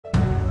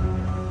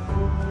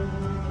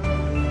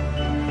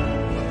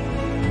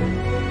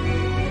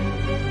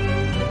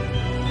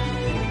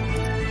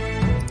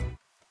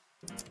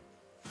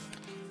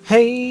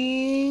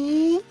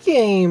Hey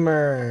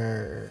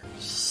gamers!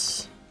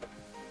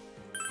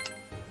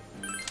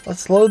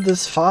 Let's load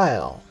this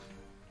file.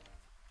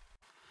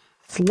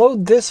 Let's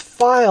load this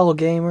file,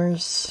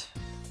 gamers.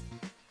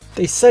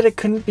 They said it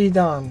couldn't be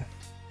done,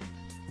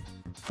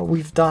 but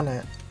we've done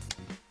it.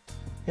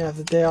 We have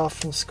the day off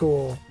from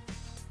school.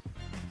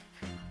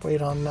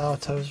 Wait on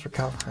Naoto's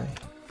recovery.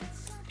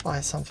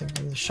 Buy something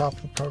from the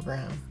shopping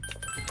program.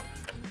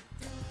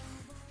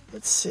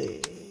 Let's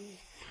see.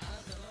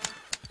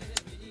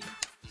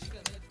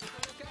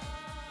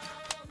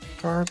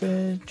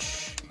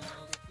 Garbage.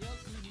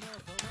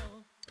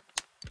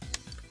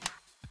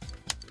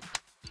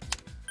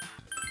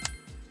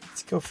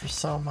 Let's go for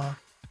Soma.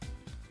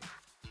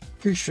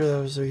 Pretty sure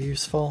those are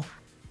useful.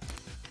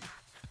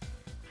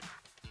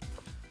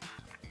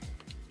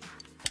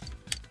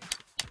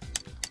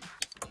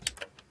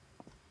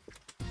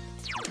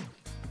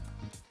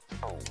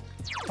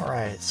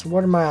 Alright, so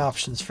what are my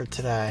options for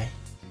today?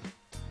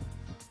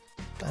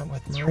 Spent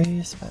with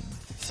Marie, spent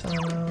with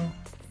Sono.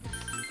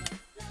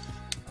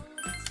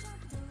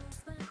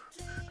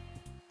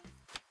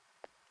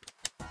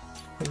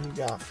 What do you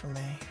got for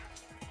me?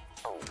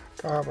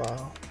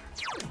 Garbo.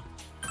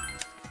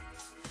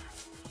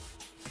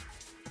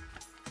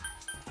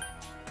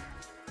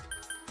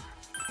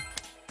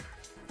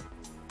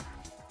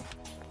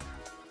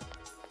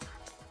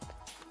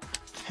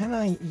 Can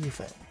I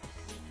even?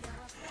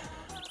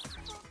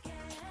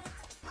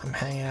 I'm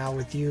hanging out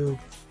with you,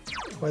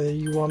 whether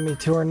you want me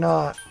to or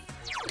not.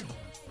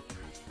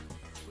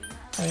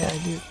 Oh yeah, I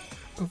do.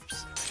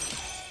 Oops.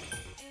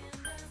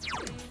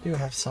 You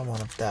have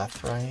someone of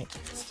death, right?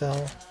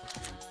 Still.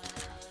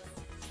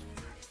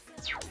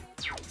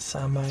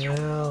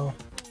 Samael.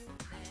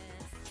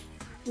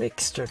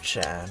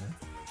 Mixter-chan.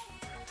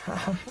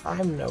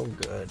 I'm no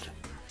good.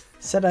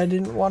 Said I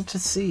didn't want to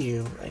see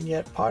you, and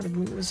yet part of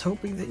me was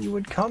hoping that you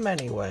would come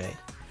anyway.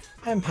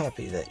 I'm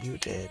happy that you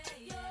did.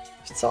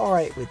 If it's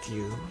alright with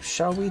you,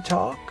 shall we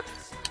talk?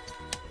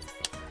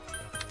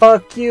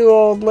 Fuck you,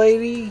 old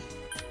lady.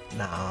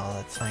 No,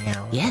 let's hang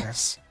out with her.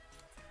 Yes.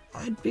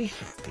 I'd be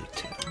happy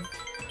to.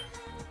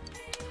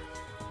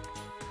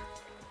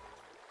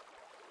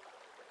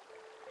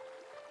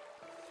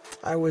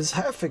 I was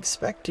half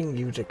expecting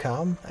you to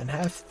come, and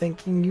half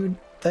thinking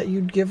that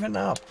you'd given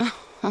up.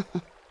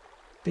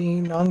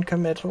 Being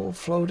uncommittal,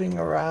 floating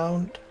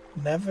around,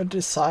 never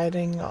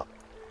deciding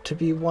to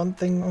be one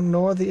thing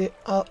nor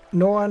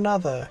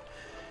another.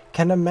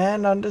 Can a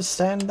man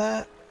understand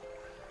that?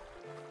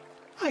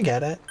 I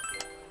get it.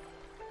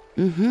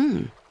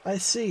 Mm-hmm. I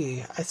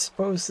see. I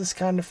suppose this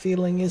kind of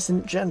feeling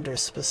isn't gender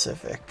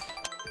specific.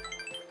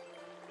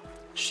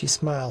 She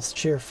smiles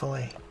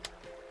cheerfully.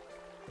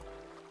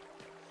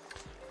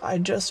 I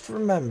just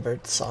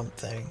remembered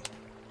something.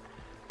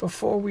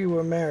 Before we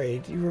were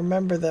married, you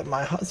remember that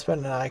my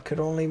husband and I could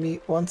only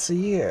meet once a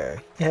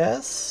year,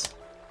 yes?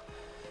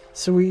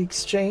 So we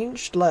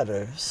exchanged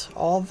letters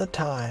all the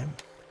time.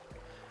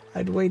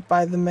 I'd wait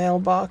by the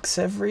mailbox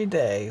every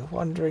day,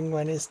 wondering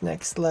when his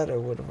next letter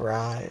would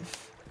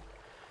arrive.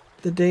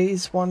 The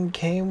days one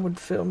came would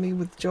fill me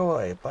with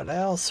joy, but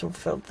I also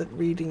felt that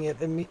reading it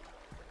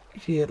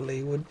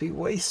immediately would be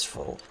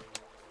wasteful.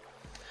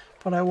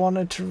 But I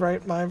wanted to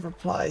write my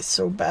reply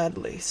so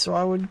badly, so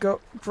I would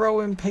grow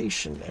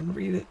impatient and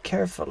read it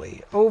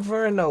carefully,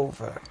 over and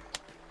over.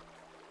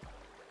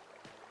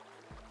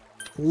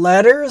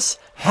 Letters?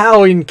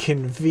 How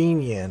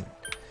inconvenient.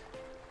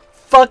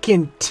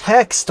 Fucking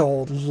text,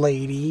 old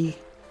lady.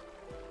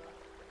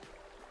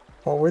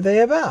 What were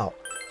they about?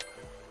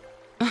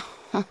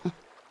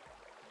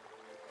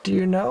 Do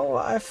you know,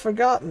 I've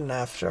forgotten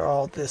after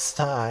all this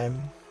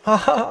time.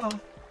 Haha.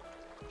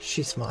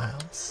 She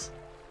smiles.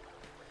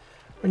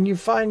 When you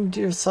find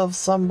yourself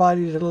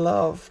somebody to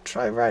love,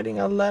 try writing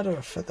a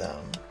letter for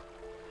them.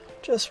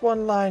 Just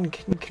one line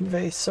can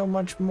convey so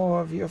much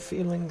more of your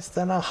feelings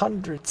than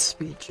 100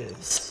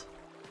 speeches.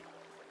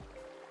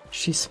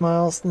 She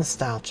smiles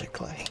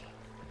nostalgically.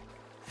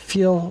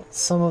 Feel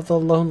some of the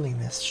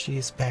loneliness she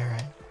is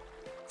bearing.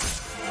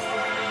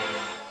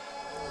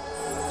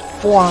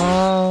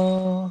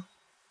 Wow.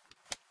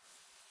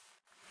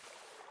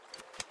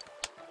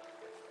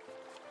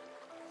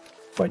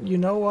 But you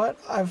know what?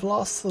 I've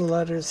lost the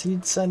letters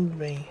he'd send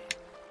me.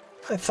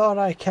 I thought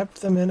I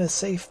kept them in a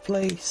safe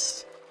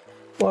place.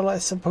 Well, I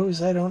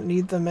suppose I don't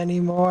need them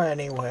anymore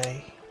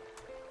anyway.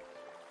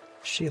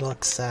 She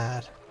looks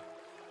sad.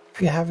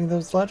 Maybe having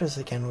those letters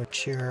again would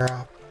cheer her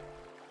up.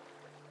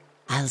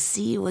 I'll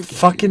see you again.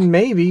 Fucking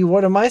maybe.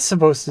 What am I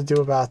supposed to do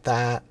about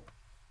that?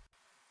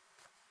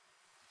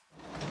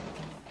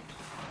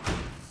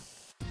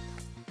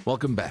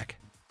 Welcome back.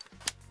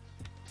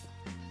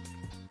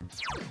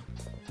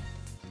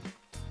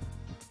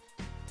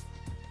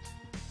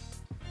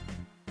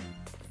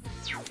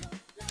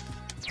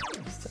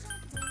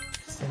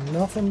 Is there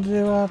nothing to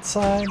do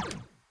outside?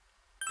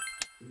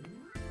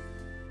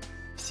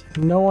 Is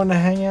there no one to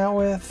hang out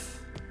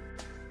with?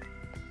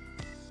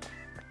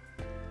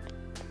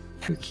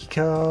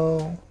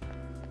 Yukiko.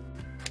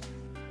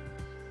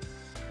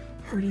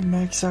 Already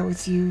maxed out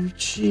with you,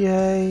 Chie.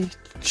 Am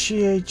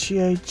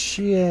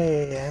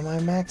I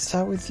maxed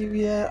out with you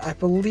yet? I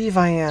believe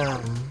I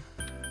am.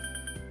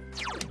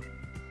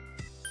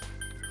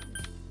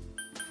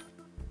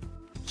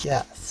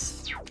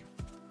 Yes.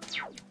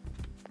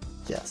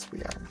 Yes, we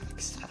are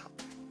maxed out.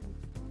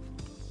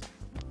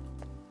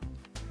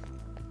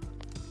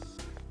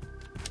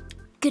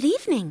 Good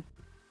evening.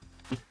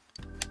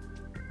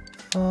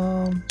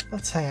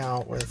 Let's hang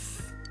out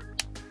with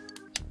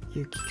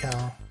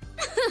Yukiko.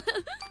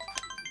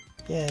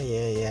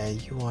 Yeah,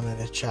 you wanted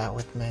to chat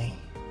with me.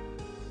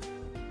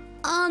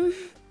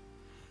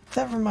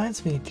 That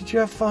reminds me, did you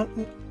have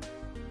fun?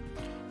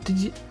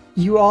 Did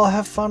you all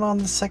have fun on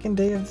the second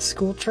day of the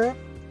school trip?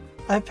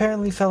 I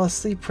apparently fell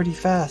asleep pretty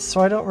fast,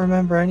 so I don't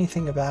remember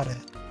anything about it.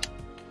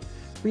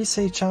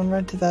 Risei-chan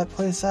rented that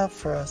place out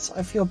for us.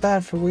 I feel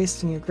bad for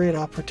wasting a great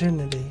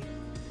opportunity.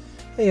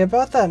 Hey,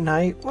 about that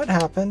night, what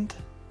happened?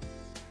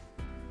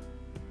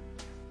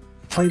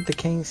 Played the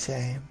King's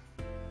game.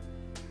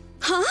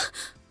 Huh?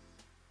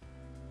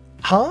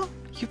 Huh?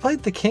 You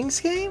played the King's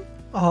game?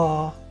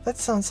 Aw, that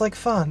sounds like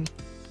fun.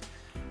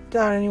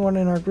 Doubt anyone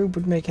in our group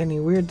would make any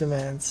weird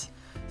demands,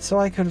 so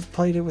I could have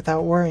played it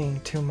without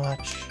worrying too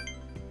much.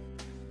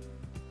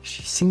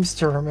 She seems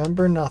to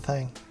remember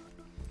nothing.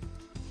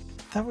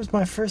 That was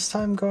my first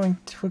time going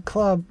to a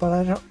club,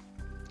 but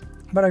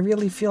I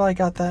really feel I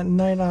got that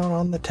night out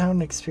on the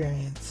town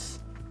experience.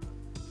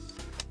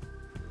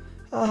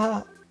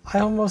 I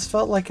almost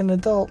felt like an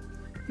adult.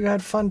 You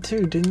had fun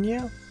too, didn't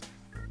you?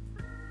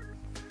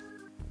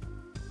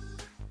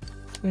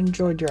 You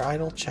enjoyed your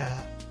idle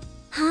chat.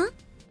 Huh?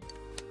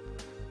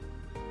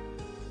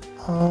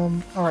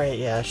 Alright,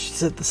 yeah, she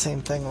said the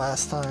same thing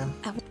last time.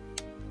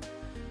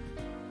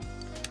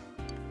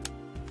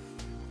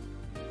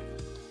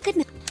 Good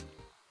night.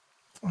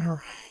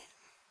 Alright.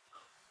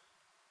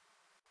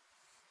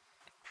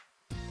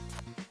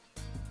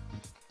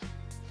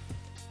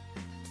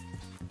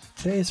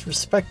 Today's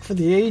Respect for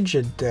the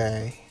Aged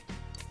Day.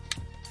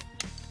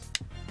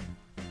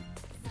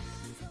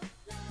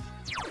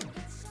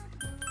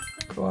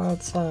 Go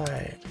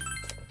outside.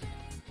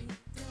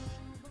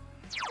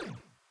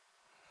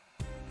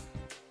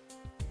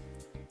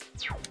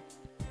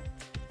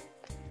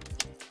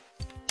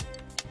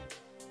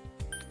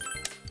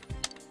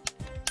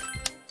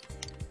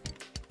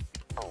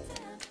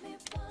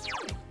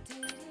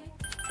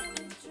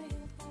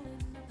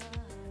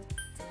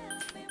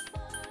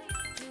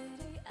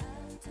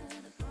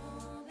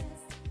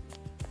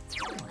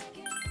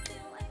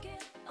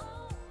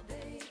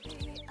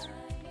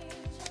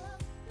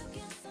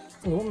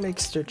 Oh,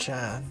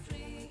 Mixter-chan.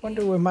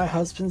 Wonder where my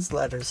husband's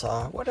letters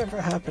are.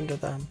 Whatever happened to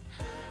them?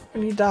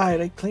 When he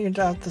died, I cleared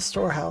out the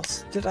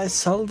storehouse. Did I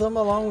sell them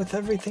along with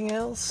everything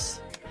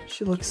else?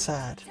 She looks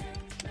sad.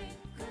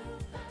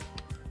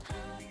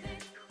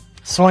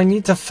 So I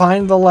need to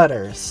find the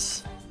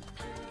letters.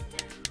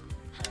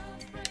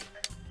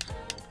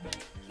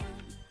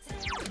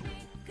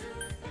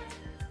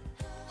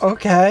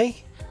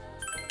 Okay.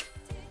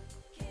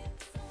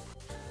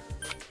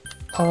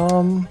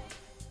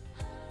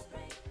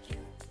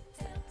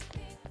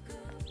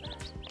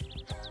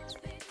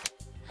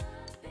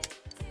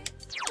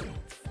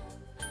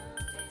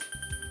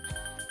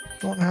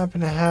 Don't happen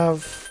to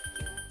have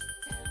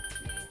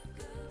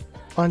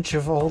a bunch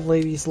of old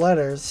ladies'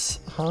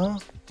 letters, huh?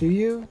 Do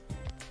you?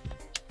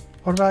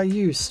 What about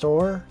you,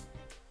 store?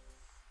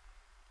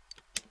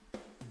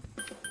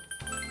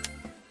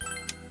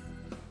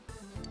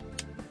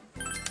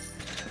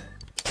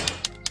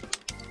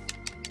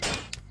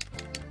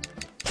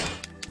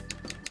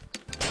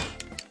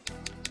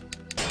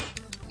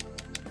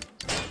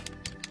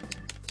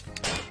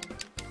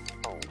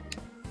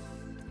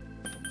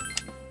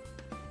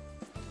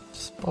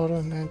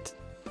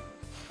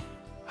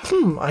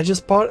 I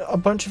just bought a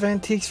bunch of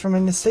antiques from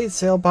an estate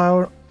sale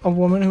by a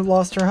woman who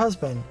lost her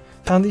husband.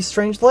 Found these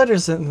strange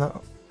letters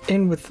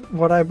in with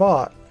what I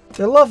bought.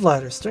 They're love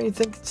letters, don't you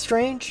think it's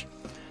strange?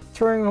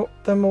 Throwing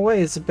them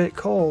away is a bit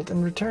cold,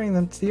 and returning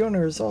them to the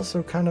owner is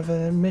also kind of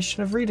an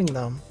admission of reading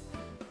them.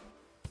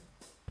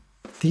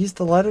 These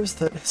the letters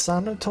that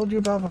Hisano told you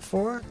about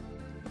before?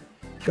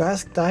 You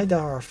asked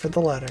Daidara for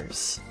the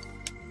letters.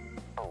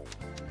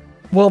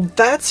 Well,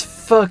 that's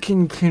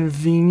fucking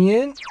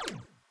convenient.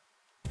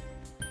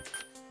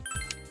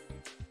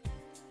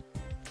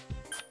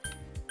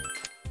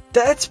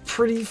 That's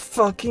pretty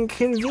fucking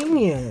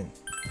convenient.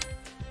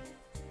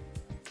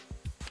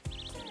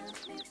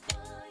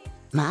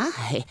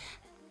 My.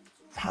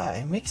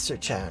 Hi,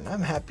 Mixter-chan.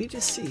 I'm happy to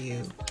see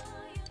you.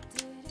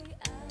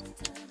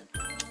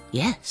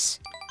 Yes.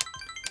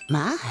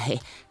 My.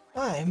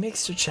 Hi,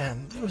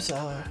 Mixter-chan. Those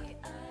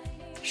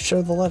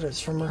show the letters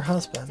from her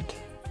husband.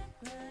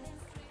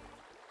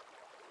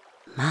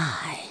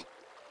 My.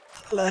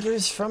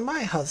 Letters from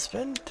my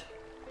husband?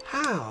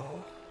 How?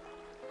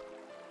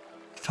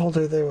 Told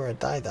her they were a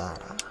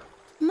Daidara.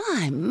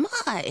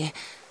 My.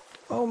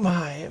 Oh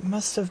my, it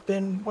must have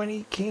been when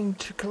he came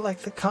to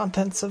collect the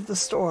contents of the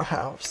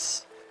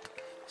storehouse.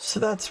 So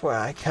that's where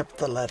I kept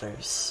the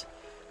letters.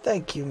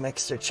 Thank you,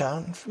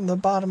 Mixter-chan, from the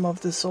bottom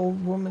of this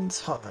old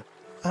woman's heart.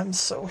 I'm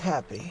so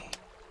happy.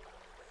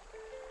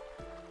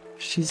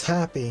 She's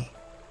happy.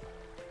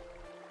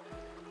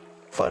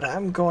 But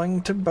I'm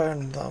going to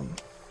burn them.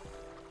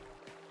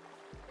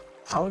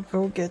 I'll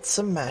go get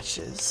some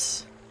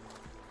matches.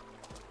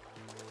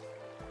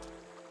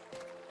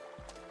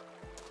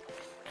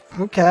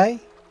 Okay.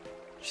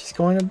 She's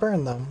going to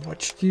burn them.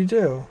 What should you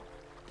do?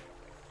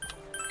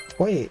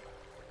 Wait.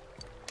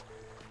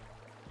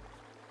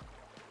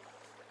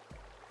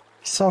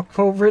 You saw a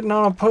quote written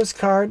on a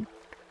postcard.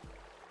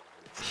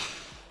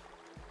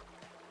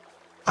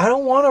 I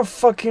don't want to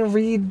fucking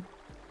read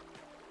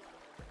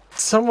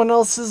someone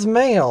else's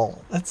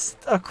mail. That's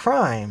a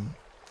crime.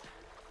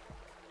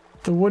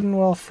 The wooden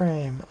well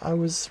frame. I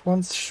was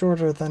once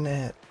shorter than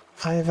it.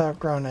 I have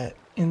outgrown it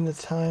in the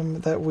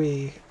time that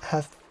we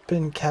have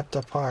been kept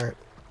apart.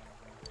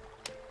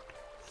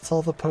 That's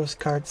all the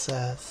postcard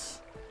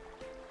says.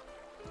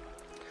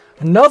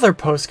 Another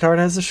postcard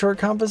has a short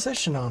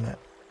composition on it.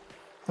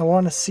 I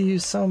want to see you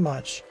so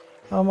much.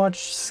 How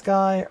much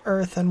sky,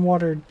 earth, and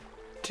water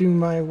do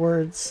my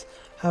words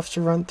have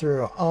to run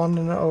through, on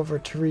and over,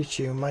 to reach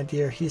you, my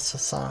dear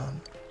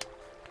Hisa-san?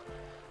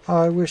 How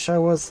I wish I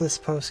was this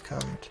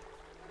postcard.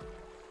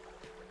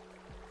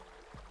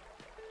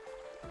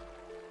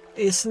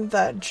 Isn't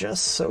that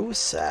just so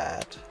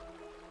sad?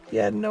 He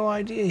had no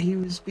idea he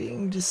was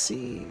being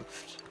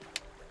deceived.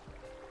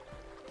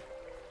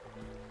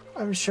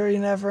 I'm sure he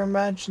never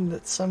imagined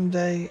that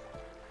someday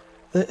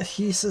the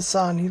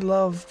Hisa-san he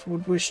loved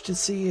would wish to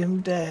see him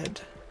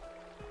dead.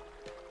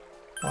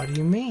 What do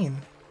you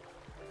mean?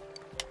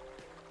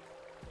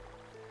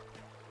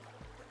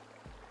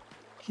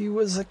 He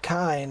was a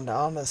kind,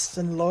 honest,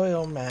 and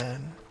loyal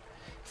man.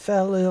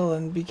 Fell ill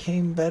and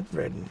became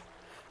bedridden.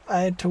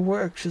 I had to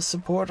work to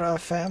support our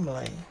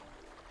family.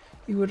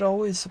 He would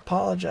always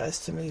apologize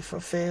to me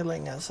for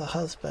failing as a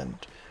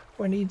husband.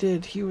 When he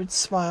did, he would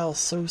smile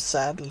so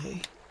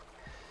sadly.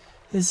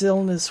 His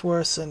illness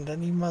worsened,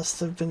 and he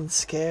must have been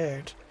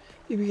scared.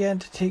 He began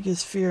to take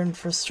his fear and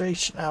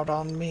frustration out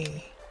on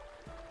me,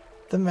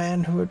 the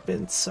man who had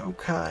been so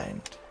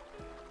kind.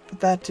 But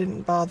that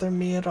didn't bother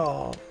me at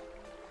all.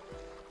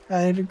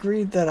 I had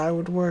agreed that I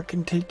would work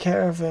and take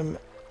care of him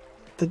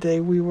the day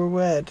we were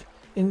wed,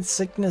 in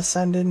sickness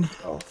and in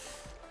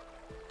health.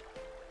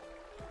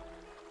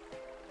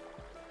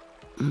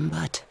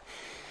 But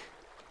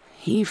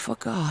he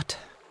forgot.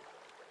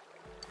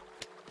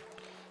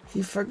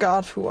 He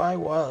forgot who I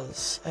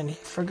was, and he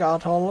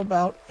forgot all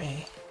about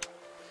me.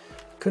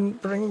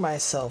 Couldn't bring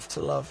myself to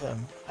love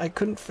him. I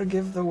couldn't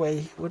forgive the way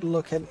he would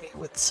look at me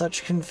with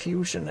such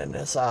confusion in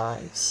his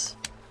eyes.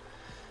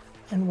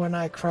 And when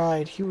I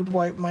cried, he would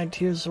wipe my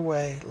tears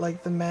away,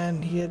 like the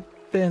man he had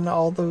been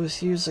all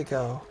those years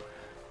ago.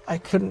 I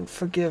couldn't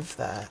forgive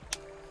that.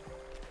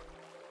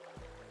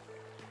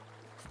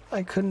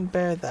 I couldn't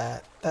bear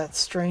that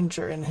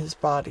stranger in his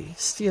body,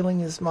 stealing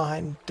his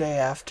mind day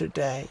after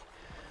day.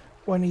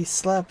 When he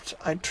slept,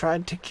 I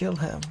tried to kill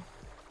him,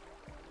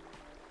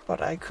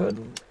 but I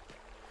couldn't.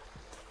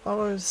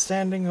 While I was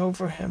standing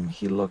over him,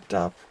 he looked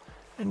up,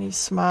 and he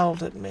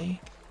smiled at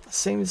me, the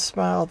same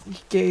smile that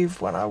he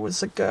gave when I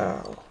was a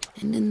girl.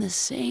 And in the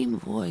same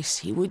voice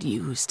he would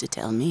use to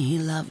tell me he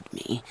loved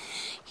me,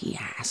 he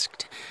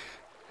asked,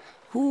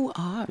 "Who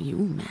are you,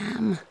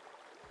 ma'am?"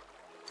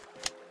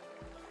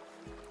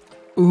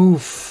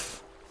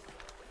 Oof.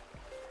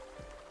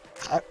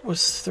 That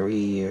was 3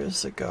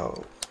 years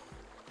ago.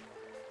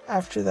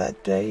 After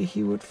that day,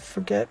 he would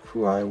forget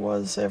who I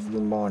was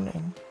every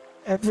morning.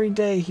 Every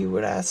day he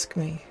would ask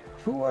me,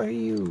 "Who are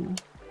you?"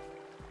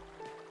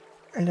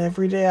 And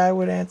every day I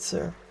would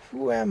answer,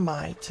 "Who am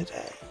I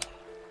today?"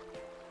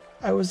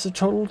 I was a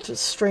total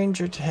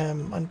stranger to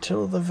him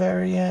until the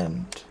very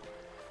end.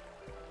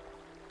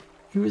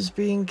 He was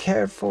being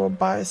cared for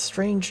by a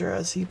stranger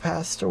as he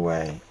passed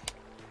away.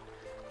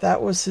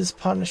 That was his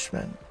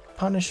punishment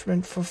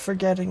for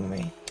forgetting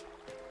me.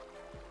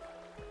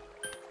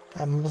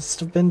 That must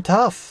have been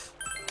tough.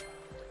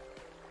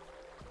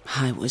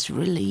 I was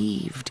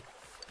relieved.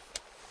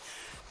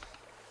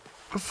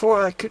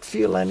 Before I could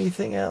feel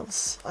anything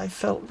else, I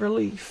felt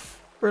relief.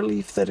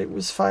 Relief that it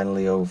was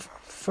finally over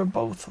for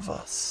both of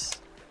us.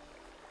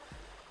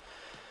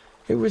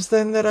 It was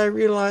then that I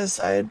realized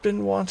I had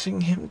been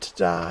wanting him to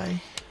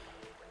die.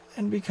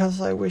 And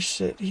because I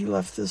wished it, he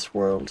left this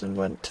world and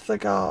went to the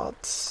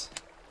gods.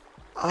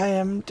 I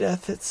am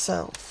death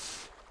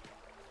itself.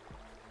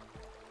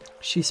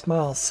 She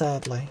smiles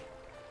sadly.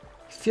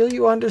 I feel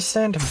you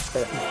understand him a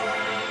bit more.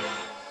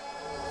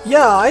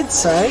 Yeah, I'd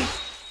say.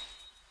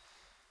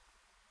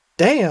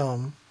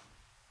 Damn.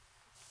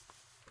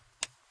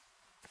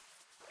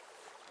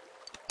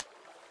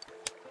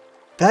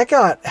 That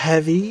got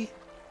heavy.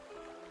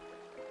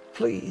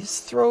 Please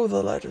throw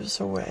the letters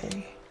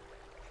away.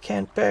 I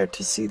can't bear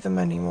to see them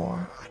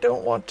anymore. I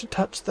don't want to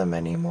touch them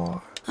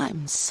anymore.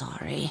 I'm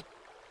sorry.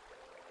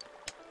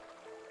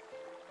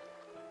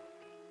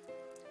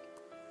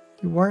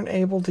 You weren't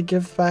able to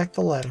give back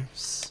the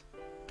letters.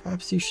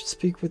 Perhaps you should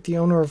speak with the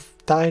owner of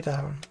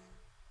Daidown.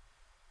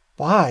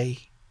 Why?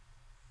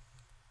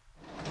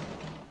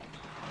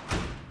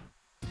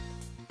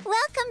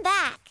 Welcome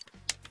back.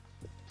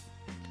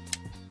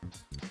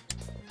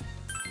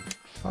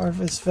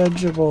 Harvest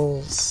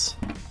vegetables.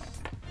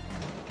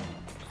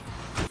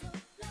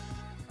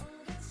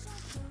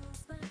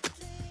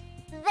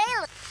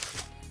 Veil.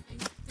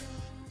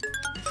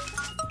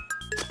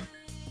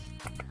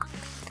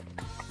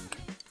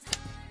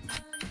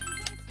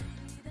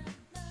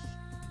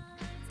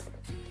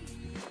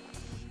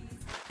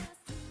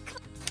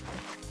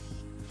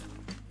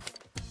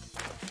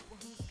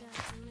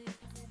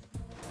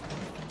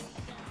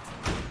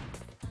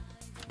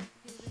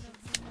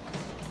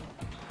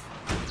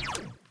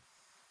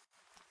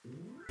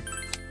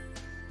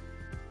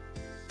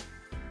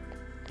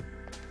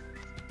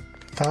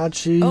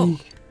 Tachi. Oh.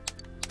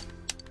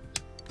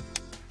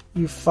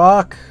 You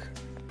fuck.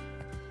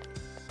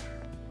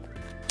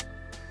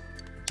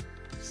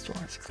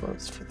 Store's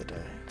closed for the day.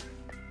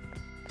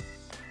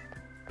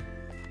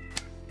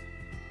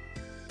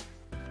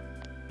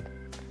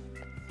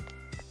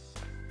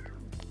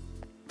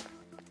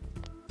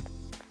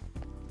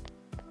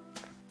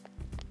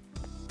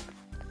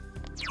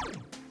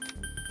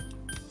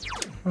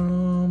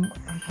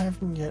 I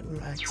haven't yet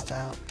maxed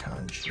out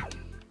kanji.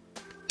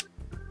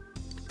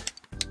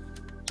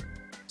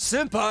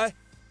 Senpai!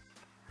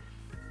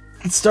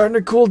 It's starting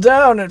to cool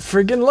down at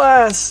friggin'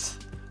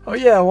 last. Oh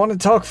yeah, want to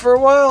talk for a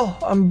while?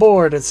 I'm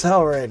bored as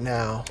hell right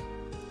now.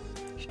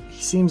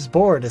 He seems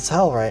bored as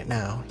hell right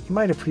now. You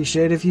might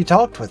appreciate if you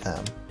talked with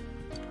him.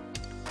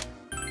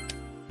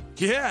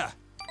 Yeah!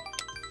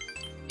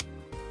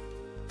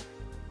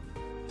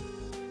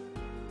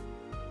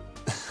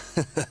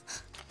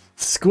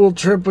 School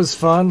trip was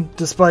fun,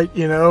 despite,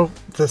 you know,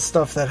 the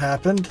stuff that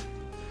happened.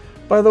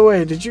 By the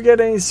way, did you get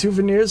any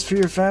souvenirs for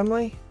your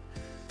family?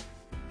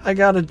 I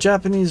got a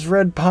Japanese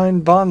red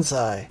pine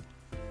bonsai.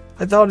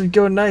 I thought it'd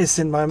go nice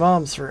in my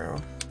mom's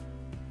room.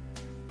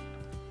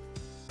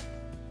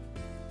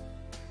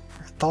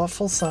 For a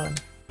thoughtful son.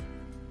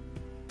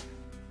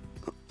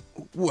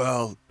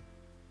 Well...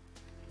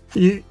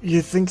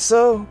 You think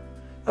so?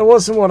 That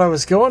wasn't what I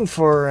was going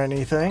for or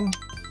anything.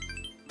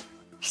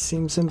 He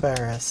seems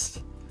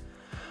embarrassed.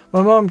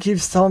 My mom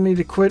keeps telling me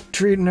to quit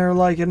treating her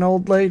like an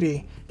old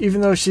lady, even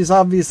though she's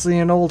obviously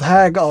an old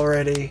hag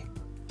already.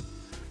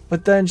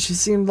 But then she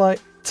seemed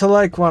to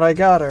like what I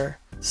got her,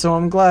 so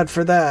I'm glad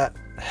for that.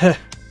 You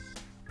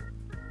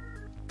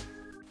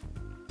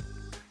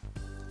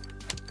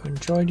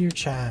enjoyed your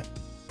chat.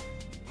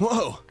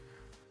 Whoa!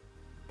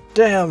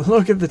 Damn,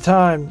 look at the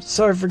time.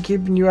 Sorry for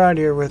keeping you out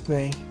here with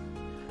me.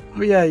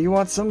 Oh yeah, you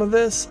want some of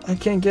this? I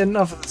can't get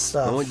enough of the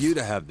stuff. I want you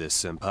to have this,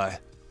 Senpai.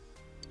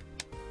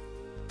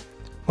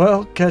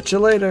 Well, catch you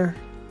later.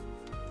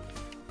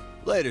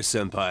 Later,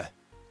 Senpai.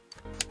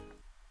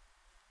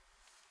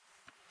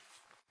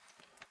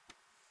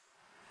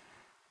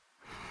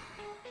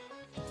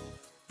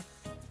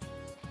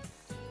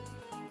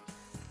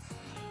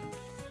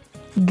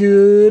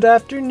 Good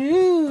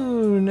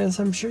afternoon! As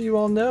I'm sure you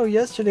all know,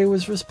 yesterday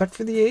was Respect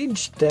for the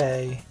Aged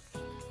Day.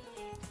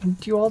 Do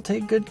you all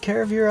take good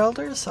care of your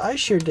elders? I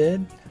sure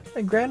did.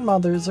 My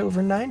grandmother is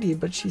over 90,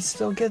 but she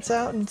still gets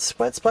out and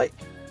sweats by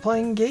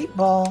playing gate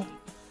ball.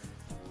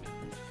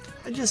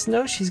 I just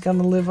know she's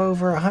gonna live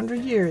over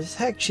 100 years.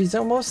 Heck, she's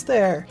almost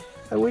there.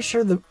 I wish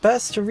her the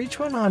best to reach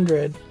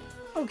 100.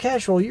 Oh,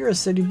 Casual, you're a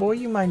city boy.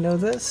 You might know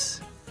this.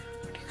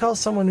 What do you call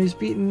someone who's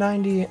between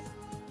 90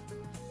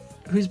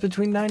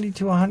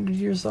 to 100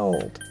 years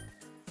old?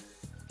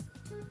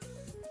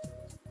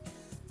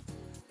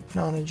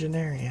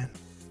 Nonagenarian.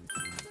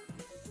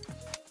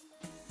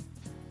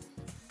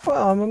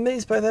 Wow, I'm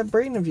amazed by that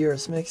brain of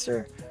yours,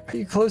 Mixter. Are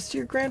you close to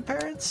your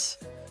grandparents?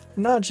 A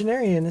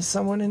nonagenarian is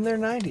someone in their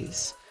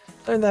 90s.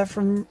 Learned that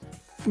from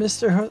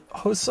Mr.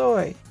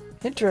 Hosoi.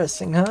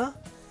 Interesting, huh?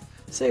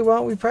 Say, why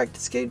don't we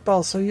practice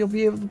skateball so you'll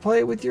be able to play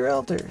it with your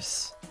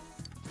elders?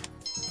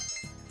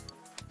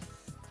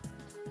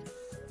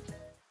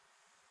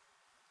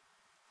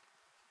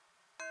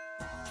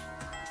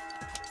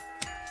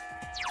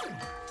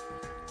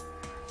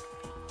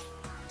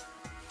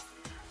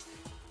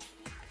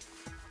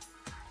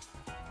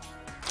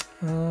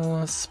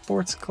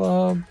 Sports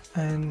club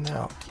and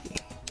Naoki.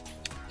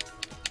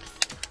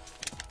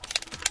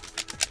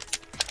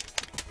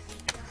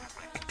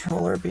 My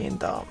controller being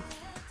dumb.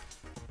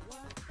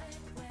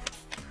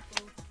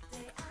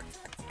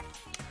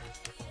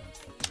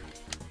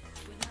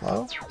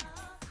 Hello?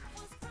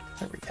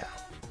 There we go.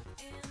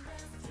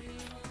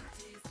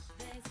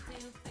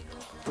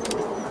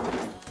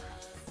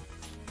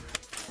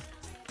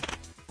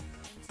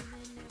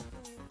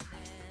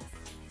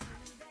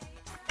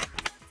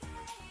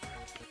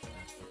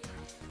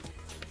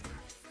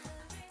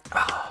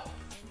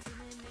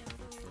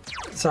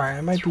 Sorry,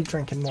 I might be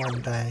drinking more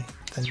today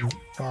than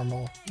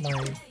normal.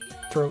 My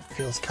throat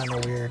feels kind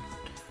of weird.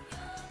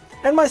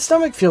 And my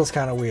stomach feels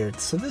kind of weird,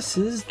 so this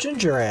is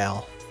ginger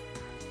ale.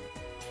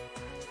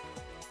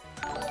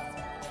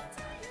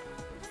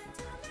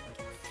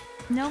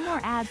 No more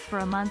ads for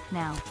a month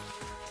now.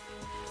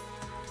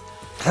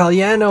 Hell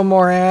yeah, no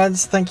more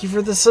ads. Thank you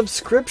for the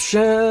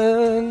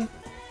subscription.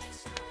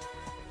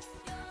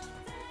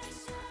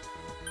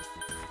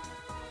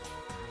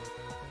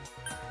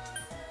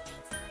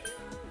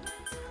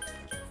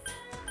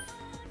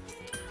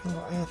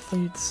 Hello,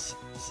 athletes.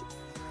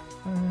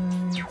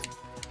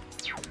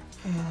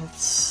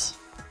 It's...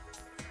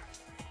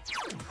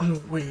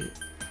 Oh, wait.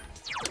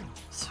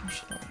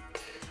 Social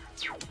link.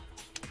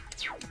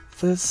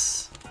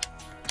 This...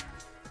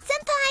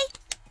 Senpai!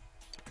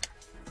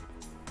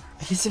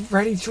 He's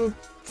ready to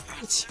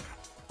advance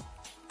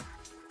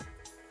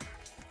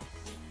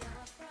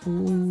you.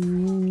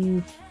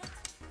 Ooh.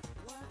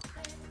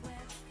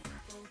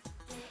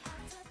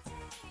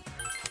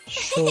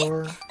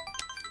 Sure.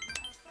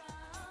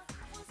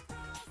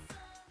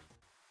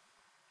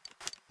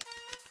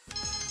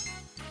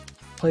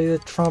 Play the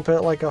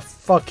trumpet like a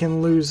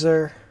fucking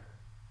loser.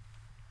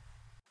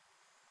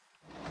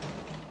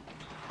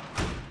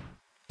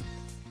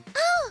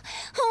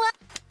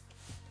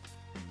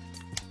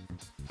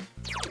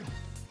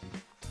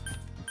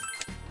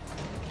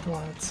 Go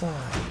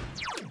outside.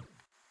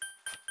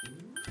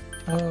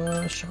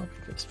 Shopping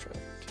district.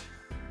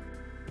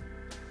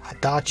 I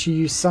got you,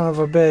 you son of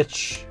a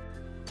bitch.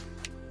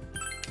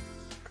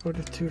 Go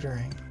to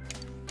tutoring.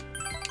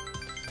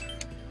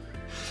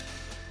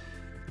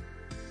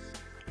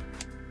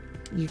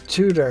 You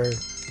tutor.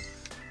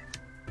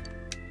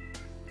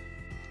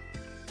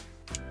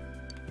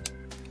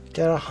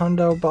 Get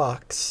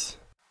 $100.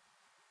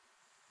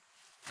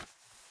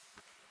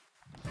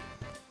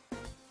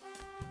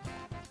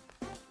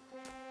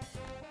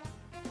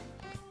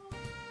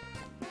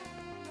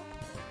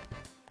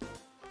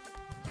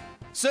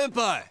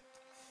 Senpai!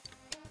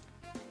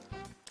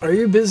 Are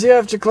you busy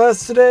after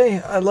class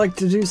today? I'd like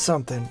to do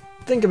something.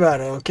 Think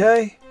about it,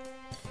 okay?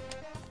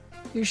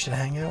 You should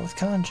hang out with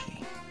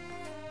Kanji.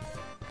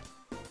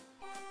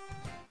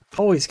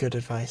 Always good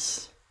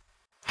advice.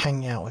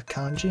 Hanging out with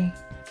Kanji.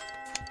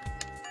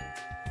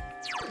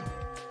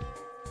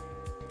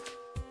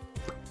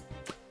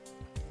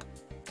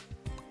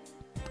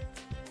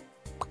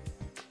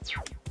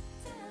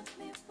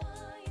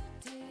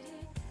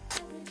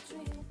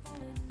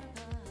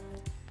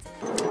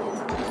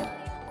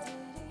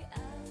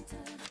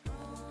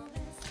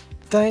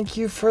 Thank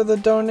you for the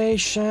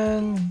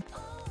donation.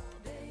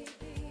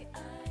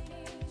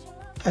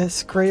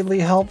 It's greatly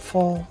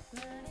helpful.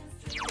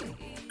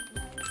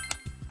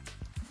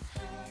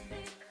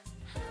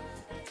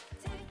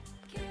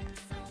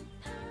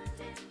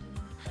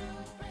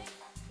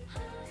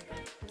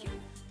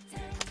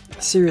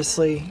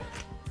 Seriously,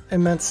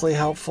 immensely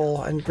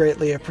helpful and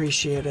greatly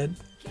appreciated.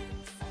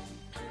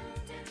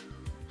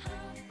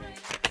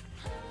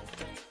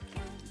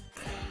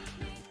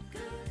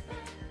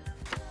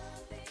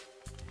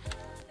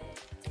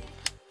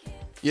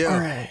 Yeah.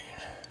 Alright.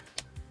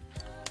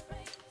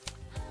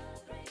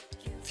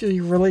 Feel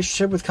your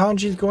relationship with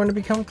Kanji is going to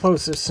become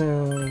closer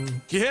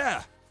soon.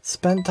 Yeah.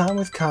 Spend time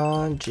with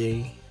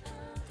Kanji.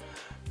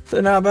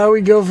 Then how about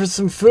we go for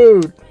some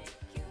food?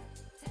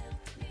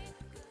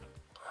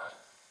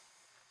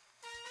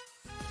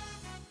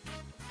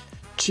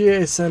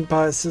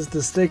 Chie-senpai says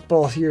the steak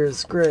ball here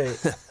is great.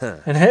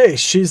 And hey,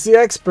 she's the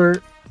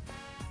expert.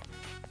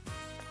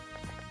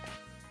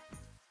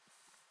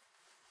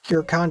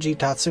 You're Kanji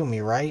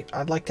Tatsumi, right?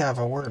 I'd like to have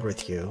a word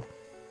with you.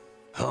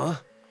 Huh?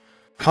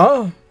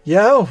 Huh?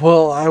 Yeah,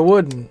 well, I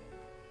wouldn't.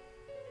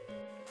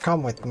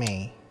 Come with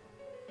me.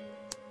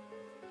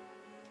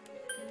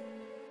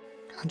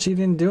 Kanji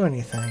didn't do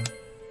anything.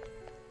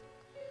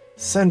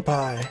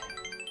 Senpai.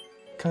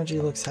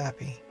 Kanji looks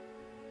happy.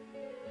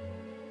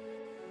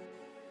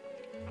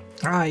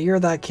 Ah, you're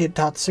that kid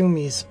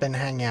Tatsumi's been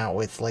hanging out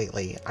with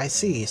lately. I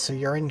see, so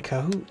you're in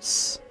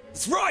cahoots.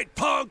 That's right,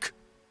 punk!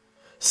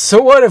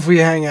 So what if we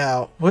hang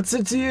out? What's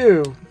it to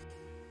you?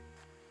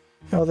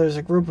 You know, there's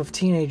a group of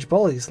teenage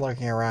bullies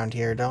lurking around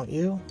here, don't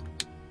you?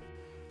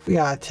 We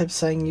got a tip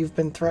saying you've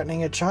been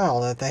threatening a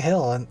child at the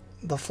hill and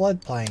the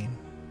floodplain.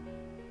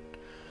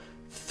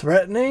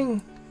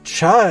 Threatening?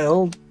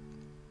 Child?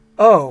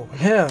 Oh,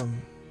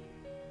 him.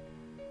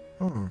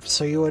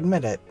 So you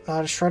admit it.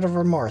 Not a shred of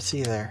remorse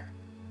either.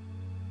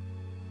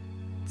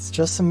 It's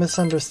just a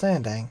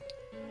misunderstanding.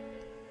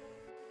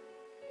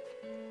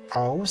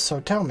 Oh, so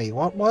tell me,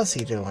 what was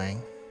he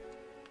doing?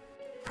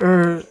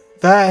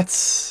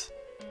 That's...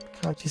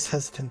 Kanji's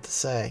hesitant to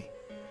say.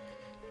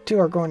 You two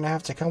are going to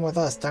have to come with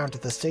us down to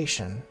the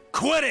station.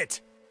 Quit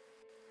it!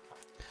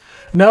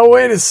 Now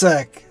wait a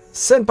sec.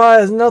 Senpai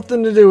has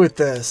nothing to do with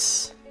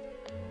this.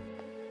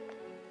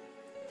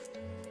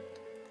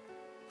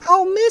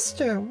 Oh,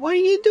 mister, what are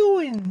you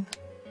doing?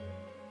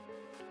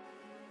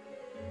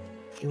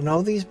 You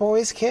know these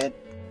boys, kid?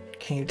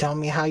 Can you tell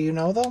me how you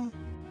know them?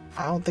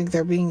 I don't think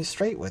they're being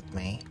straight with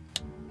me.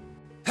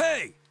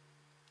 Hey!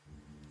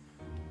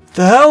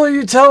 The hell are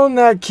you telling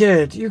that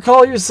kid? You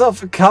call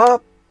yourself a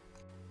cop?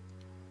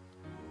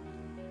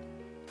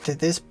 Did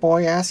this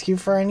boy ask you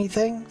for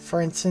anything?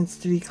 For instance,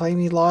 did he claim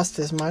he lost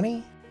his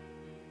money?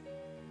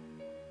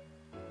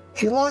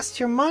 You lost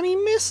your money,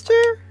 mister?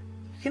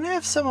 You can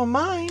have some of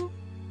mine.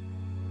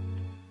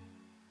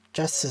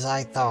 Just as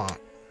I thought.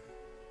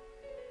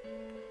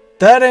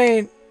 That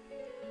ain't...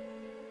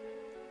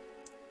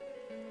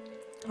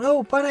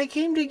 Oh, but I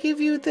came to give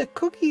you the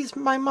cookies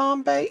my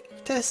mom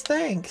baked as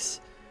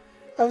thanks.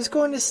 I was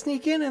going to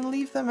sneak in and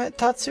leave them at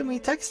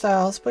Tatsumi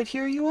Textiles, but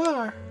here you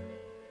are.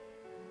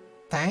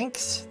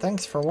 Thanks?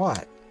 Thanks for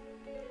what?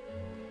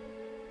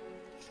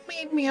 He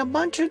made me a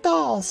bunch of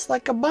dolls,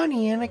 like a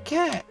bunny and a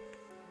cat.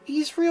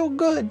 He's real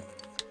good.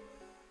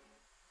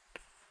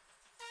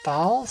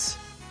 Dolls?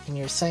 And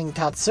you're saying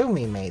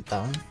Tatsumi made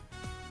them?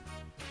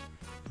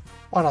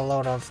 What a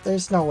load of...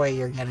 There's no way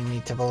you're getting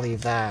me to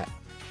believe that.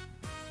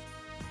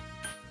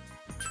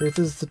 Truth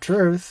is the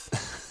truth.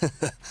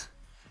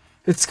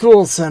 It's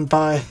cool,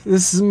 Senpai.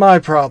 This is my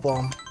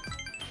problem.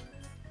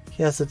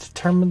 He has a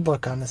determined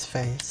look on his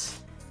face.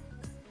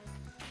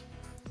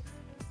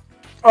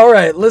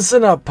 Alright,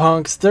 listen up,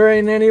 punks. There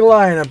ain't any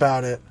lying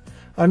about it.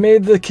 I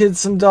made the kids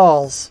some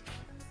dolls.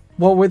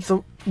 What with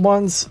the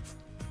ones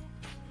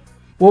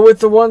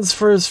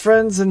for his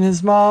friends and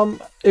his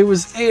mom, it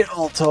was 8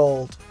 all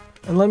told.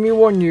 And let me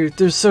warn you,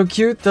 they're so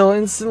cute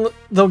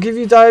they'll give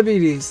you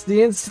diabetes,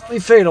 the instantly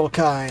fatal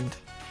kind.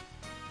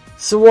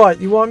 So what,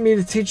 you want me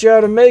to teach you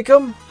how to make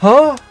them?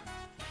 Huh?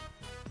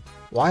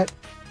 What?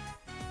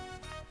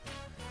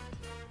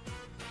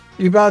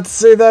 You about to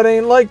say that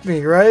ain't like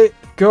me, right?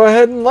 Go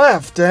ahead and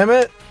laugh, damn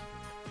it.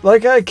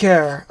 Like I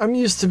care. I'm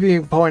used to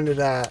being pointed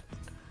at.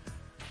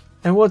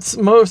 And what's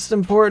most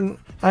important,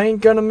 I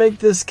ain't gonna make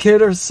this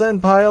kid or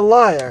senpai a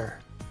liar.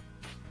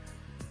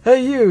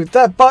 Hey you,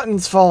 that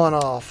button's falling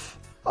off.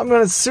 I'm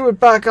gonna sew it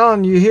back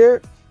on, you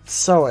hear?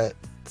 Sew it.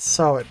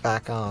 Sew it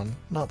back on,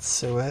 not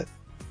sew it.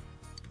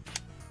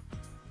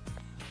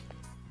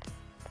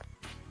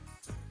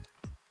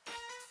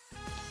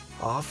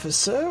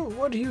 Officer,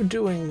 what are you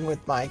doing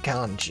with my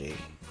kanji?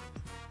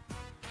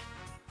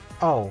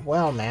 Oh,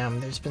 well, ma'am,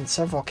 there's been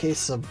several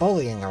cases of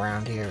bullying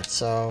around here,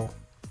 so...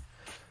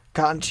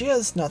 Kanji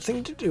has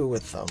nothing to do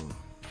with them.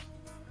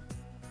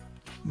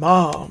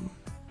 Mom!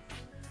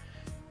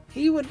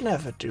 He would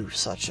never do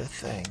such a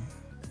thing.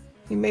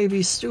 He may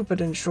be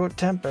stupid and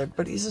short-tempered,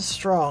 but he's a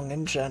strong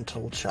and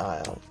gentle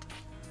child.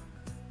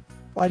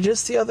 Why,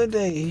 just the other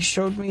day he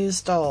showed me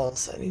his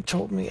dolls, and he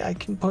told me I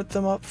can put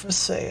them up for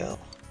sale.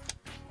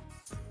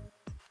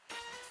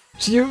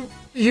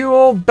 You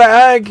old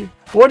bag!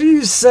 What are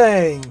you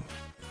saying?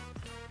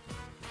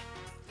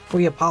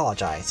 We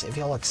apologize, if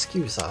you'll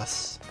excuse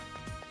us.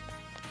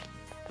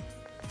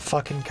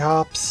 Fucking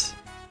cops.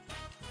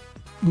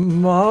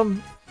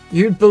 Mom,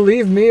 you'd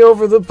believe me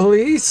over the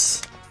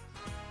police?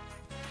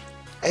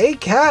 A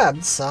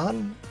cab,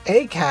 son.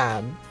 A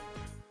cab.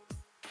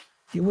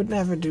 You would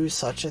never do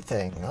such a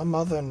thing. A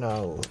mother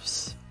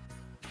knows.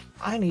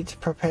 I need to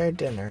prepare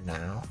dinner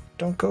now.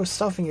 Don't go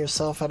stuffing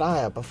yourself at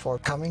Aya before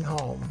coming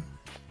home.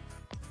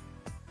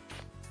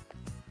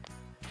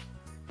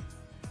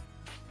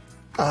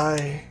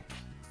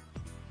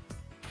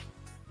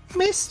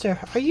 Mister,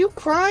 are you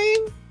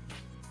crying?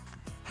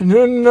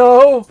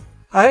 No,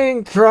 I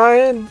ain't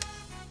crying.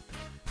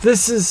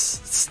 This is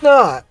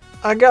snot.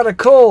 I got a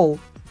cold.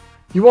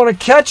 You want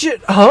to catch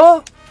it,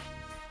 huh?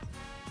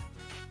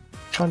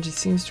 Kanji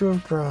seems to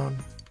have grown.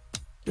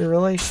 Your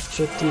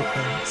relationship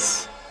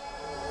deepens.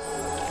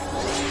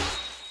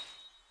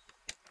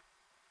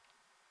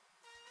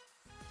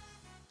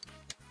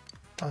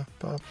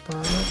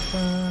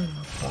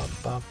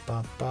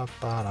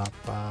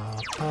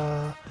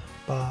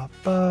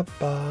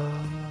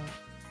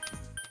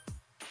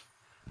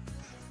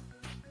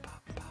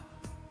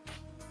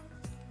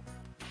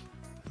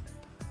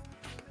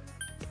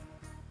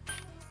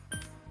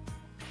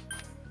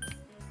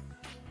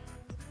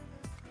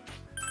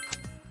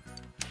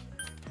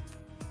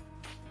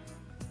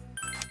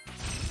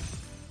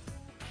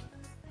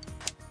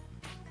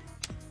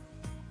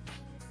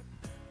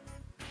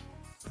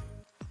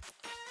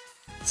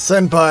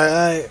 Senpai,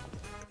 I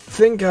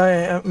think I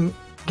am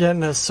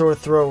getting a sore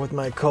throat with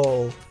my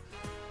cold.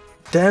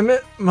 Damn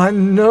it, my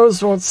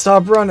nose won't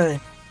stop running.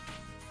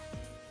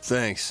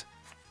 Thanks.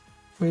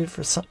 Waited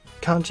for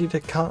Kanji to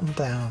calm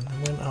down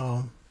and went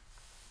home.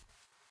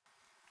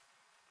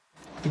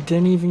 We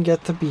didn't even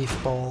get the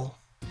beef bowl.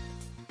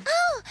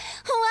 Oh,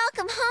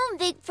 welcome home,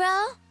 big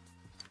bro.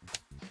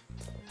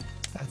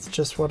 That's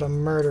just what a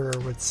murderer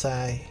would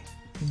say,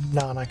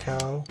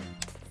 Nanako.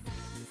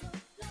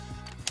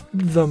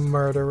 The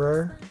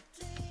murderer.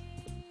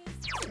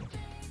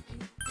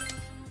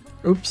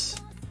 Oops.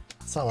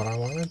 That's not what I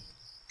wanted.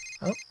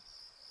 Oh.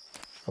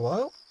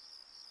 Hello?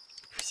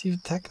 Received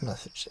a text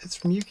message. It's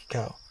from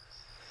Yukiko.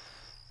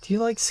 Do you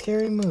like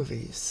scary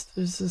movies?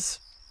 There's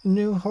this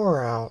new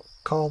horror out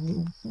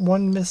called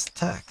One Missed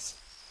Text.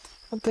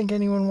 I don't think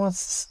anyone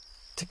wants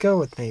to go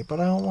with me, but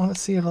I don't want to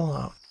see it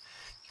alone.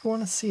 If you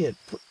want to see it,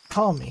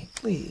 call me,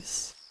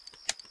 please.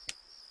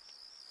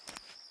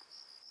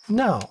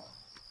 No.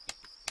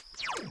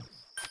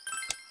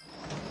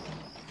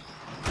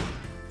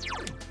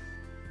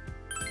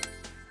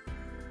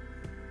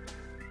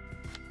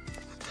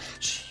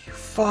 Gee,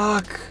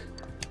 fuck.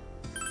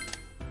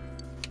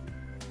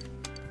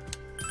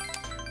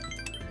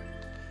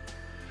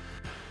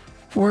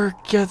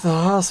 Work at the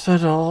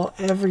hospital.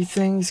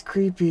 Everything's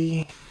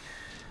creepy.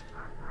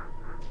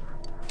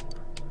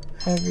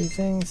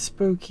 Everything's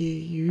spooky.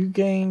 You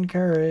gain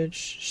courage.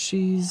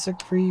 She's a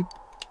creep.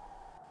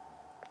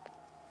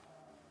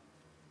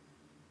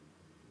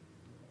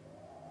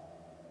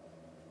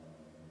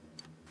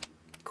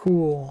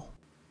 Cool.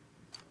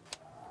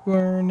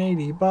 Earn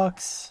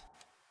 $80.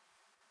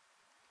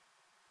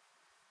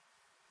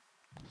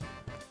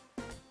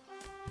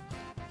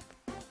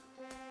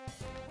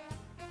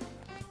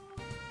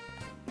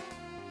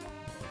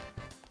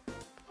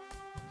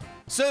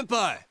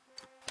 Senpai!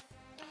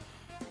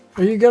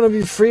 Are you gonna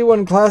be free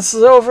when class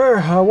is over?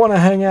 I wanna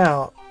hang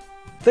out.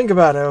 Think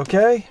about it,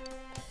 okay?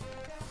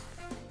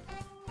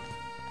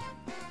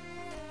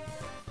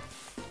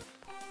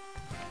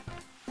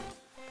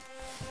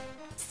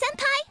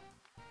 Senpai?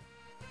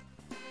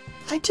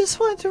 I just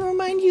wanted to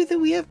remind you that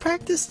we have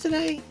practice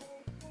today.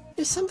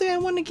 There's something I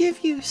want to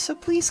give you, so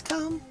please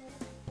come.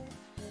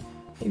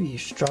 Maybe you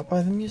should drop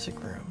by the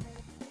music room.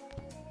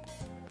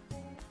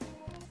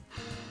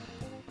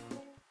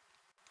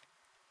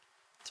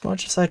 As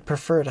much as I'd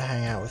prefer to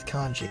hang out with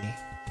Kanji,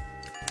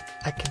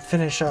 I can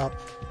finish up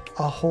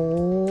a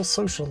whole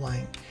social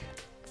link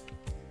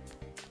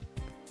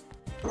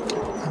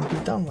and be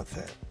done with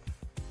it.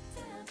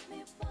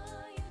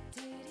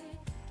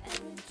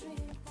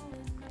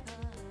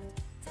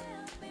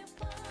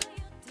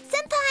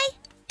 Senpai!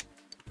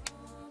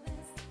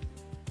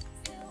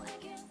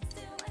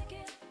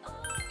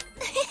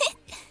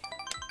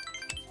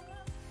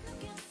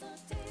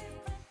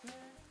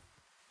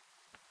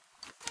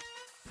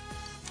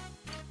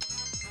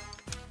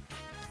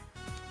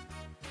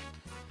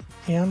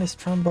 Ayane's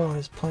trombone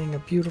is playing a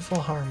beautiful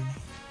harmony.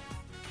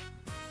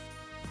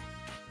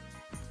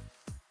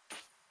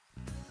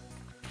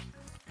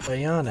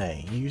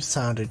 Ayane, you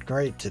sounded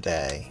great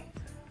today.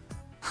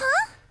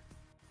 Huh?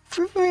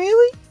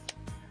 Really?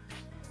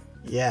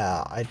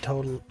 Yeah,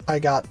 I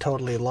got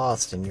totally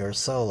lost in your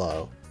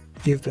solo.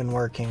 You've been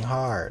working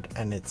hard,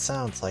 and it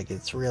sounds like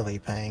it's really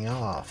paying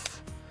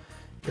off.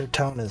 Your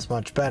tone is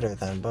much better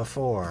than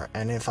before,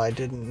 and if I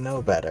didn't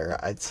know better,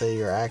 I'd say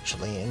you're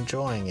actually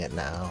enjoying it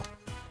now.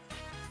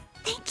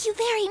 Thank you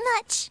very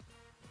much.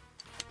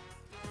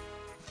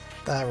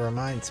 That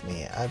reminds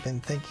me, I've been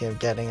thinking of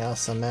getting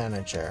us a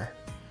manager.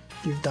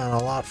 You've done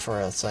a lot for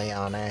us,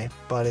 Ayane,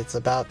 but it's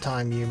about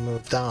time you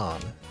moved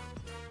on.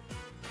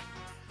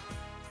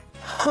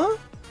 Huh?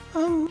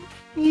 You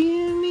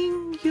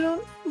mean you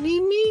don't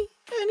need me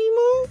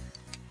anymore?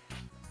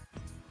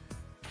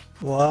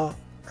 What?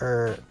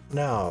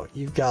 No,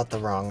 you've got the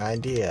wrong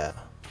idea.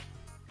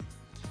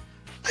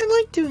 I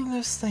like doing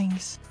those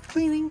things.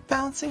 Cleaning,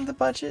 balancing the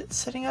budget,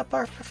 setting up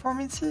our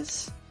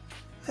performances.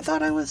 I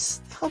thought I was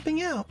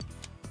helping out.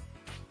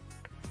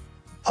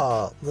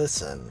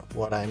 Listen,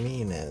 what I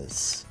mean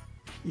is,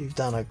 you've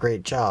done a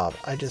great job.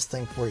 I just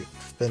think we've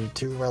been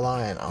too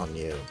reliant on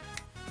you.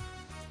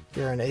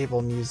 You're an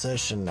able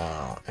musician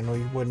now, and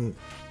we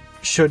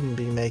shouldn't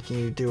be making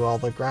you do all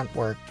the grunt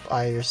work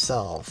by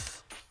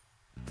yourself.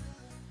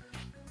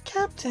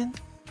 Captain.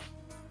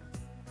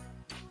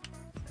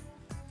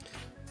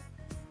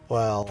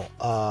 Well,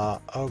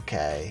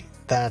 okay.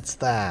 That's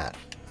that.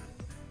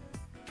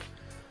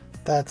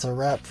 That's a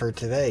wrap for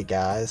today,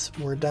 guys.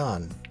 We're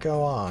done.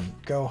 Go on.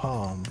 Go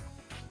home.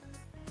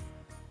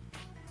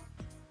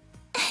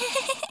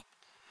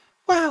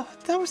 Wow,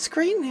 that was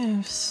great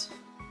news.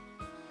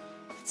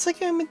 It's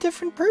like I'm a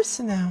different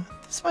person now.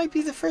 This might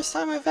be the first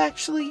time I've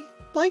actually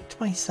liked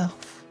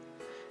myself.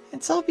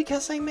 It's all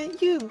because I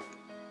met you.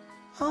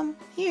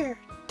 Here,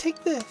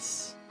 take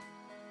this.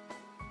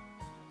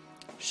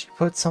 She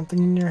put something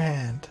in your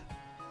hand.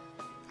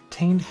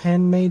 Obtained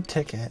handmade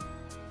ticket.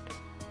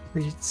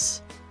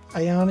 Reads,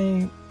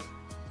 Ayane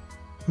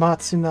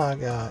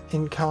Matsunaga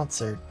in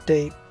concert.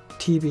 Date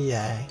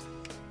TBA.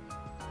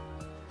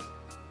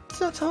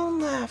 So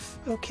don't laugh,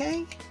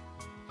 okay?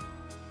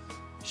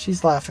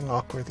 She's laughing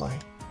awkwardly.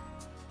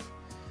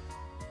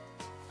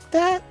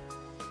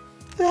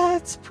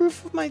 That's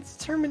proof of my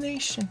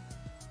determination.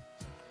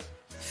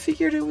 I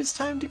figured it was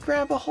time to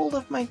grab a hold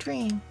of my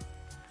dream.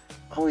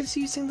 Always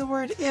using the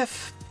word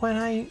if when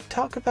I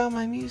talk about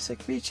my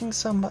music reaching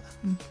someone.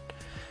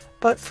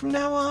 But from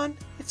now on,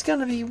 it's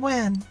gonna be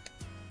when.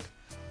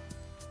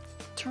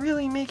 To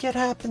really make it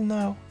happen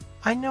though,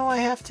 I know I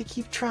have to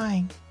keep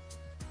trying.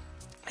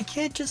 I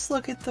can't just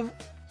look at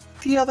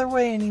the other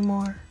way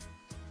anymore.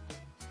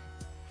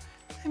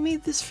 I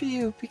made this for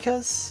you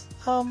because,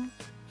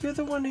 you're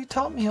the one who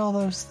taught me all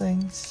those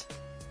things.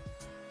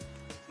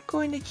 I'm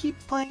going to keep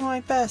playing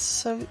my best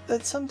so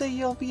that someday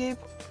you'll be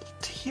able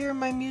to hear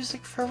my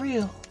music for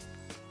real.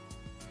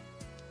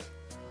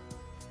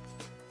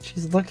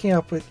 She's looking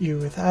up at you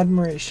with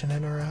admiration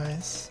in her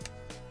eyes.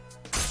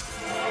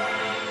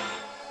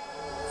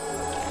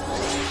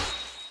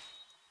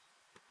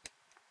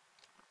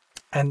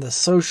 And the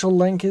social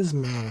link is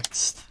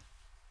maxed.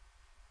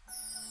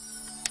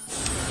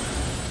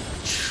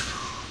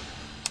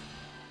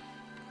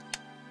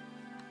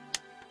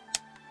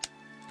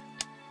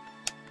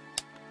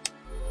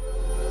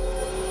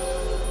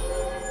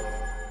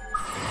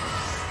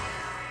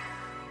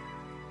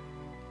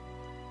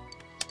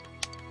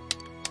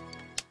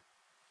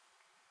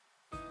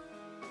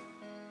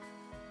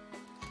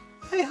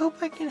 I hope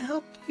I can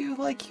help you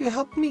like you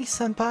helped me,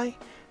 Senpai.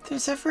 If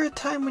there's ever a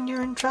time when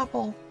you're in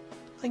trouble,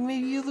 like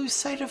maybe you lose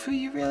sight of who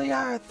you really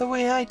are, the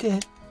way I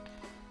did,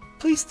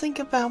 please think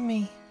about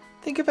me.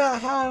 Think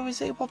about how I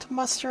was able to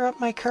muster up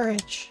my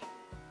courage.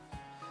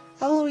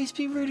 I'll always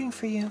be rooting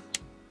for you.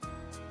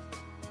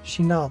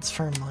 She nods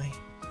firmly.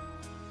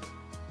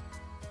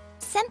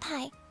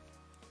 Senpai.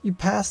 You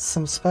passed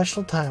some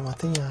special time with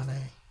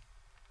Ayane.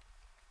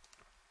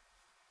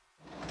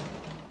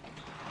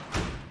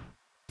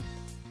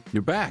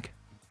 You're back.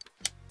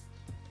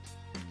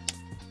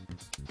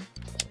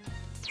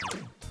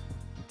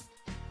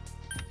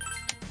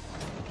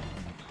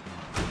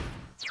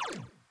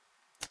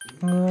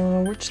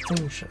 Which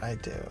thing should I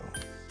do?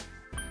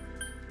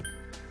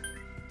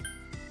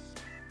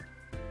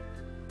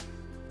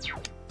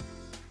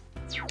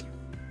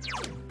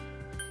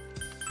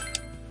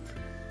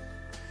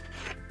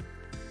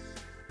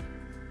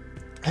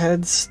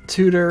 Heads,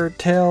 tutor,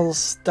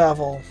 tails,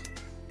 devil.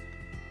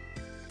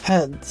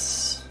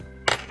 Heads.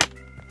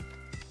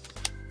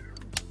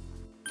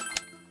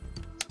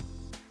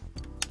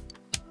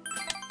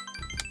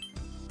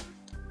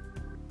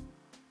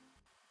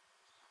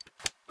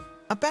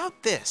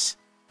 About this.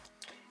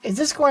 Is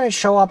this going to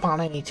show up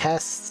on any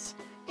tests?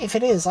 If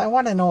it is, I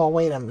want to know a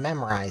way to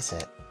memorize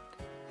it.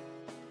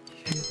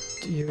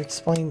 You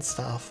explain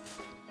stuff.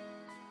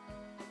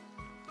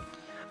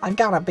 I've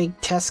got a big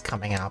test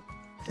coming up.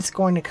 It's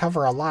going to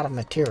cover a lot of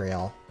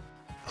material.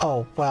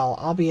 Oh, well,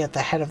 I'll be at the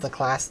head of the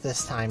class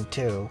this time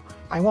too.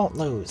 I won't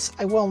lose.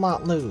 I will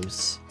not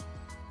lose.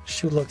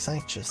 Shu looks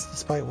anxious,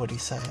 despite what he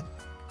said.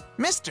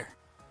 Mister!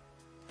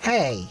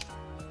 Hey!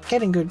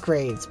 Getting good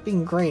grades,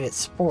 being great at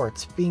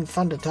sports, being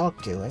fun to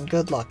talk to, and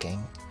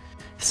good-looking.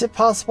 Is it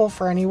possible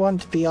for anyone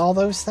to be all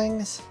those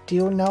things? Do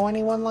you know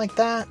anyone like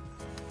that?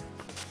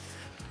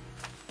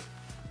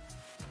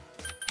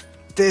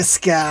 This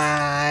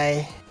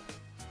guy!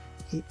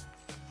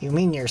 You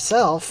mean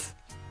yourself?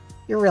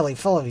 You're really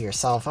full of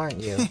yourself,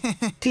 aren't you?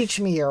 Teach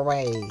me your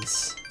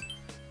ways.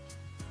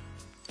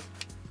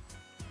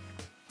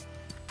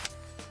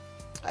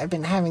 I've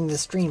been having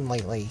this dream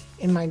lately.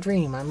 In my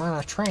dream, I'm on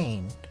a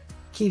train.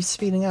 Keeps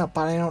speeding up,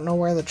 but I don't know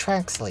where the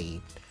tracks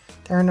lead.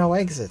 There are no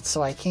exits,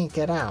 so I can't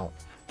get out.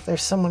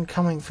 There's someone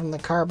coming from the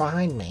car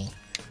behind me.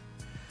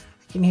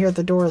 I can hear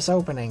the doors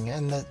opening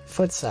and the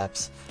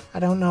footsteps. I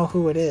don't know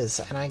who it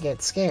is, and I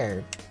get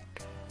scared.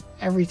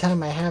 Every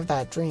time I have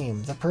that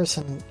dream, the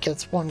person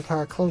gets one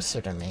car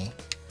closer to me.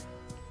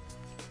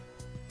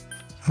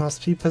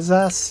 Must be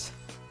possessed.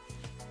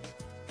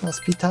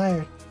 Must be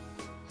tired.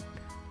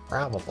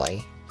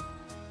 Probably.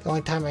 The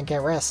only time I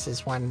get rest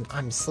is when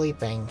I'm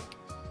sleeping.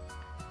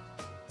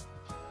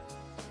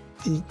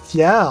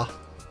 Yeah.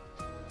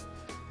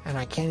 And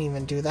I can't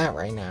even do that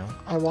right now.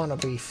 I want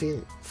to be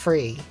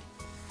free.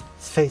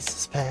 His face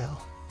is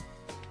pale.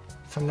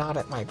 If I'm not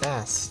at my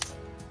best.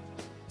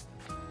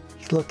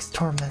 He looks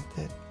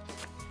tormented.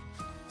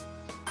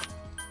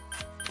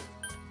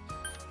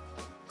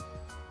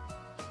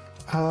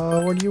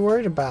 What are you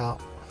worried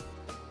about?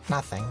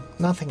 Nothing.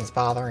 Nothing is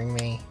bothering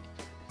me.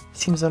 He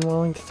seems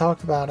unwilling to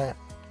talk about it.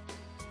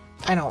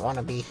 I don't want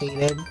to be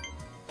hated.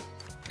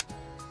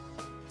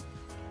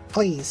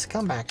 Please,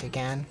 come back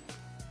again.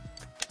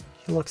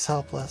 He looks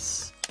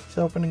helpless. He's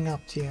opening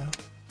up to you.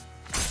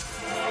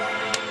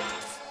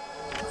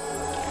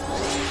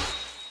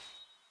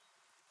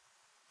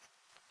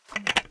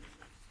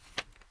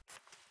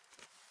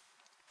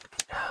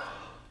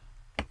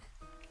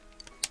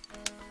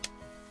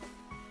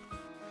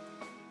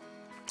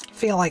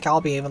 Feel like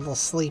I'll be able to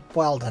sleep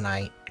well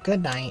tonight.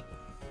 Good night.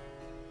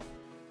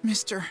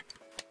 Mister.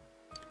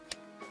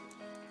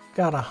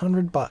 Got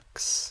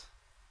 $100.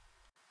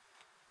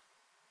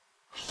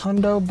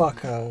 Hundo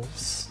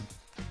buckos.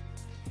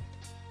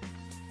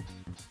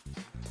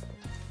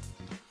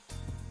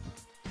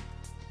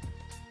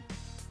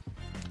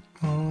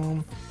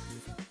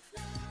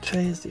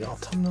 Today is the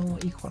autumnal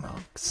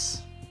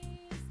equinox.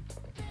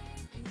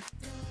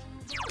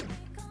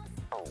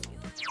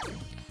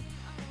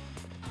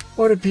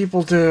 What do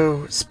people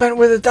do? Spent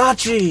with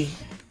Adachi!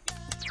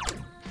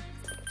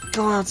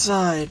 Go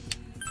outside.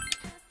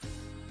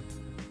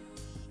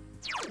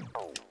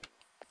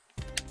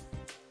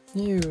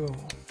 You.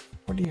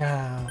 What do you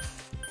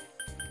have?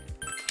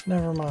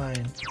 Never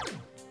mind.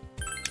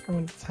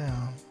 Going to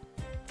town.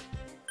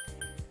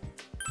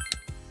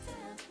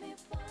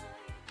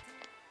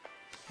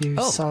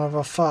 You son of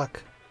a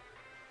fuck.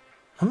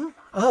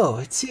 Oh,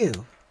 it's you.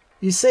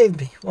 You saved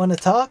me. Want to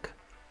talk?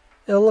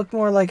 It'll look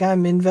more like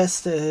I'm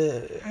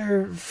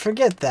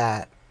forget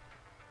that.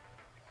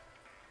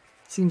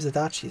 Seems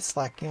Adachi is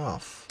slacking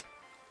off.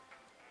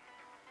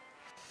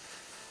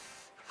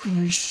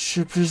 My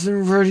ship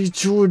isn't ready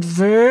to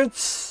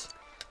advance.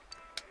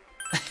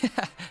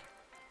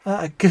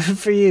 Good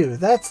for you.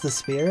 That's the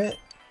spirit.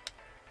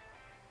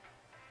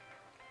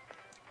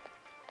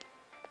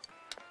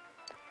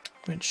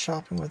 Went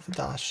shopping with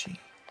Adachi.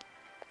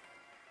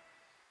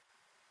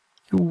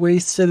 You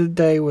wasted a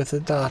day with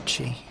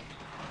Adachi.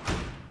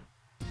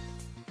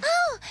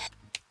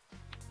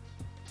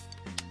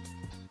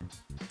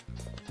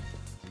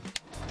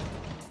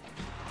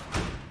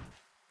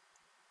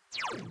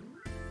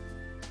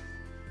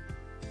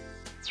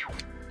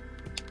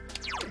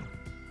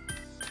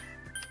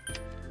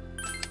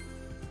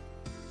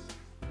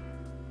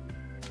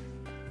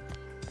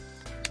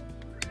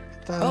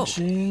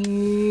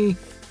 Dodgy.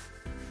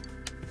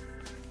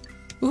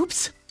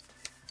 Oops.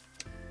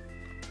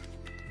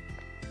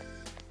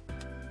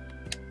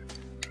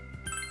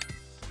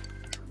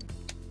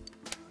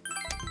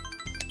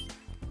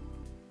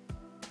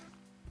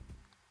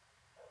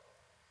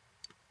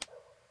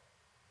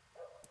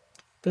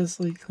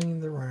 Busily clean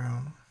the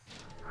room.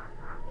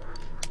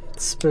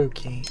 It's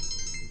spooky.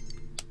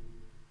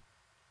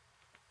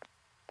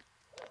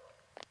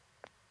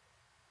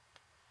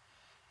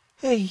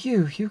 Hey,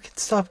 you can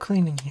stop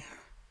cleaning here.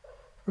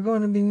 We're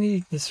going to be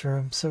needing this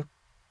room, so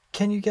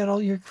can you get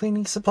all your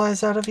cleaning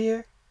supplies out of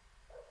here?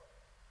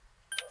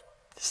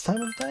 This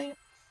time of night?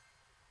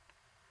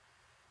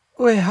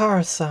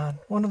 Uehara-san,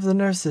 one of the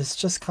nurses,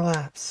 just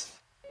collapsed.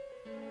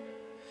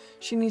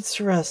 She needs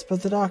to rest,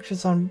 but the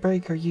doctors on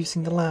break are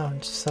using the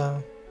lounge,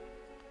 so...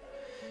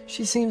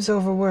 She seems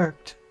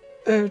overworked.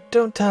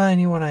 Don't tell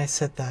anyone I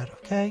said that,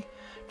 okay?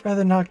 I'd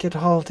rather not get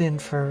hauled in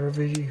for a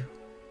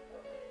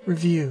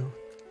review.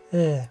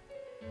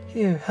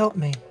 Here, help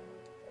me.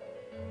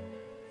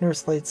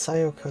 Nurse laid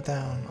Sayoko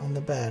down on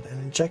the bed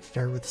and injected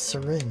her with a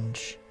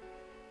syringe.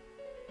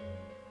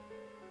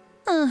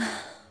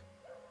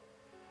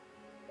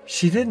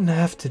 She didn't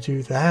have to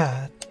do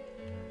that.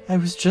 I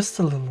was just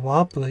a little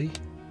wobbly.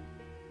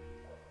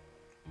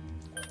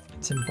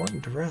 It's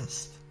important to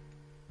rest.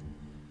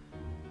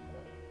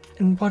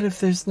 And what if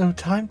there's no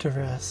time to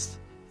rest?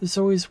 There's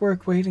always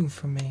work waiting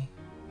for me.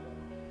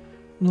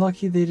 I'm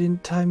lucky they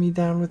didn't tie me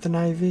down with an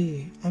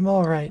IV. I'm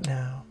alright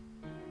now.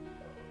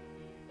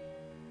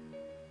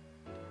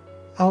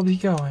 I'll be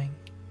going.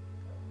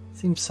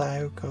 Seems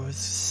Sayoko is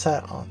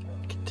set on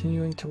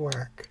continuing to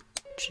work.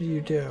 What should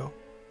you do?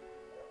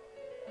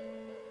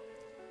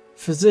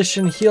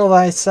 Physician, heal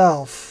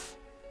thyself.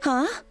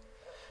 Huh?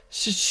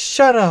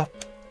 Shut up.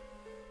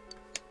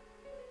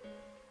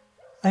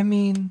 I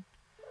mean,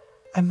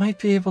 I might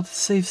be able to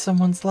save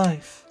someone's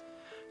life.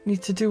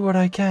 Need to do what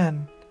I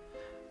can.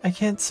 I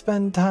can't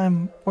spend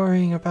time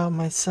worrying about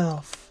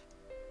myself.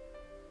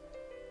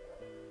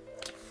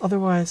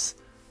 Otherwise,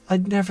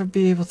 I'd never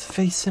be able to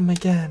face him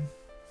again.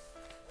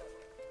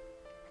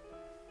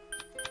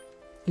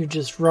 You're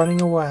just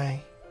running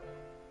away.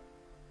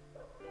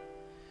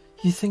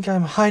 You think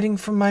I'm hiding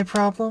from my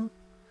problem?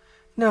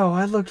 No,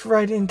 I looked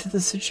right into the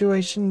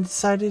situation and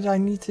decided I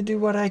need to do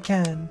what I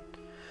can.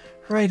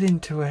 Right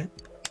into it.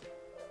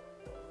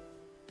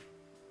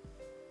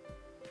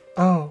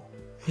 Oh,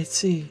 I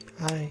see.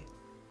 I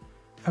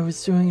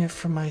was doing it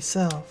for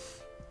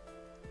myself.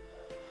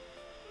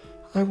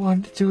 I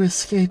wanted to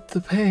escape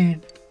the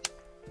pain.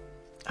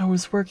 I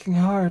was working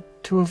hard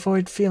to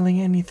avoid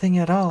feeling anything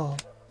at all.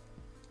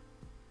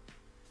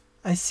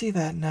 I see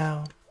that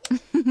now.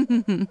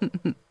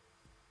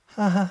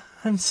 Haha,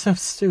 I'm so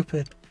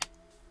stupid.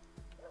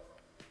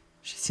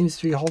 She seems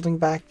to be holding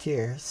back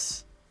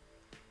tears.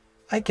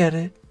 I get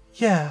it.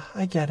 Yeah,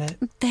 I get it.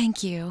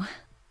 Thank you.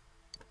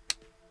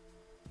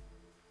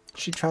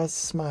 She tries to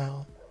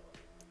smile.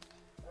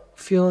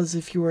 Feel as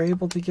if you were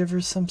able to give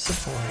her some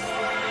support.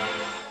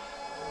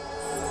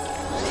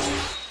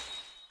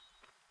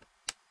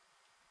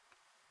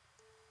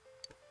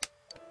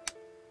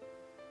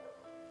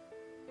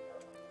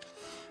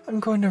 I'm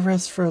going to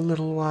rest for a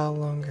little while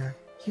longer.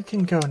 You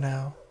can go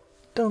now.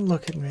 Don't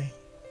look at me.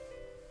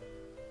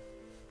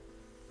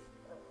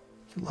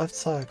 You left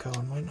Sayoko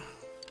and went.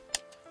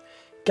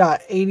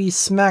 Got 80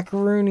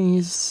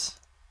 smackaroonies.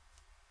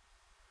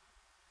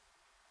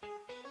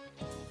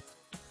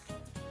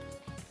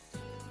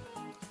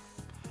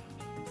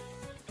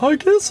 I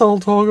guess I'll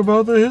talk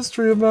about the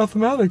history of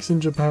mathematics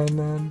in Japan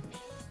then.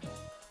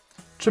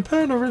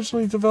 Japan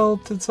originally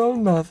developed its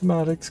own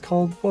mathematics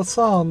called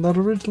Wasan that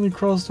originally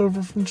crossed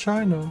over from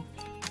China.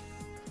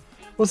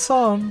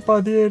 Wasan,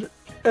 by the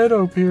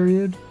Edo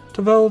period,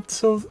 developed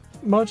so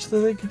much that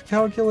they could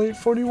calculate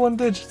 41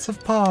 digits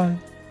of pi.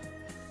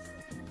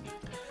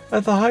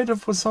 At the height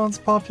of Wasan's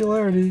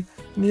popularity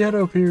in the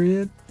Edo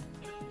period,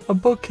 a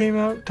book came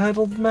out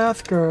titled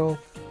Math Girl.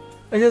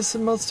 I guess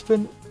there must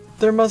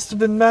have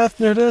been math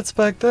nerdettes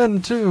back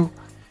then too,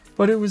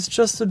 but it was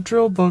just a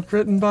drill book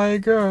written by a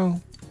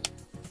girl.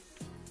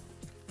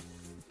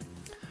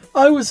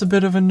 I was a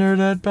bit of a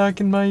nerdette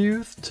back in my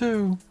youth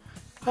too.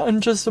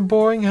 I'm just a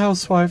boring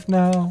housewife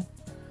now.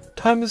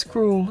 Time is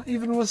cruel,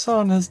 even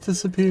Wasan has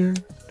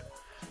disappeared.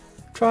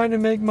 Trying to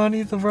make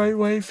money the right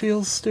way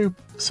feels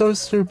so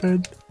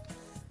stupid.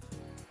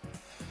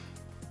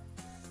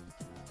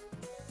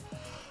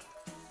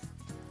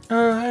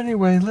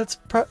 Anyway, let's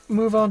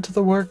move on to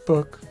the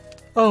workbook.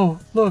 Oh,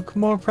 look,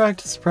 more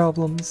practice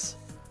problems.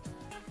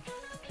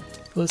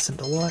 Listen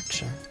to the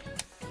lecture.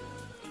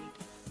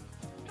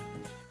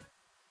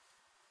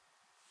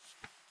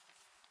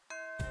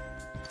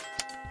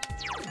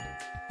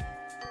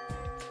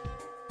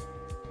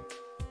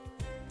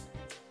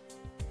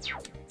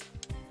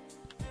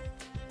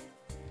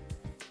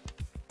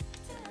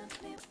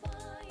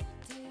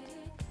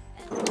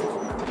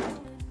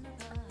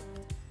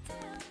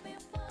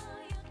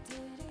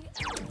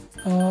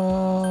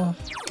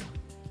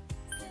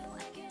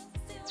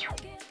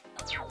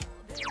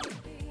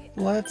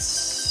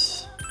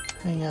 Let's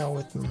hang out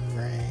with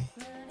Ray.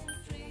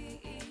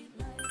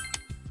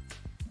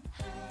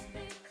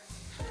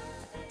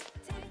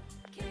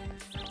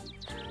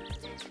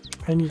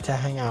 I need to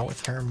hang out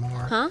with her more.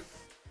 Huh?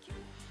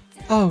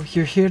 Oh,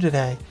 you're here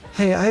today.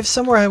 Hey, I have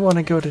somewhere I want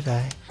to go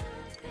today.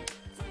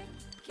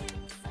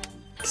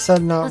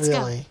 Said not Let's go.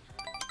 really.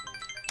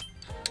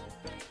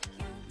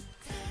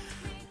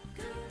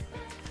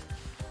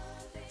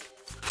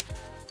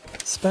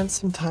 Spent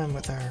some time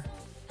with her.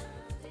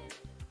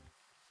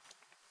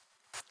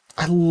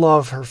 I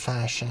love her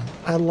fashion.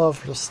 I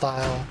love her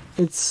style.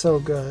 It's so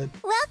good.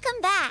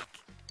 Welcome back.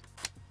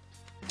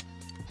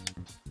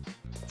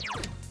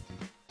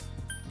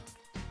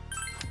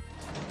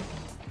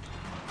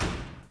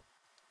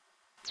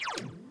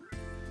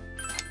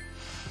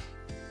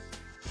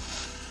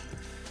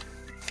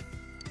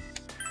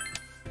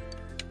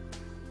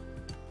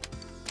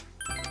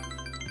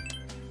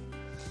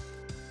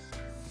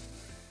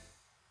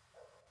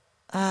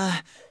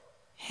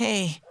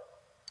 Hey.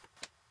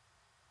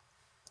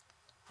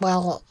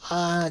 Well,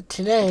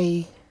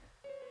 today...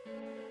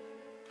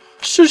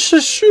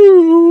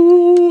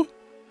 Shoo!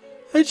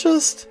 I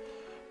just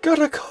got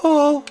a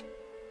call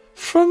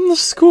from the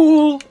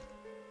school.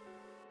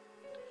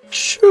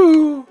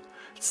 Shoo!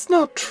 It's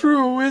not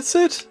true, is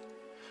it?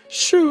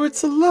 Shoo,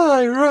 it's a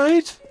lie,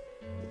 right?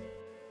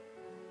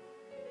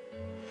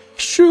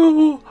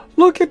 Shoo!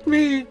 Look at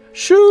me!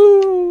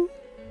 Shoo!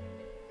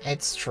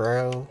 It's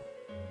true.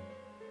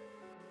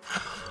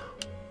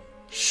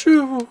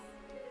 Shoo!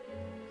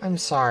 I'm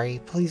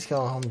sorry. Please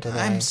go home today.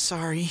 I'm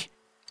sorry.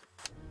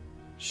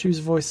 Shoo's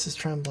voice is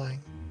trembling.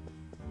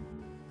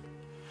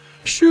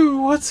 Shoo,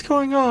 what's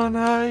going on?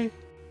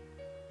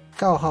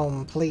 Go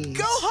home, please.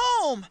 Go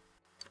home!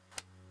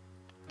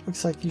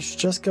 Looks like you should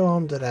just go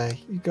home today.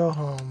 You go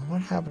home.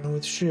 What happened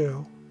with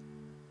Shoo?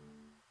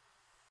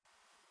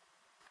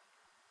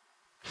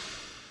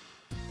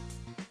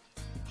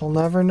 We'll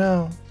never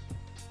know.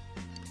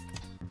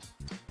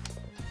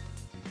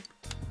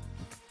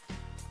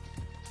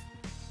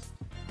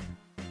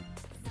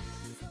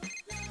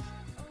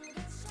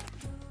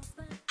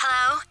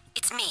 Hello,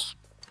 it's me.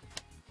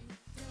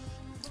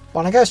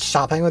 Wanna go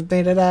shopping with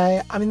me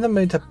today? I'm in the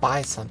mood to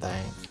buy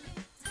something.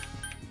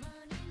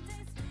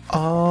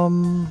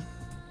 I'll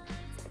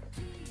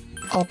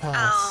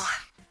pass. Oh,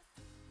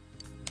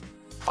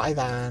 Bye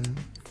then.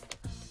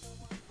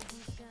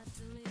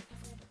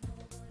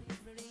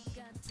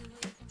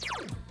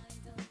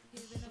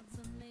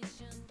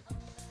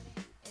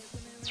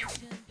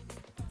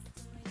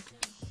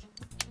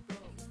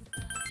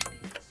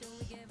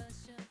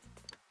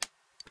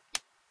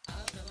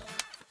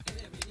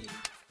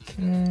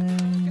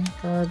 Okay,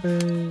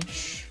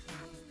 garbage.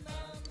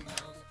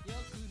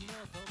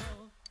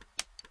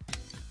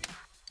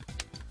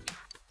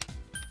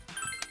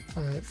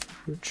 Alright,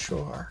 food,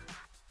 sure.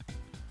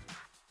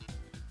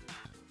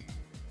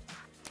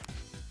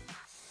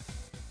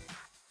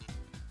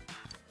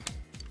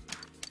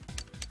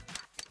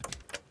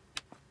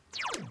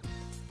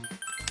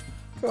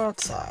 Go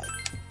outside.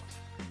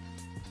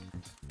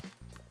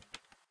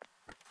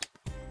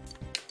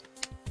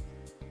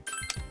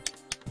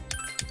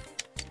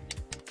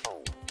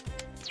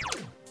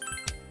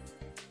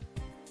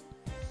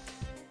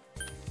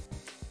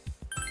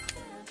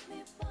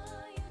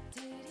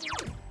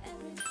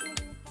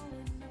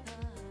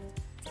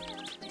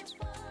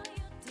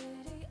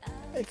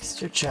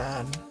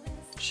 Mixter-chan.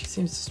 She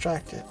seems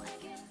distracted.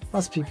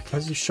 Must be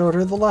because you showed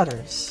her the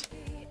letters.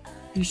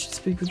 You should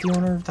speak with the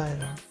owner of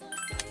Dino.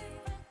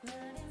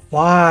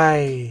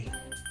 Why?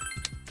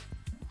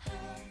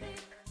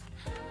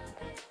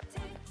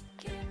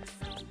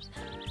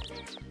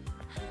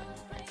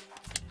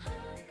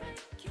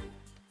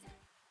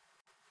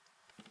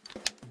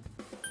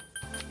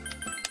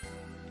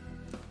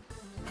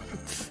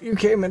 You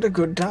came at a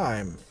good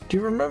time. Do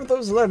you remember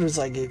those letters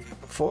I gave you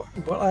before?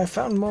 Well, I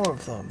found more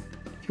of them.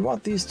 If you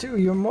want these too,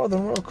 you're more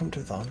than welcome to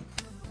them.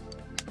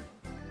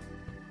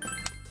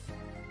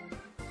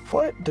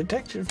 What?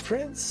 Detective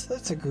Prince?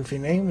 That's a goofy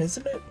name,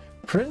 isn't it?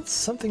 Prince?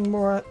 Something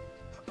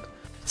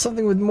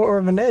with more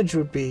of an edge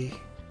would be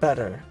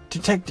better.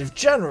 Detective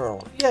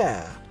General!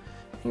 Yeah!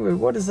 Anyway,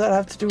 what does that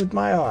have to do with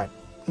my art?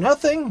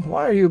 Nothing?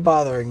 Why are you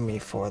bothering me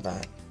for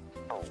that?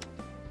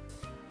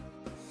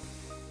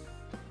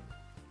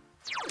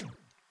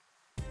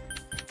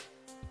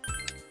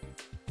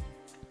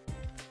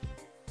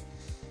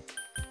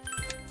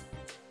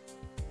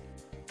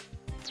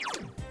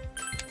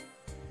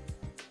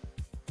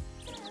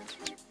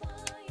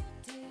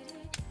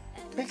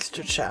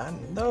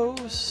 Mixter-chan,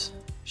 those...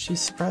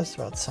 She's surprised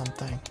about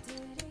something.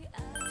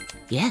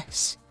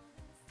 Yes.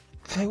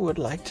 I would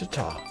like to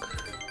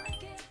talk.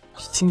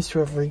 She seems to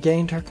have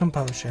regained her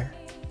composure.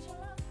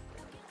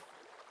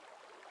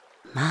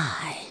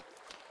 My.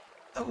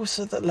 Those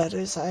are the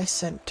letters I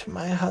sent to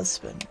my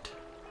husband.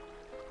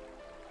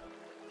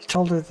 You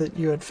told her that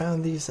you had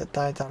found these at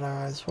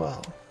Daidara as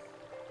well.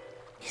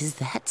 Is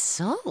that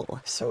so?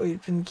 So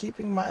he'd been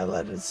keeping my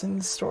letters in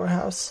the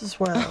storehouse as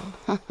well.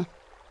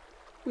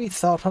 We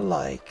thought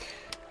alike.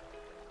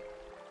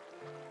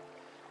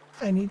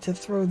 I need to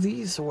throw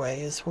these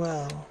away as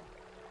well.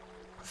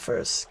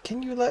 First,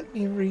 can you let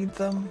me read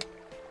them?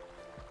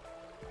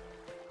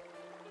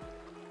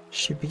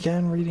 She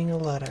began reading a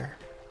letter.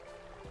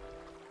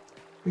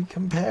 We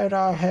compared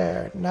our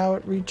hair. Now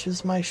it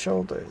reaches my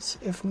shoulders.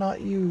 If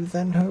not you,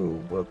 then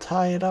who will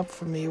tie it up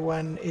for me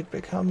when it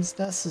becomes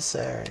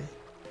necessary?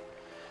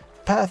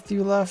 The path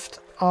you left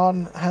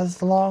on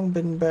has long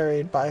been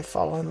buried by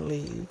fallen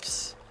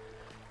leaves.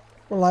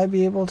 Will I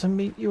be able to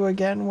meet you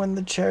again when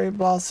the cherry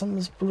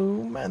blossoms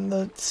bloom and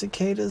the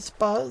cicadas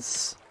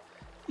buzz?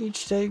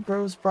 Each day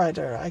grows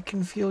brighter. I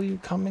can feel you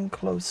coming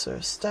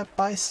closer, step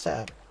by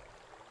step.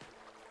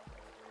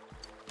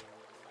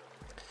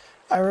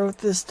 I wrote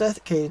this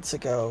decades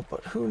ago,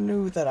 but who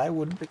knew that I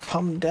would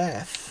become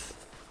death?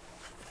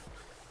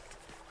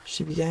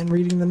 She began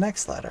reading the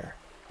next letter.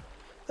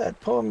 That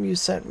poem you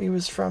sent me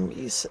was from the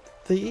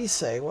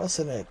Issei,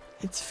 wasn't it?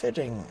 It's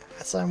fitting,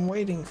 as I'm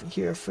waiting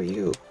here for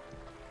you.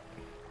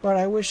 But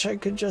I wish I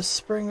could just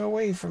spring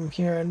away from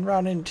here and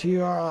run into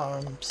your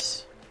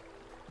arms.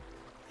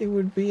 It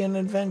would be an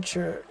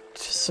adventure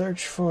to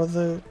search for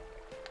the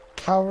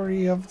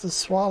cowrie of the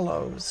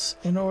swallows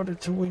in order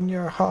to win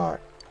your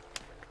heart.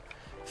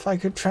 If I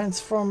could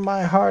transform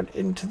my heart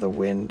into the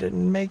wind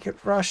and make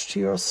it rush to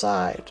your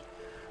side,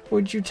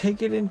 would you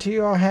take it into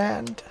your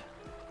hand?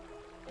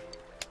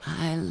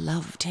 I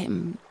loved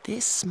him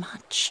this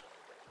much.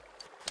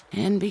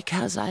 And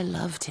because I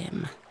loved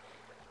him,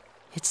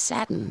 it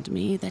saddened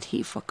me that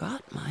he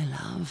forgot my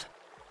love.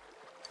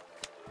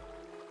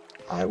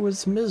 I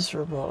was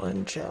miserable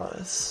and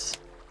jealous.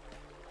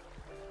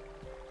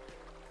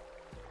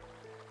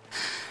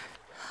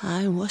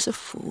 I was a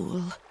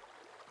fool.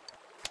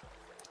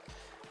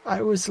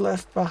 I was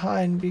left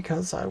behind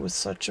because I was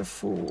such a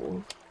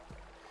fool.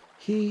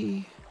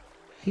 He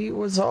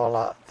was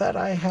all that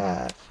I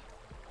had.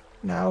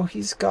 Now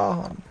he's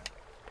gone.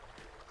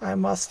 I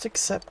must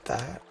accept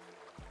that.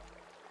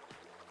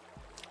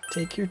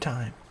 Take your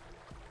time.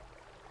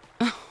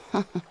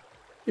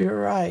 You're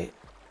right,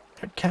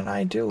 but can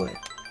I do it?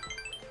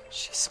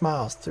 She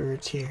smiles through her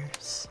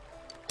tears.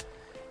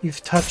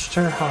 You've touched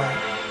her heart.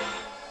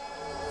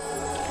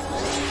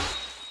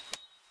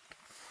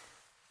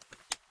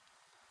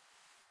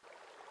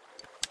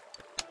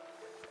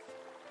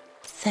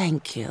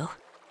 Thank you.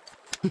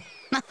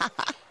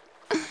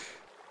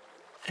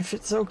 If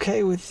it's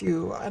okay with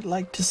you, I'd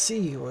like to see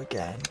you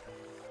again.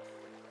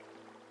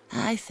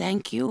 I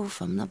thank you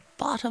from the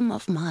bottom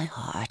of my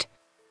heart.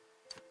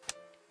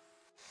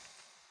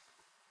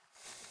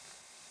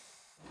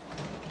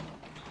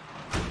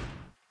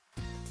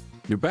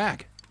 You're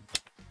back.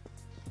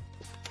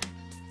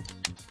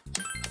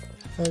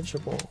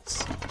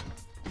 Vegetables.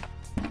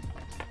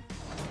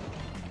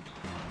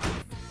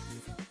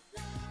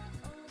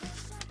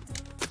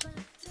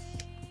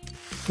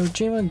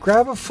 Kojima,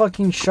 grab a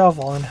fucking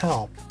shovel and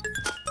help.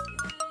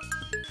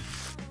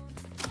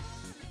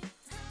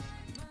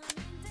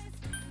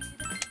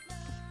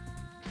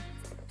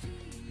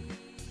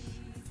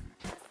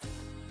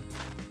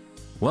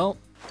 Well,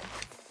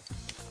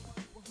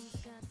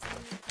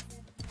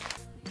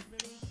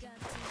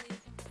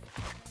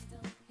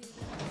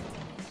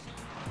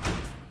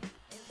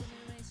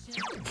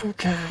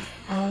 okay.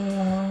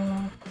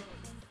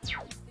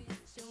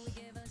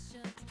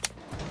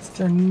 Is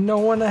there no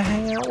one to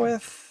hang out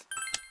with?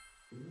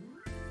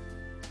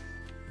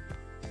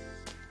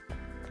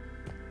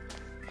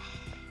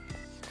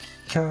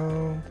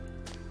 Go.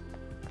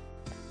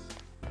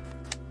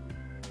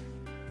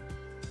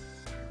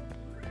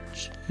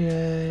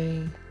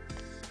 Yay.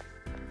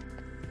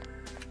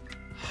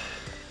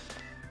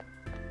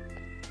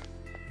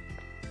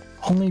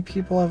 Only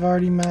people I've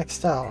already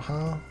maxed out,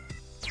 huh?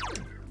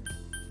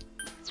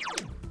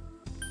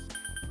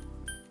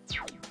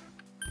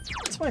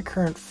 What's my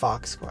current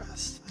fox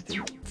quest?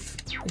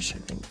 I wish I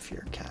didn't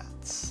fear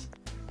cats.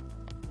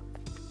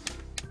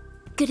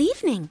 Good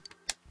evening.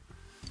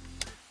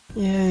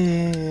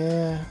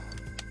 Yeah.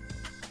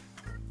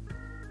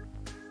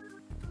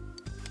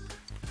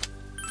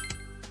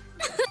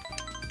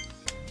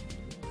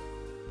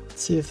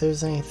 See if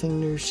there's anything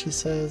new, she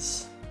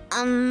says.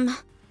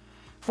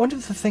 One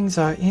of the things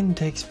our inn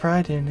takes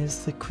pride in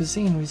is the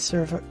cuisine we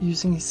serve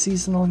using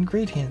seasonal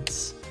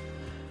ingredients.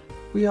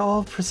 We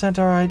all present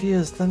our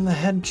ideas, then the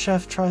head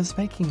chef tries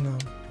making them.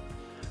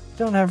 We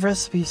don't have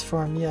recipes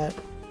for him yet.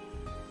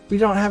 We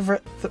don't have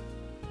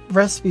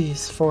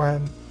recipes for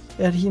him,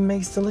 yet he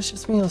makes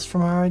delicious meals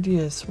from our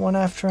ideas, one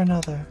after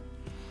another.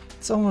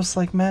 It's almost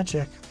like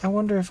magic. I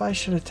wonder if I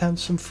should attempt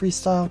some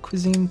freestyle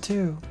cuisine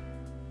too.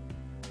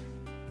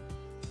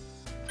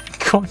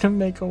 Going to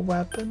make a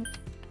weapon?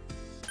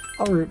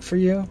 I'll root for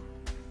you.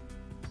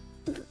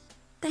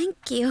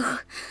 Thank you.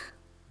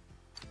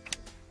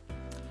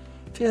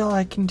 Feel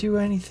I can do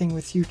anything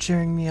with you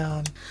cheering me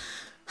on.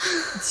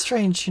 It's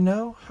strange, you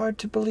know? Hard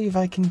to believe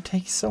I can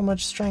take so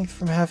much strength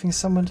from having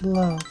someone to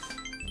love.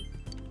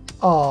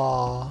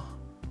 Aww.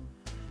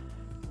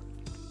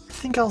 I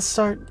think I'll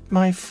start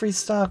my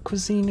freestyle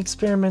cuisine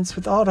experiments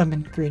with autumn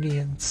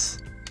ingredients.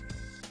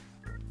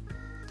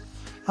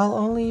 I'll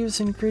only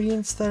use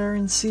ingredients that are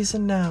in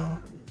season now.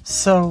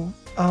 So,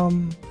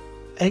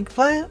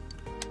 eggplant?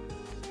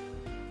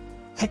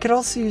 I could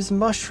also use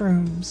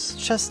mushrooms,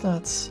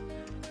 chestnuts.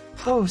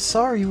 Oh,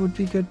 sorry would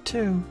be good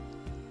too.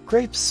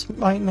 Grapes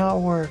might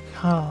not work,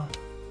 huh?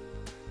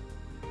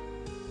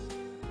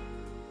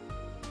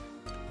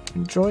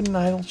 Enjoyed an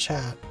idle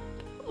chat.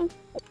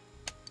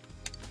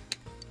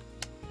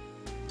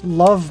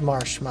 Love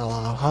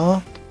marshmallow, huh?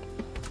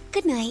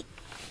 Good night.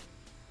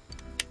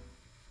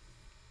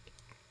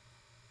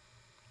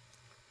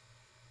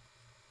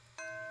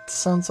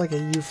 Sounds like a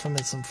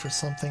euphemism for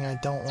something I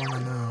don't want to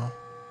know.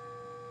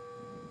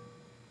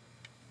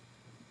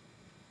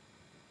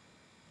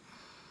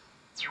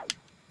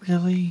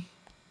 Really?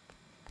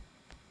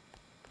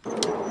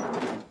 Is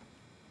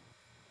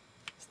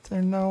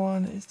there no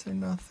one? Is there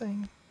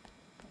nothing?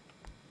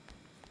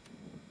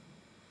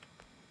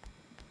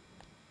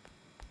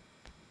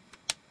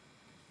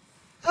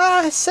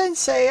 Ah,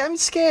 Sensei, I'm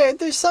scared.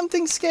 There's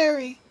something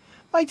scary.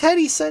 My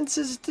teddy sense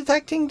is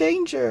detecting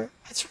danger.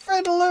 It's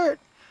red alert.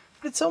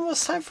 But it's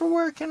almost time for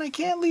work and I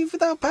can't leave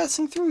without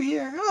passing through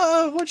here.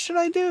 What should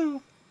I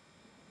do?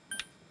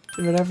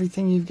 Give it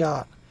everything you've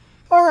got.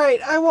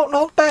 Alright, I won't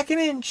hold back an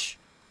inch.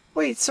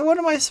 Wait, so what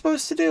am I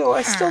supposed to do?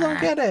 I still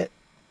don't get it.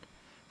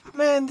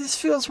 Man, this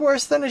feels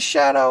worse than a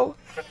shadow.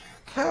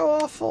 How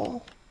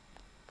awful.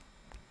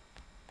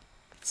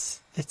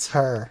 It's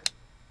her.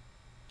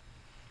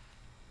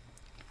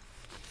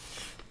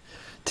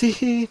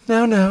 Teehee,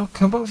 now,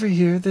 come over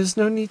here. There's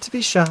no need to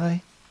be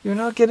shy. You're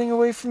not getting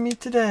away from me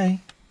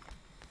today.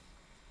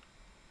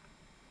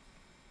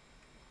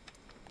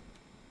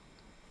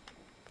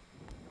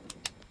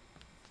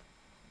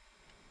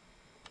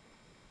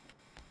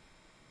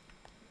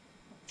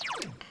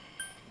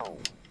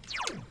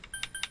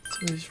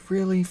 So there's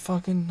really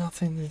fucking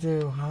nothing to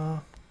do, huh?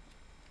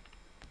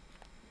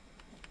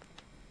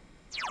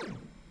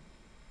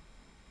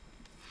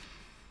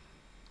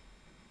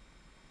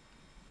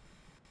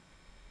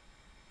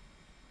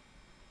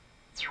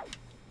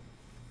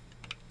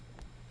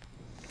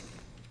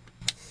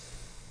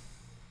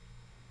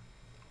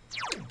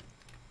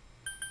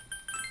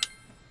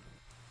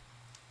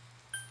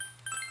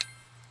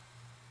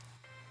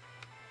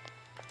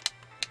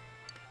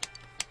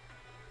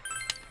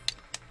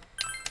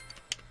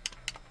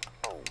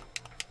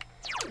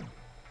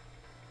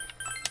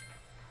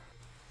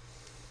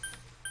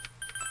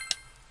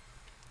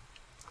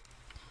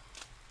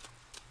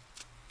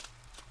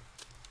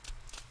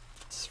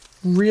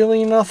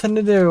 Really nothing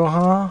to do,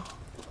 huh?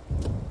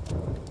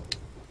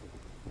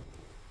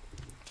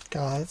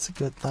 God, that's a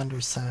good thunder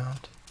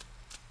sound.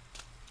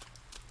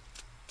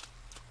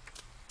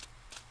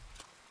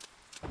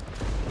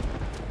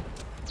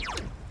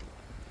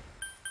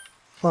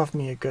 Love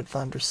me a good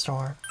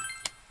thunderstorm.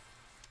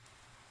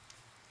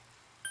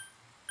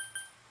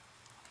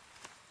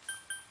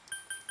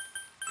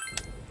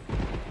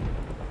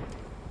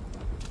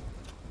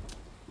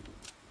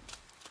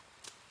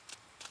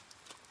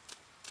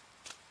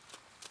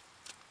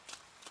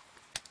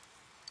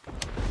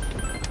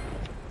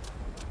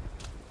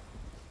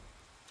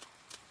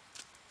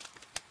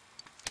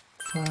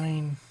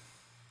 Fine.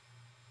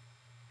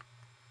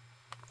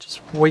 Just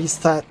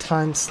waste that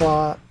time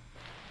slot.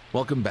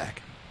 Welcome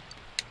back.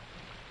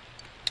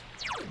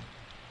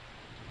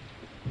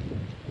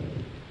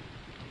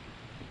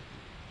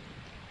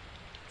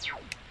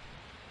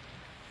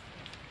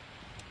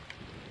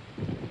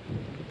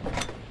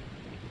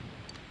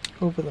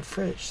 Open the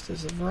fridge.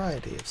 There's a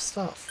variety of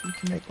stuff. You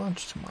can make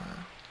lunch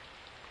tomorrow.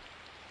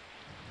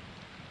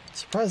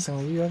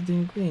 Surprisingly, you have the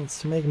ingredients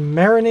to make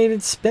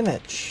marinated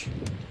spinach.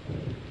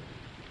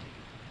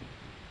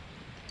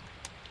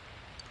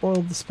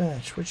 Boiled the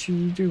spinach. What should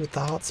you do with the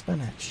hot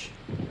spinach?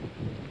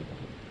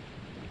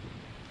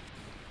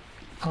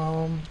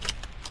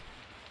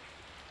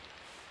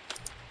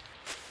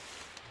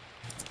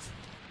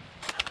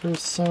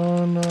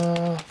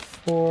 Persona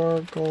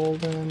 4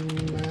 golden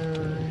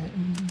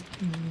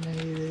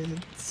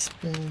marinated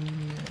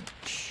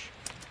spinach.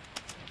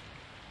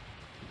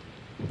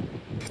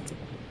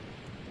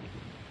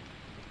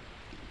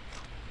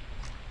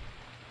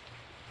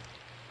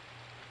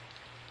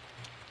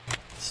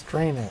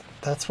 Strain it.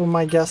 That's what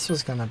my guess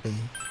was gonna be.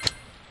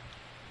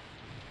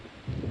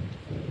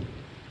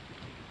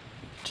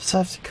 Just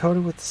have to coat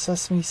it with the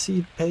sesame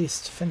seed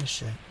paste to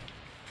finish it.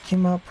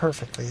 Came out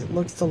perfectly. It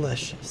looks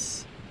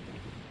delicious.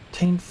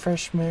 Obtained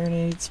fresh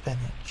marinated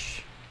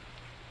spinach.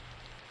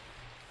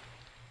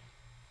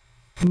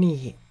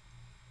 Neat.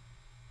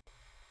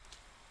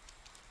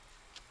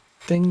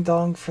 Ding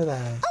dong for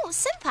that. Oh,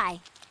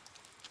 Senpai.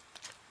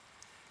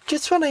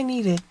 Just what I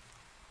needed.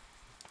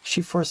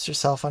 She forced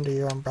herself under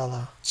your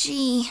umbrella.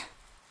 Gee.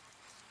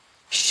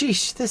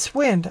 Sheesh, this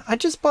wind. I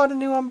just bought a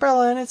new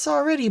umbrella and it's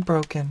already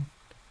broken.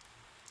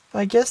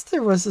 I guess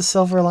there was a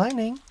silver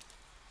lining.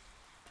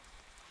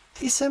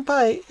 Hey,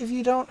 Senpai, if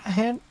you don't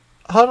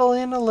huddle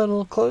in a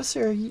little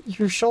closer,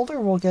 your shoulder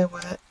will get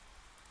wet.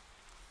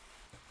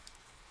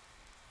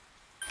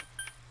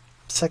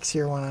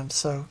 Sexier when I'm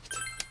soaked.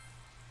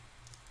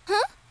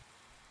 Huh?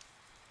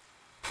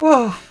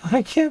 Whoa,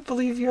 I can't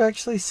believe you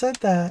actually said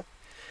that.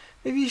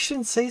 Maybe you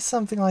shouldn't say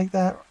something like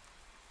that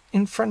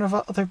in front of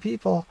other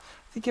people.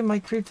 I think it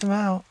might creep them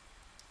out.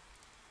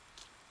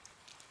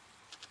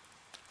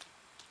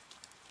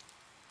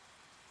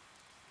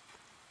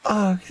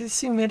 Oh,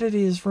 this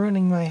humidity is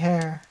ruining my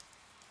hair.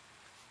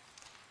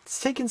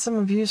 It's taken some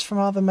abuse from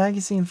all the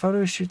magazine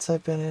photo shoots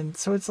I've been in,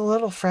 so it's a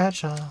little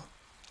fragile.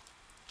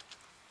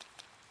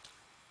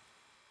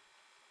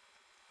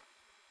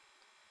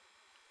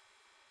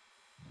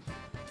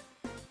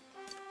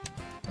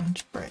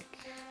 Lunch break.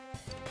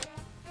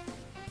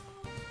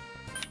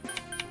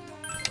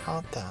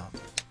 Hot down.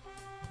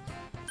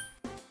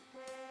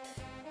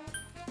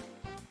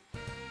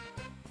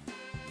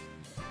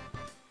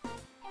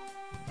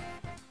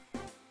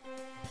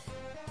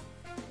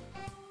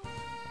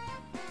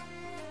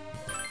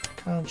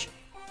 Kanji.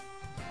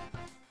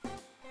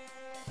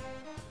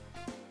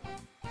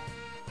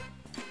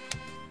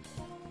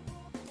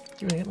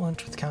 You ate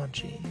lunch with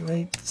Kanji. You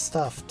ate the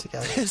stuff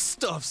together. This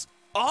stuff's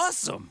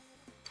awesome!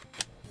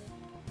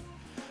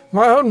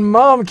 My own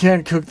mom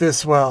can't cook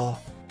this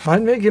well.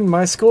 Mind making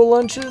my school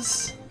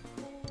lunches?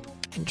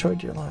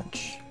 Enjoyed your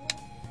lunch.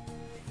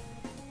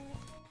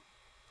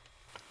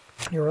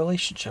 Your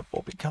relationship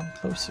will become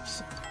closer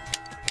soon.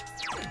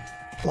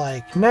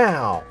 Like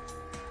now.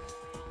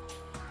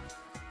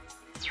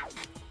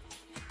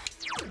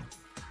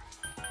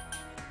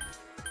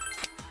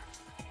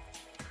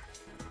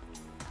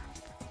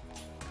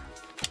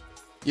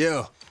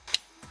 Yo.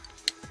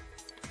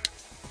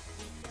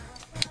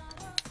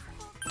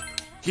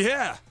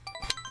 Yeah!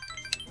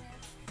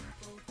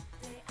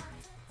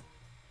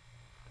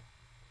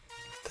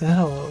 The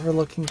hill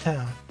overlooking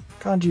town.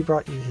 Kanji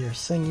brought you here,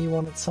 saying he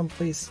wanted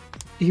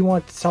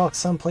to talk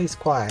someplace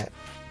quiet.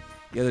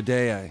 The other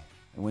day, I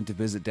went to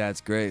visit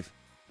Dad's grave.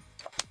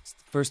 It's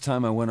the first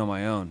time I went on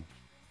my own.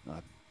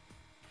 I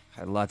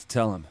had a lot to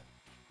tell him.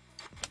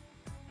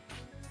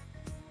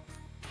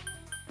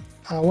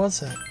 How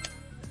was it?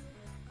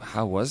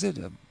 How was it?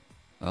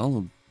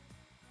 Well,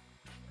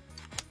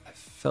 I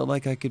felt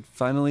like I could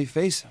finally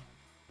face him.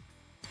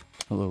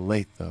 A little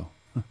late, though.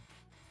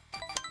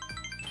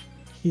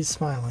 He's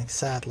smiling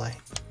sadly.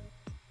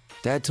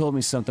 Dad told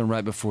me something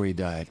right before he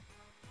died.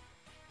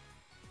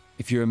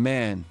 If you're a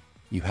man,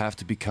 you have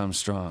to become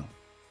strong.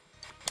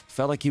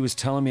 Felt like he was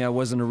telling me I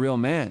wasn't a real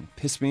man.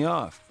 Pissed me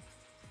off.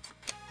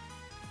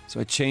 So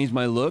I changed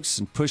my looks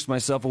and pushed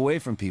myself away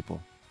from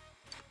people.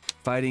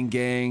 Fighting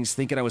gangs,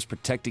 thinking I was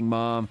protecting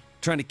Mom,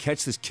 trying to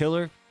catch this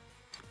killer.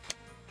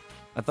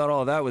 I thought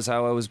all of that was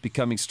how I was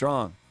becoming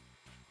strong.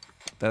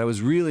 That I was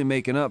really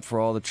making up for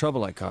all the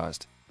trouble I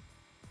caused.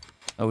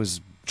 I was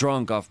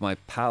drunk off my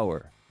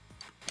power.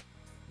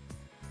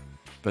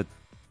 But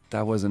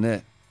that wasn't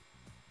it.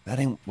 That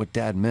ain't what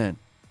Dad meant.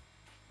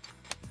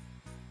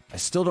 I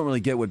still don't really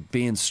get what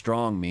being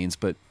strong means,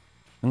 but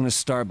I'm gonna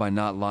start by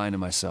not lying to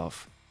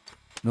myself.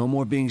 No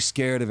more being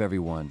scared of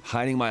everyone,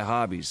 hiding my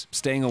hobbies,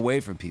 staying away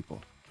from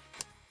people.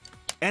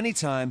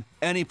 Anytime,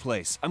 any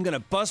place, I'm gonna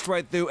bust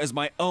right through as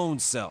my own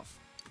self.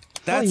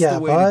 That's yeah, the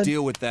way bud. to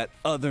deal with that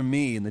other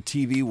me in the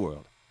TV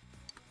world.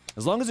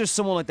 As long as there's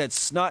someone like that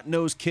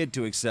snot-nosed kid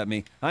to accept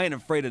me, I ain't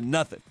afraid of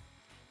nothing.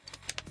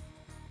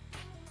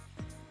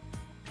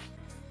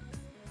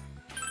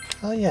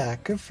 Oh yeah,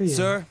 good for you.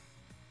 Sir,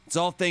 it's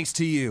all thanks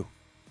to you.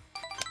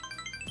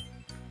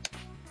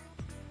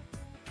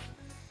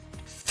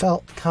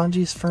 Felt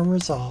Kanji's firm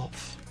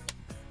resolve.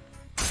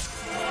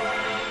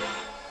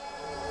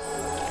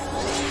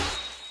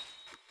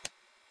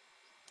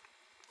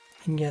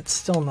 And yet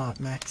still not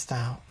maxed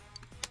out.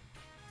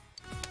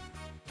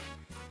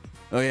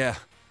 Oh yeah,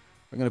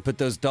 we're gonna put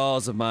those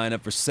dolls of mine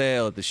up for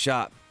sale at the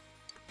shop.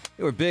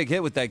 They were a big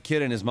hit with that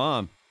kid and his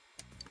mom.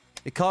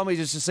 They called me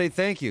just to say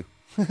thank you.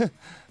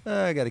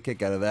 I got a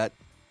kick out of that.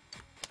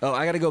 Oh,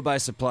 I gotta go buy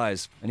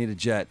supplies. I need a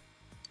jet.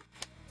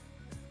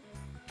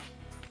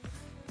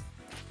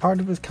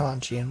 Parted with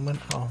Kanji and went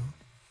home.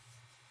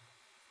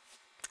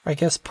 I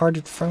guess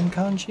parted from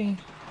Kanji?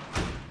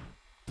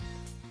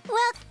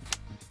 Well,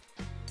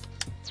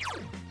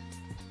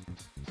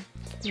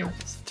 You're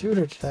his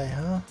tutor today,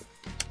 huh?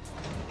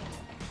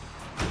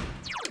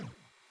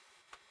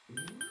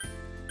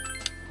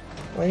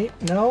 Wait,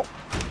 no.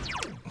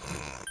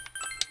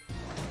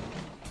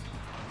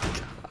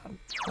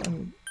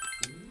 God,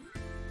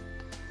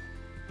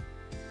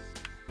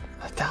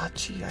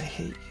 Adachi, I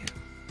hate you.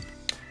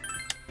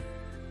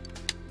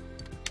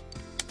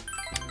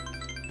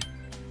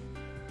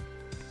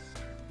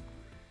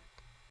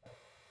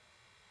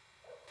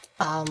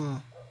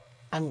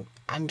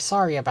 I'm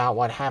sorry about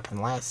what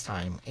happened last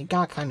time. It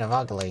got kind of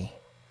ugly.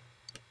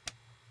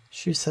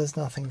 Shu says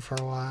nothing for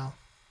a while.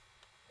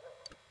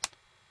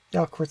 The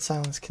awkward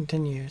silence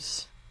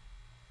continues.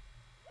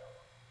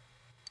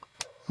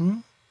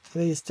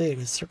 Today's date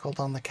is circled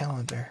on the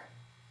calendar.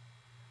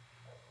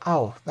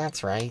 Oh,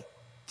 that's right.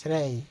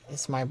 Today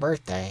is my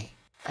birthday.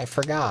 I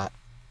forgot.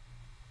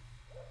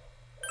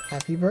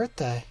 Happy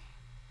birthday.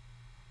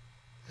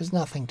 There's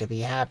nothing to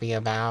be happy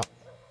about.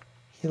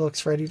 He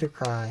looks ready to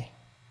cry.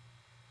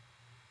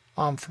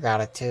 Mom forgot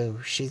it too.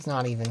 She's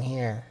not even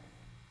here.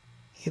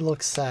 He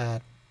looks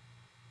sad.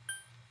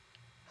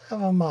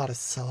 Have a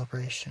modest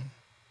celebration.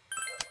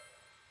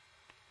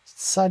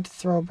 Decide to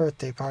throw a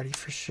birthday party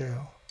for Shu.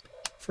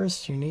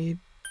 First you need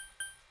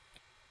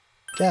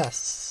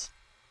guests.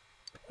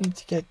 You need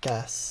to get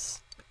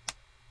guests.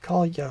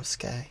 Call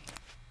Yosuke.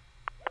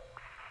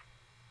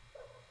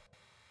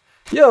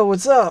 Yo,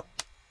 what's up?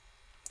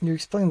 You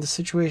explain the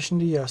situation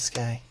to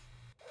Yosuke.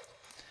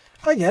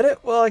 I get it.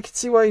 Well, I can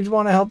see why you'd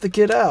want to help the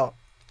kid out.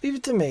 Leave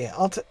it to me.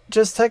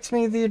 Just text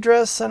me the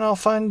address and I'll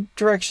find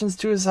directions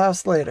to his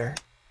house later.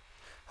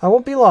 I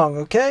won't be long,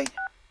 okay?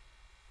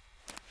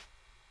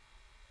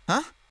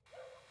 Huh?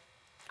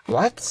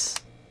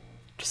 What?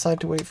 Decide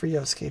to wait for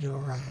Yosuke to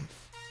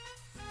arrive.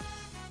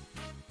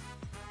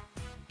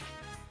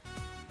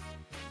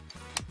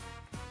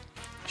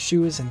 She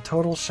was in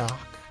total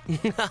shock.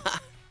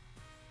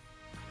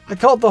 I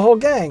called the whole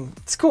gang.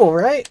 It's cool,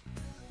 right?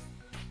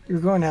 You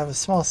were going to have a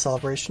small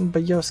celebration,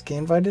 but Yosuke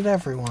invited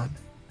everyone.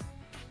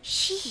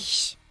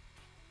 Sheesh.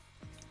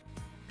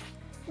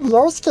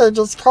 Yosuke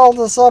just called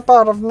us up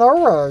out of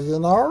nowhere, you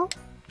know?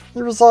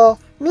 He was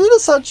meet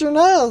us at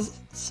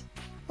June's.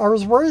 I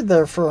was worried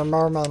there for a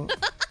moment.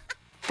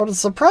 But a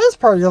surprise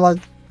party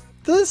like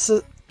this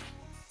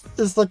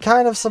is the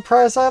kind of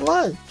surprise I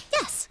like.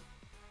 Yes.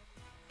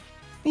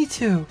 Me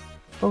too.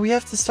 But we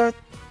have to start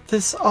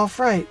this off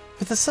right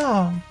with a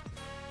song.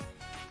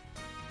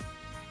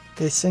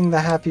 They sing the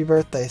happy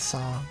birthday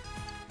song.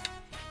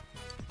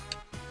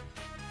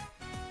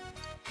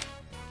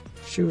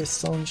 She was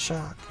still in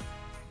shock.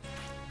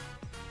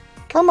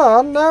 Come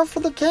on, now for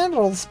the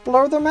candles.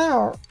 Blow them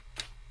out.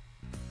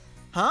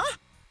 Huh?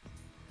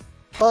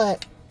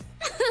 But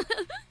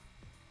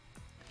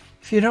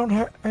If you don't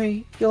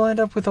hurry, you'll end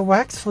up with a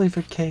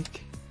wax-flavored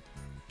cake.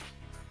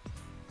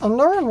 and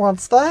no one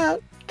wants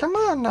that. Come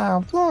on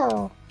now,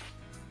 blow.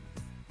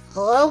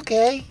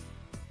 Okay.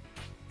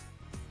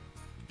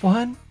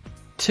 1,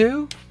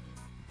 2.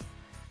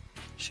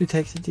 She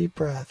takes a deep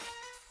breath.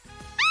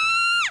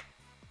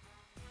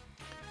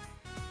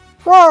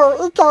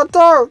 Whoa, it got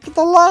dark.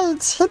 The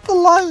lights. Hit the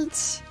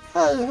lights.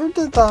 Hey, who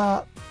did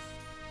that?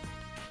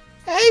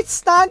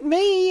 It's not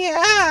me!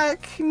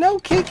 Ack! No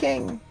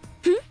kicking!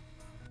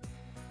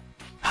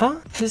 Huh?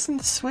 Isn't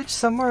the switch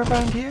somewhere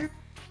around here?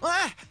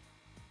 Ah!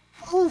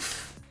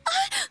 Oof!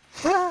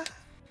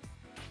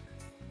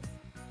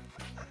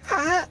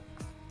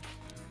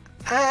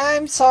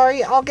 I'm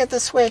sorry, I'll get the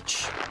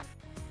switch.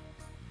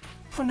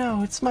 Oh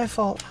no, it's my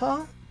fault,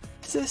 huh?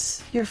 Is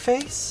this your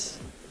face?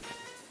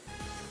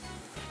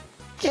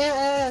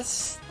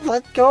 Yes,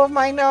 let go of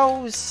my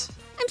nose.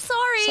 I'm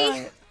sorry.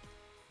 Sorry.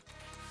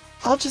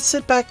 I'll just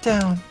sit back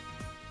down.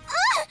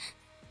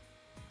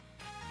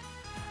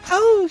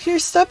 Oh, you're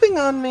stepping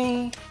on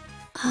me.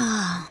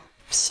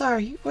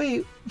 Sorry,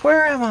 wait,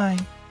 where am I?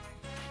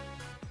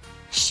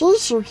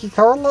 Sheesh,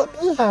 Yukiko,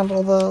 let me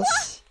handle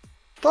this.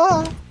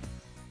 Go.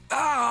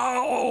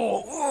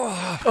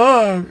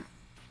 Oh,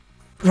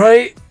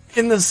 right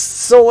in the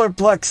solar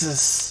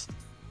plexus.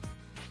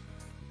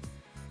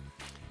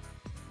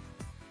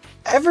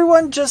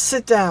 Everyone just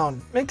sit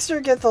down.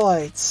 Mixer, get the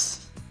lights.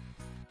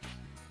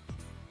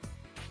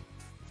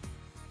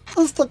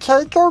 Is the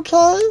cake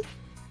okay?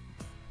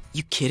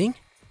 You kidding?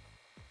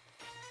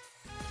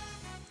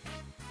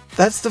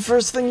 That's the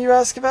first thing you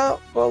ask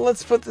about? Well,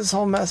 let's put this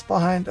whole mess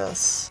behind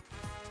us.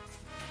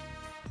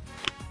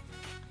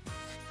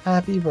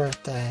 Happy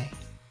birthday.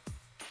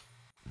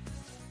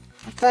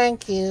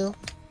 Thank you.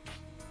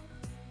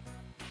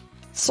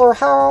 So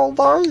how old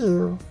are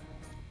you?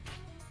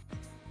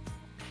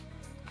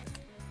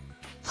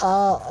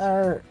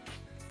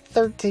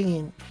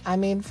 13. I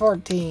mean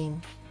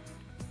 14.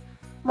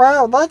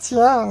 Wow, that's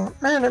young.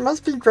 Man, it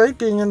must be great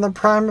being in the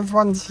prime of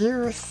one's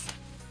youth.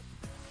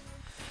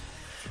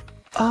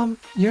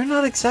 You're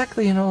not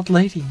exactly an old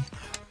lady.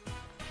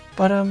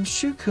 But,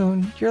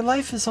 Shu-kun, your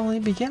life is only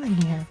beginning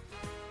here.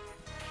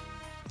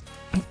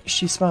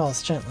 She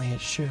smiles gently at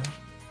Shu.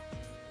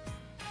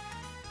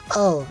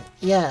 Oh,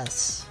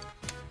 yes.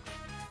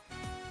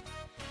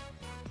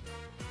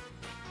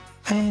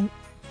 And,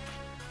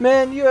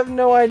 man, you have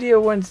no idea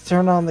when to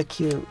turn on the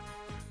cute.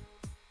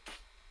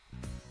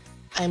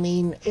 I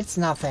mean, it's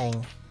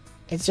nothing.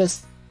 It's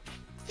just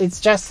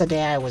the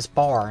day I was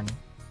born.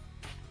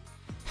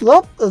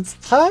 Yup, it's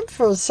time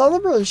for a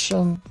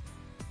celebration.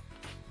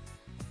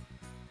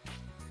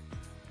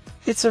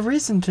 It's a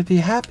reason to be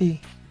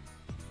happy.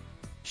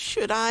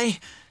 Should I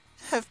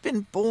have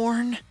been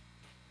born?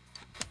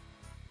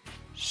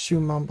 Shu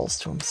mumbles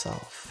to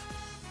himself.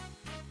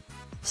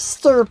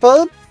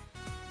 Stupid.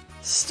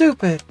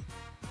 Stupid.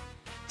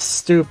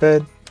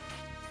 Stupid.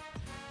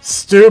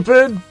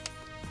 Stupid.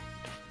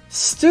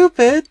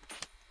 Stupid.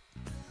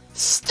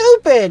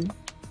 Stupid!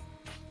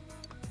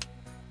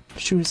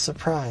 She was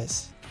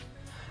surprised.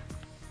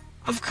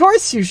 Of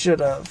course you should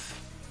have.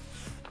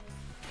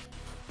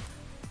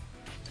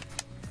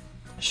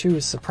 She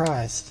was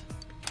surprised.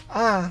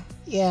 Ah,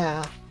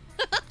 yeah.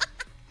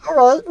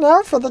 Alright,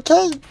 now for the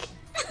cake.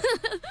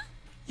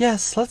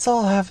 Yes, let's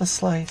all have a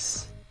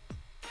slice.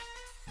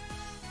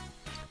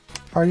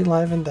 Party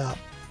livened up.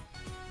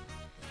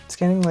 It's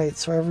getting late,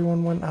 so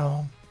everyone went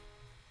home.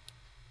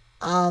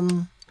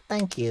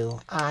 Thank you.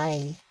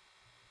 He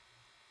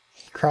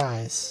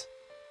cries.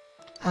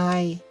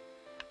 I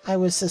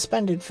was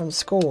suspended from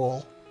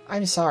school.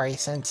 I'm sorry,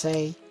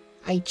 Sensei.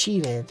 I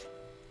cheated.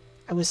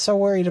 I was so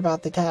worried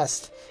about the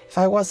test. If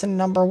I wasn't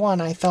number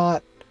one, I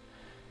thought...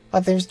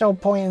 But there's no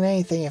point in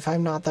anything if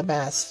I'm not the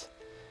best.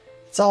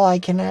 It's all I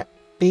can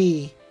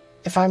be.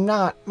 If I'm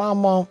not,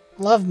 Mom won't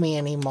love me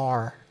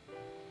anymore.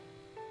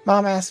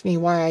 Mom asked me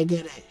why I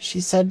did it. She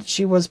said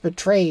she was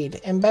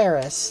betrayed,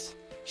 embarrassed.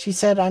 She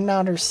said I'm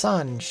not her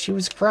son. She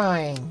was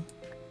crying.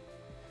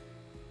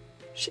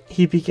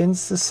 He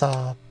begins to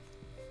sob.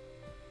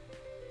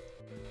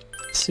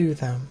 Soothe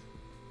him.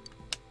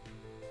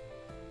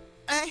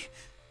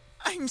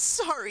 I'm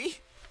sorry.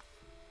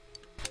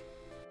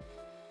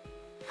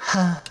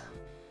 When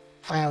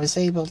I was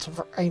able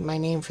to write my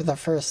name for the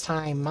first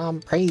time,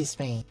 Mom praised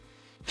me.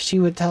 She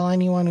would tell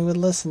anyone who would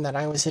listen that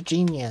I was a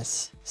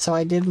genius, so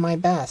I did my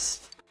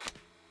best.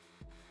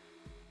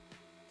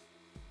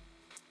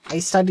 I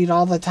studied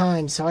all the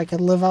time so I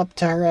could live up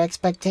to her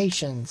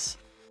expectations,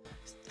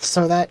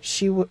 so that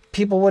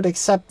people would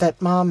accept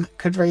that Mom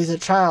could raise a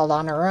child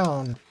on her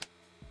own.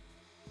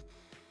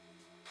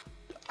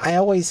 I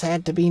always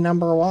had to be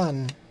number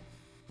one.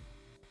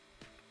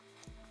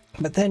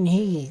 But then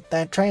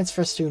that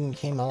transfer student,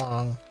 came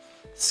along.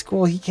 The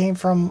school he came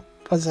from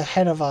was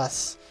ahead of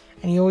us,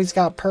 and he always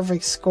got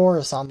perfect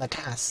scores on the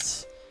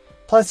tests.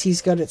 Plus,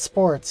 he's good at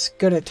sports,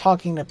 good at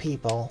talking to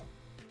people.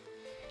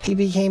 He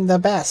became the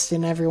best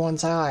in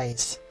everyone's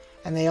eyes,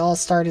 and they all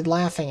started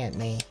laughing at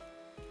me.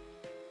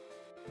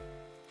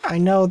 I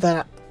know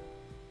that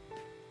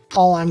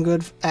all I'm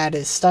good at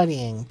is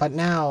studying, but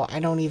now I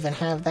don't even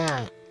have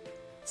that.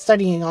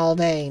 Studying all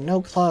day,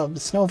 no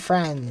clubs, no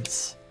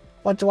friends.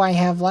 What do I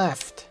have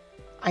left?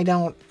 I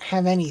don't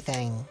have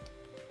anything.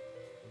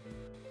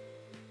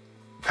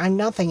 I'm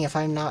nothing if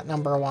I'm not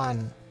number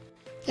one.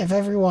 If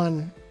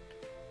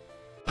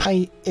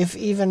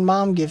even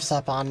Mom gives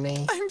up on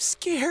me. I'm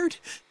scared.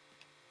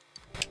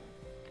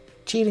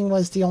 Cheating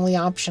was the only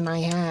option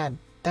I had.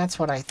 That's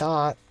what I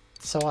thought.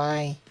 So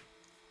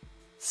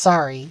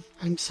Sorry.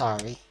 I'm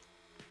sorry.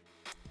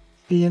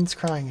 He begins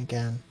crying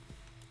again.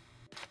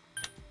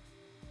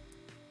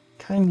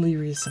 Kindly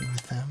reason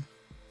with him.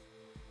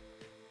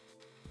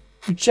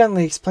 You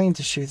gently explain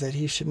to Shu that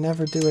he should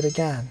never do it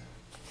again.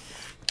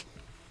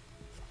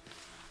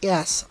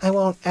 Yes, I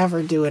won't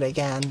ever do it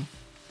again.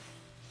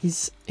 He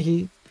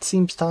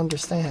seems to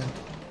understand.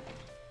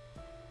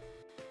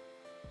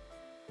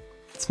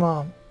 It's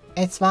Mom.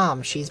 It's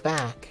Mom, she's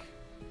back.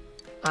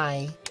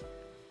 I'll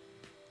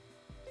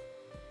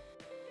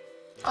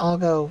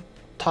go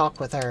talk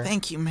with her.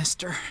 Thank you,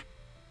 mister.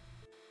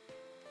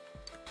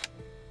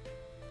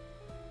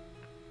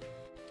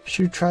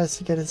 Shu tries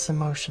to get his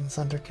emotions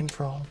under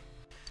control.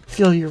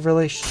 Feel your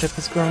relationship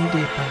has grown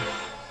deeper.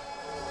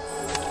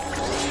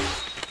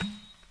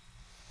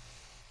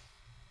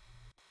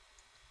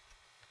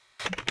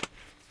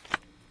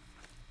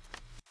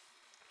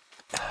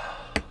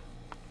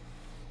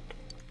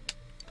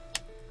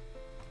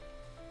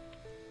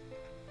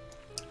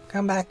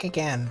 Come back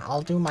again.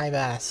 I'll do my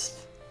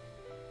best.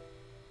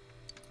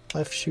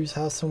 Left Shu's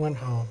house and went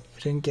home.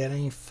 We didn't get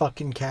any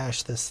fucking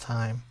cash this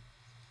time.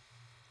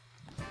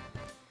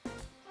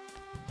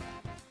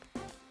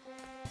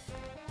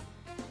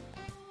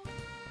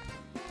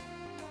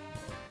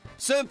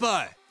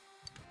 Senpai!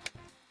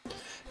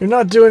 You're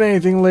not doing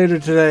anything later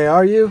today,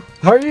 are you?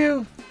 Are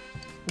you?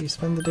 We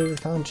spend the day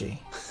with Kanji.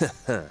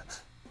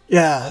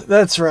 Yeah,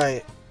 that's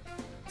right.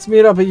 Let's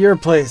meet up at your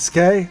place,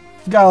 okay?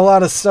 I've got a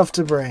lot of stuff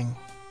to bring.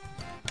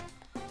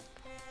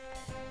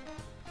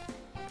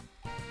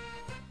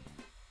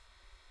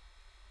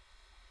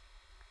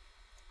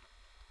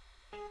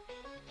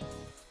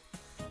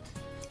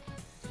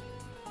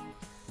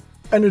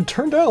 And it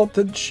turned out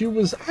that she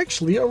was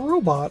actually a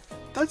robot.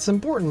 That's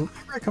important.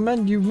 I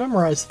recommend you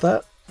memorize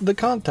the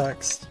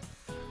context.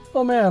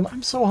 Oh man,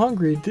 I'm so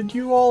hungry. Did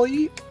you all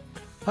eat?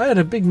 I had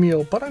a big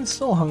meal, but I'm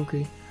still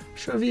hungry.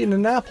 Should have eaten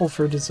an apple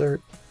for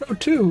dessert. No,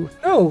 2.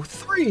 No,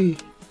 3.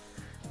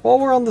 While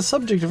we're on the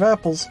subject of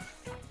apples,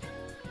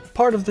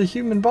 part of the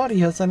human body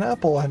has an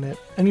apple in it.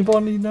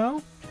 Anybody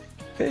know?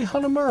 Okay,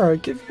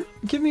 Hanamura,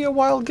 give me a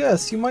wild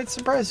guess. You might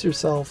surprise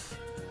yourself.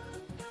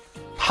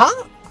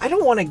 Huh? I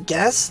don't want to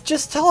guess.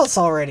 Just tell us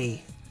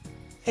already.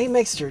 Hey,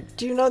 Mixter,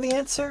 do you know the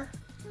answer?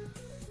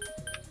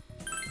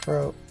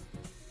 Bro.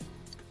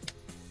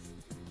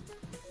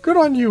 Good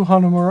on you,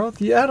 Hanamura.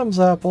 The Adam's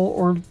apple,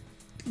 or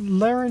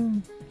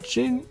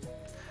laryngeal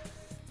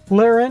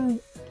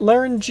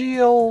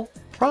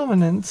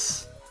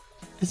prominence,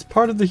 is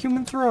part of the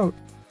human throat.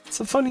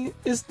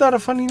 Isn't that a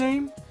funny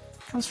name?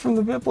 It comes from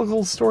the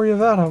biblical story of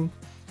Adam.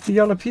 He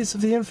got a piece of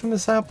the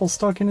infamous apple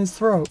stuck in his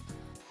throat.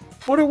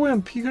 What a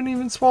wimp, he couldn't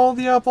even swallow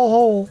the apple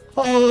whole.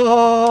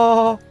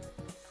 Ah!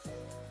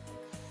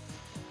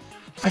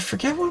 I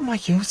forget what my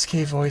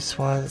Yosuke voice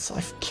was.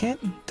 I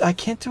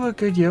can't do a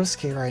good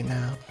Yosuke right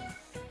now.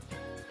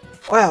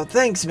 Wow,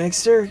 thanks,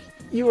 Mixter.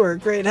 You were a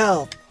great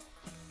help.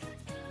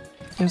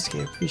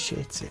 Yosuke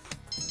appreciates it.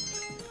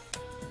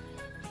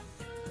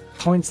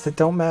 Points that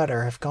don't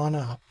matter have gone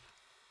up.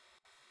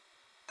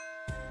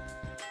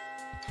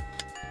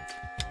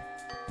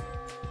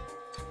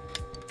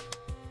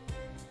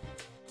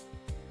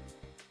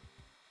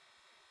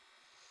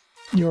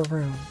 Your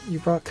room. You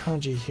brought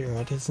Kanji here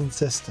at his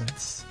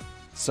insistence.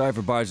 Sorry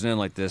for barging in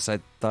like this. I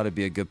thought it'd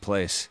be a good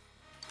place.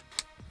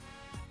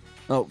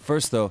 Oh,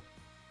 first though,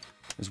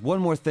 there's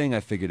one more thing I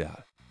figured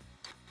out.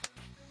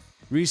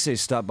 Rise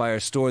stopped by our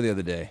store the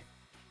other day.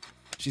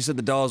 She said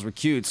the dolls were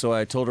cute, so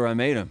I told her I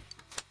made them.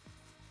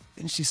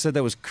 Then she said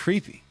that was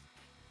creepy.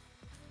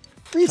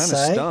 Kind of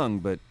stung,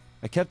 but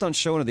I kept on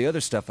showing her the other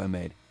stuff I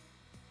made.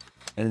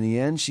 And in the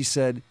end, she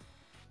said,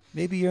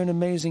 maybe you're an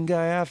amazing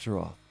guy after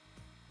all.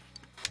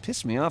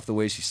 Pissed me off the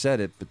way she said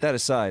it, but that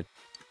aside,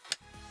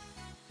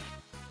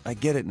 I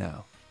get it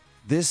now.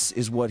 This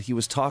is what he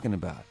was talking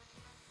about.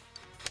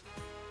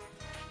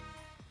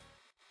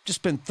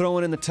 Just been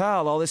throwing in the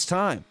towel all this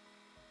time.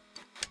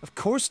 Of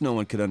course no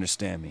one could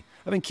understand me.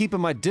 I've been keeping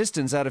my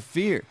distance out of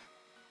fear.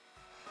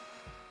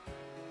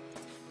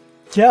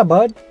 Yeah,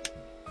 bud.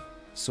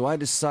 So I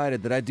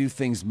decided that I'd do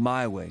things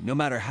my way, no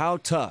matter how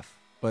tough.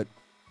 But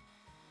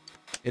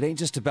it ain't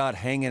just about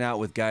hanging out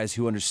with guys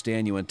who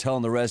understand you and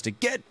telling the rest to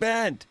get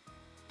bent.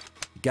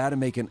 You gotta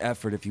make an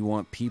effort if you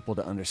want people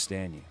to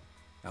understand you.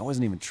 I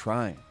wasn't even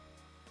trying.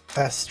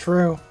 That's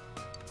true.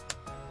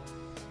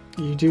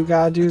 You do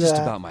gotta do Not that.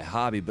 just about my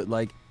hobby, but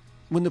like,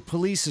 when the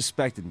police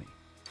suspected me,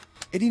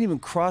 it didn't even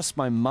cross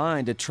my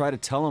mind to try to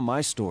tell them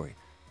my story.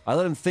 I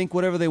let them think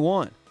whatever they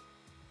want.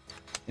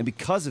 And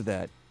because of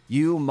that,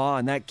 you, Ma,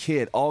 and that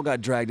kid all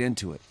got dragged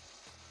into it.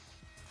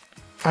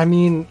 I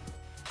mean,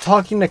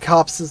 talking to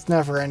cops is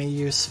never any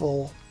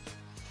useful.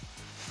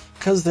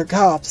 Because they're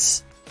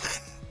cops.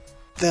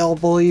 They'll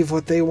believe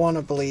what they want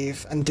to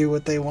believe and do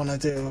what they want to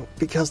do.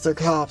 Because they're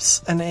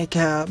cops and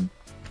ACAB.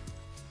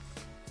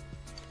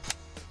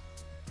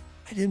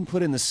 I didn't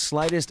put in the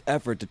slightest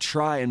effort to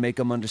try and make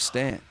them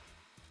understand.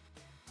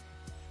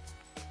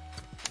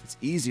 It's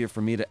easier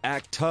for me to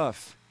act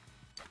tough.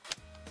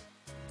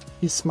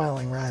 He's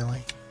smiling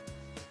wryly.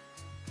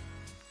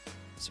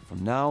 So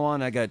from now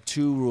on, I got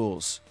 2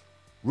 rules.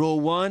 Rule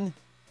 1,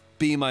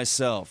 be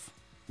myself.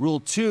 Rule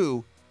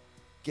 2,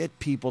 get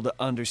people to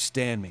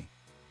understand me.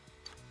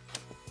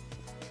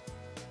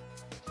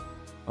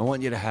 I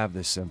want you to have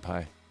this,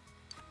 Senpai.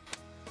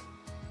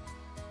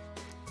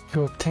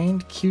 You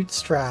obtained cute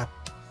strap.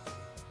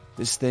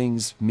 This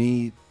thing's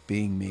me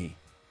being me.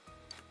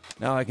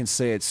 Now I can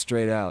say it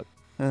straight out.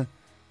 Huh?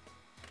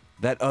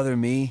 That other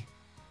me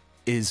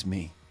is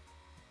me.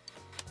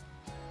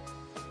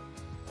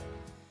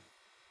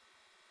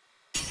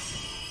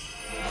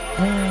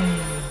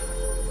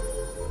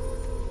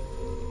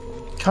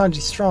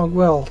 Kanji's strong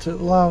will to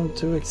allow him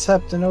to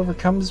accept and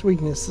overcome his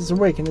weaknesses,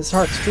 awaken his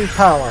heart's true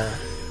power.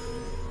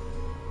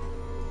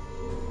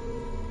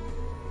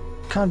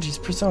 Kanji's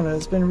persona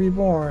has been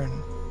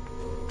reborn,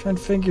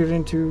 transfigured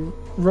into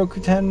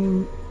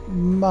Rokuten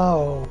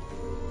Mao.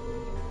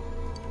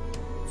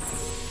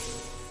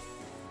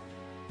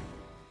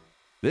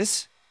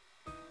 This?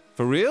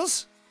 For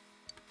reals?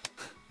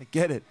 I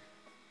get it.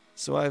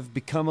 So I've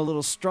become a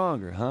little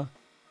stronger, huh?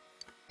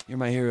 You're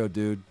my hero,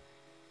 dude.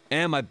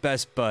 And my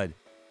best bud.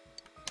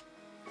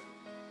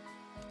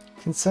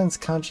 You can sense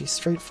Kanji's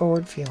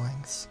straightforward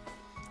feelings.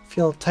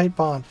 Feel a tight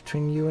bond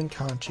between you and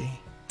Kanji.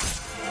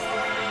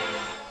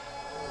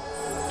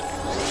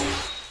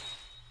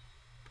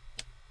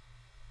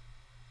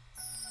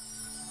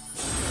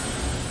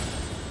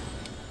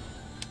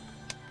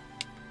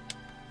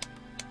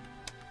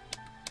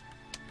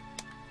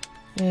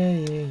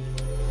 Yeah.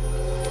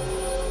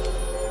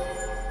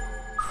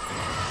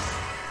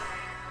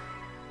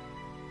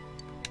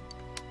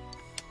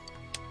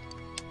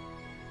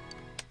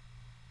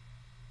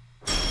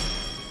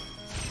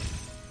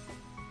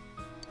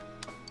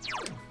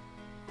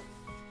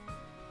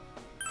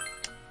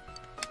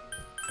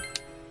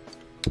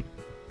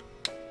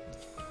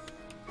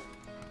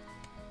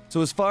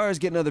 So as far as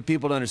getting other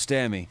people to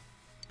understand me,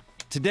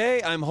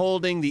 today I'm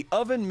holding the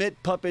Oven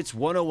Mitt Puppets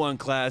 101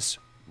 class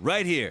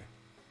right here.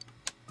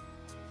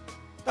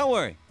 Don't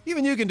worry,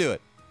 even you can do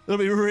it. It'll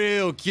be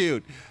real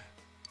cute.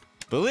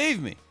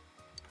 Believe me.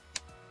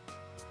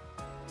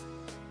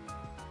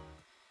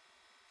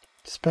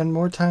 Spend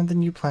more time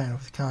than you planned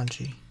with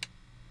Kanji.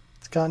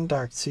 It's gotten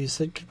dark, so you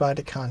said goodbye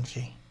to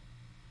Kanji.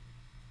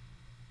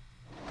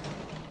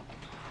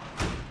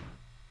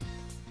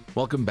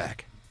 Welcome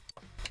back.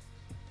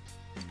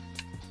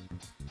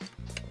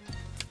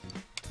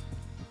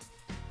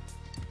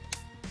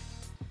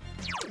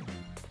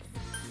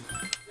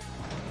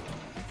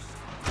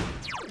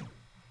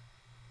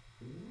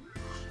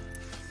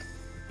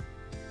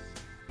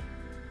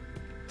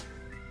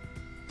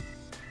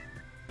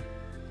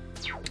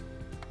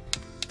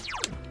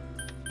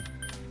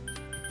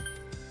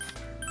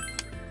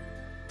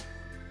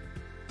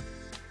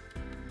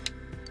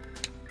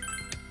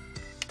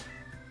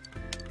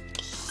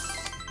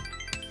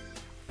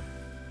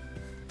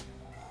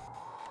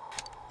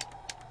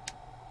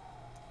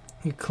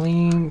 You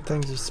clean,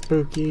 things are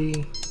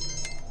spooky.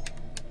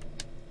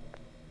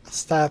 A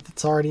stat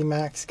that's already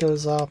max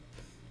goes up.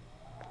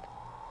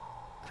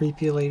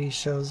 Creepy lady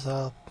shows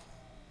up.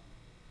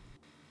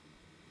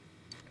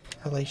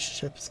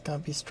 Relationship is gonna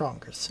be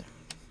stronger soon.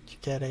 You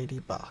get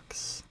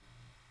 $80.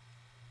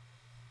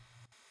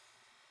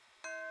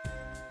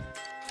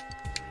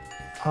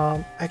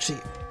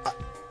 Actually,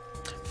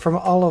 from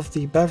all of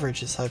the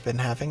beverages I've been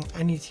having,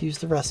 I need to use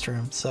the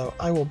restroom, so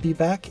I will be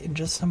back in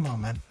just a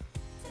moment.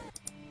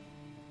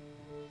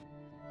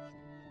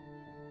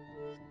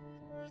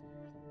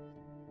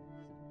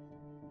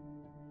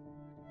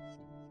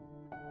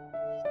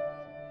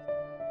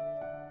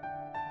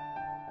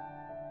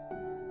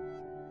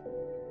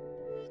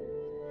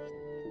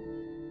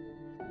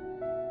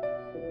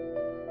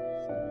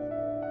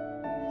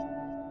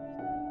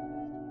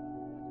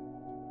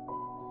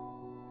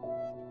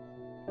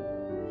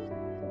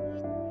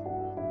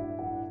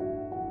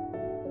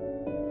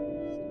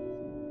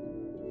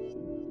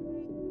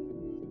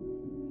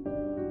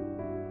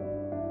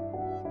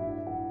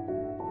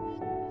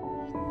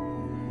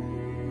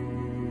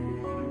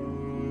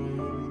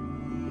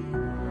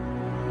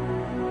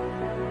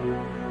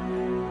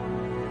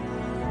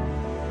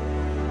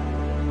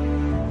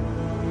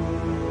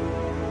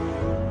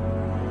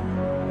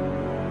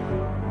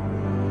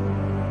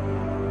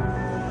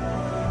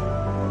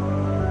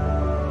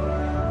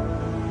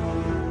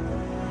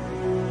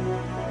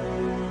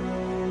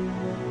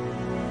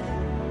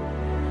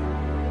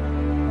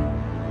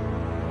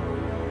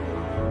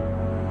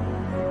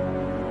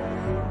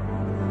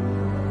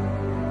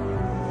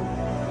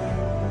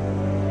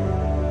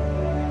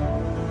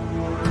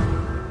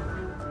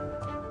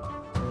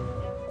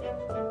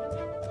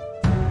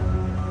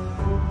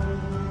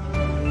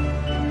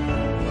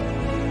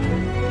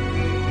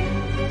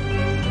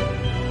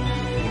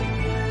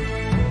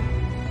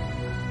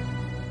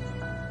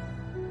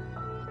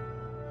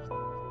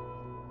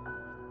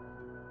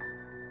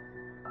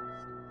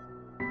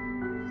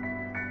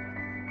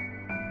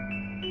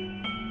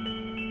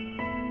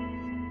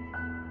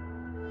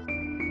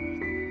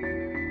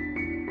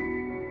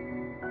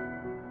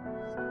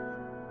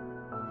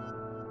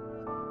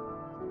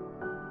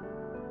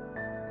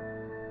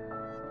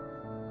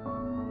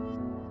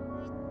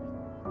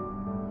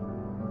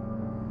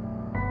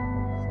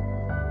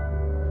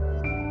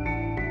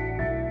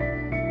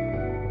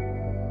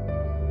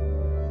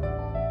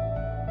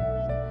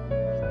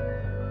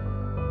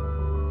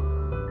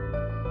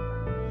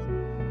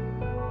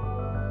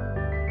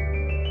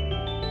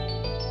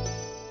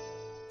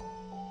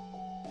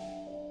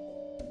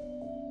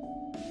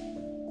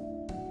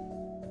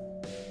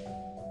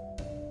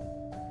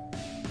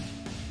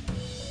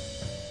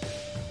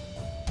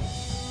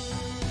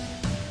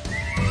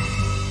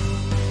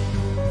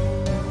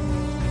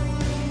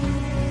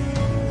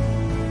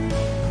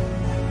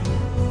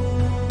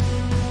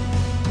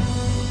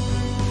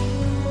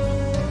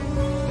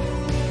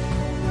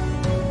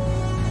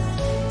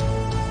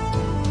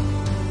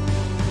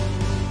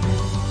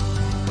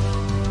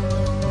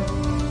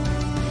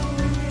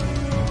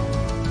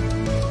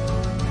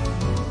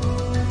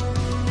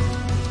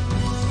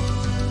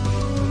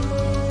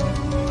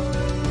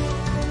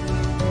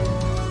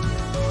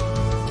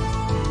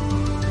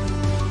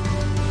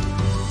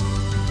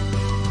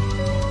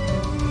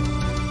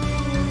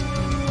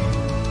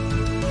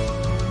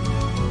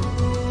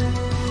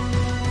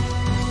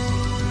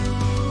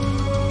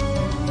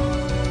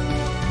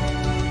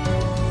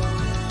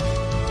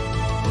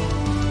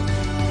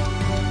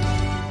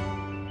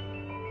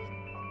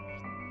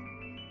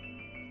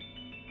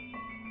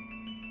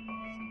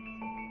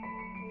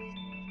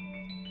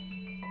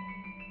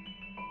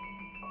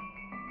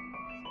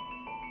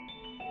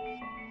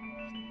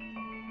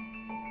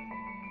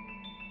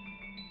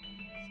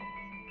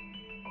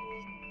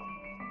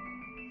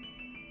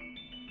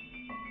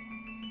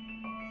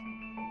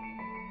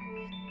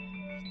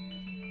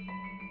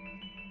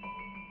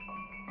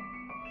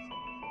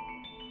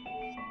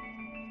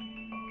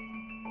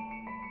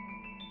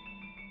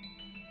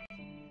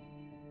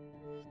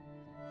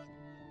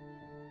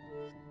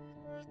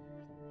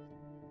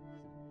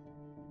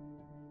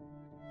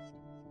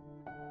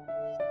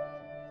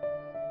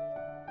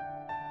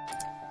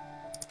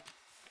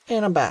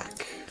 And I'm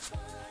back.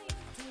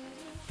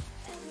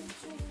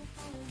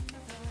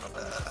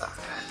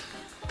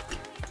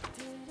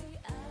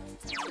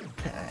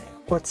 Okay,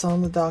 what's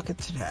on the docket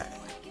today?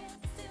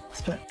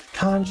 Spent with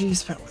kanji,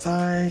 spent with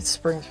I,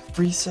 springs with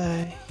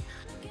Risei.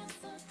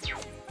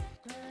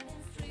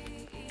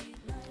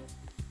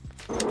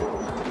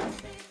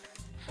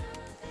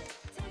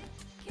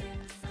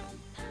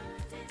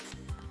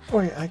 Oh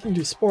yeah, I can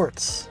do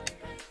sports.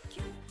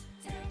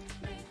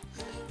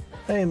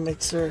 Hey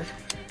Mixer.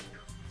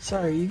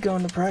 Sorry, you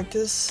going to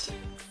practice?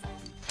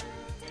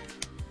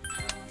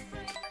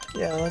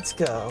 Yeah, let's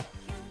go.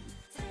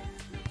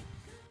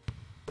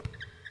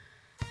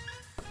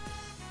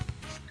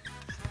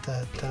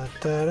 Da da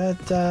da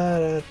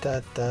da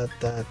da da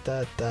da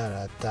da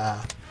da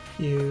da.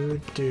 You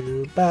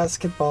do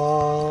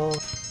basketball.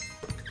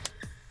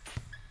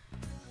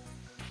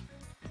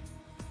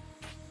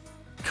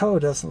 Ko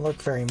doesn't look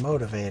very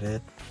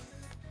motivated.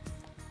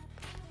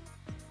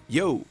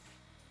 Yo.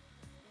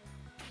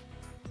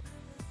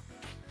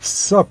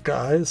 Sup,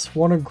 guys?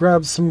 Wanna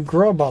grab some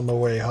grub on the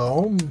way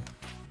home?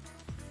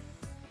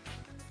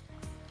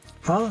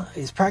 Huh?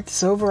 Is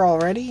practice over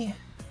already?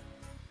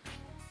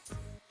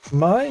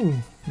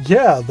 Mine?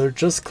 Yeah, they're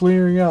just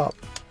clearing up.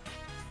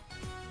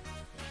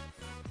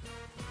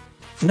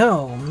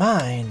 No,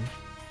 mine.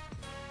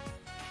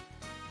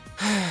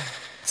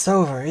 It's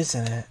over,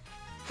 isn't it?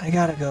 I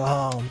gotta go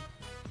home.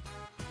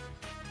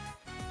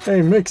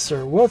 Hey,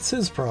 Mixer, what's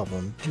his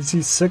problem? Is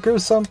he sick or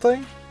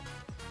something?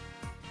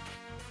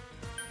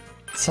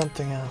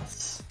 Something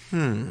else.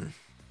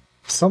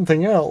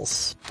 Something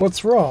else?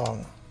 What's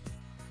wrong?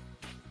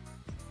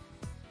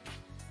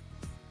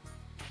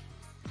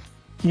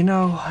 You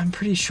know, I'm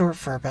pretty short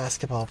for a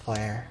basketball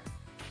player.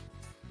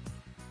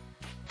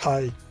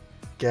 I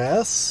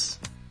guess?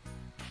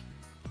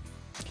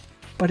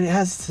 But it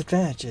has its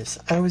advantages.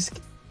 I always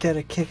get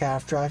a kick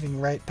out of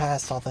driving right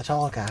past all the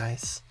tall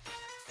guys.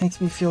 Makes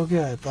me feel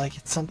good, like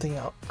it's something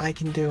I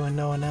can do and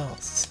no one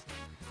else.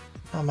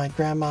 Not my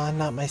grandma,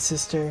 not my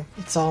sister,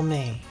 it's all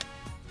me.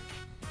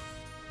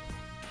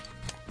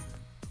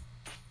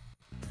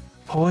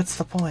 But what's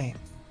the point?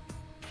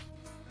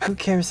 Who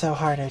cares how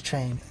hard I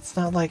train? It's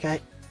not like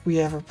we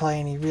ever play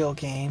any real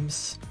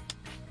games.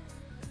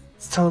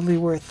 It's totally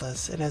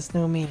worthless. It has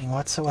no meaning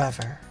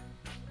whatsoever.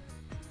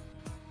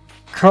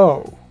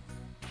 Ko,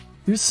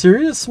 you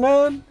serious,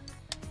 man?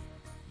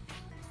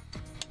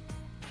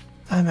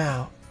 I'm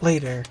out.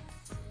 Later.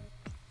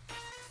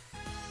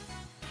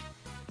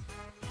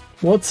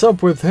 What's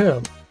up with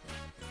him?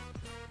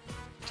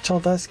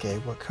 Tell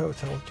Desuke what Ko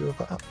told you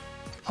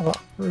about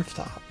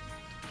rooftop.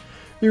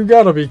 You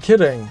gotta be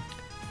kidding.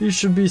 You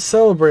should be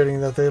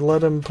celebrating that they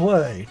let him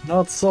play,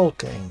 not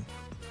sulking.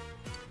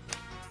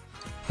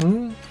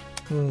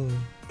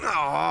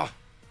 Aw.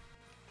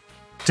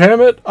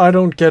 Damn it, I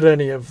don't get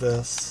any of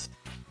this.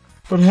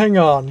 But hang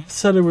on, you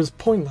said it was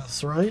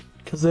pointless, right?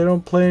 Because they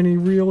don't play any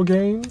real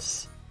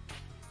games?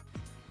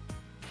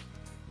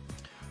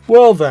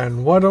 Well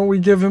then, why don't we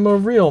give him a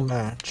real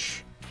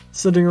match?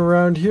 Sitting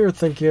around here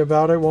thinking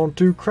about it won't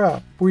do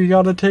crap. We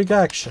gotta take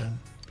action,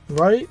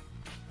 right?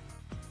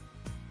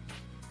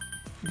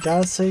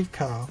 Gotta save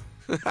Ko.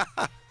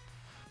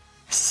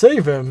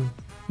 Save him?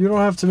 You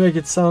don't have to make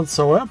it sound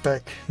so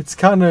epic. It's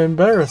kinda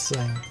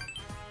embarrassing.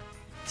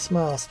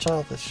 Smiles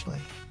childishly.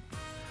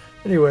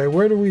 Anyway,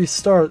 where do we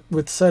start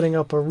with setting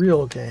up a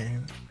real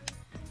game?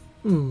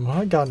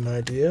 I got an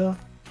idea.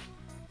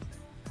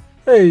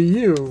 Hey,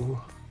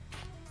 you.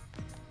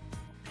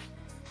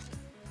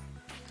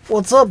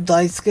 What's up,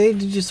 Daisuke?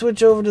 Did you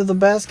switch over to the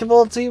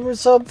basketball team or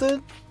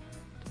something?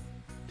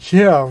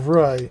 Yeah,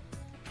 right.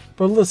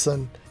 But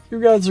listen, you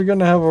guys are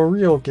gonna have a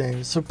real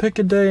game, so pick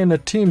a day and a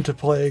team to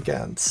play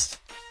against.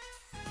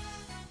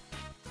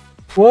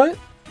 What?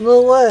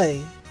 No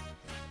way.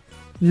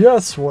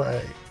 Yes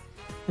way.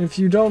 If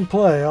you don't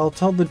play, I'll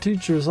tell the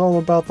teachers all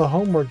about the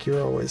homework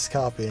you're always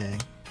copying.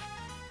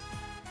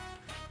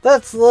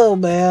 That's low,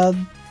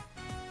 man.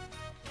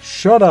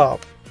 Shut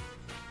up.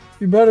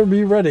 You better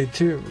be ready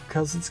too,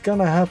 cause it's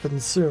gonna happen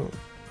soon.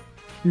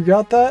 You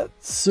got that?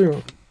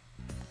 Soon.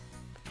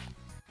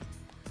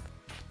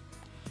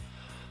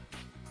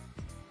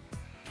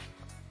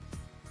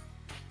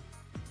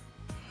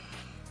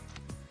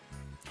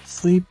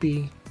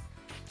 Sleepy.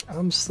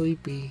 I'm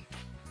sleepy.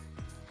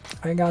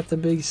 I got the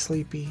big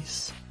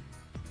sleepies.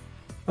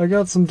 I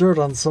got some dirt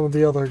on some of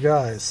the other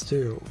guys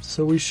too,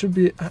 so we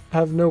should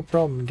have no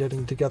problem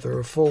getting together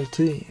a full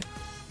team.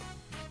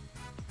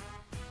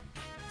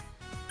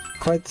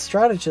 Quite the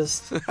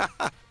strategist.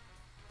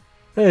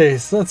 Hey,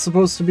 is that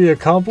supposed to be a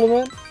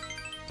compliment?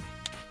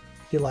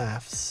 He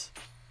laughs.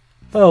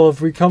 Well,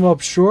 if we come up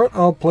short,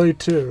 I'll play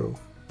too.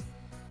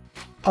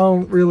 I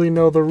don't really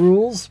know the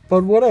rules,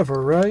 but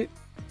whatever, right?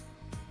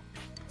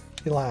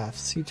 He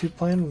laughs. You two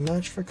plan a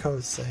match for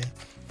Ko's sake.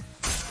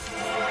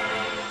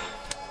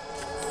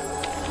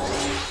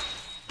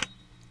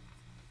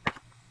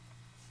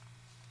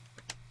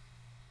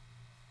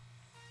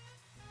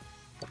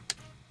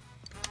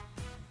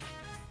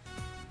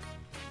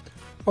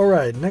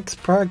 Alright,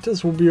 next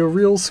practice will be a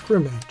real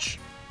scrimmage.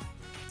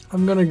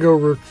 I'm gonna go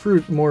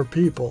recruit more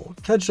people.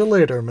 Catch you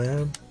later,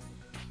 man.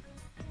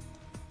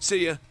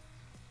 See ya.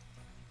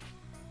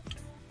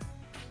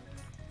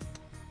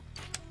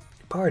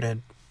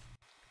 Parted.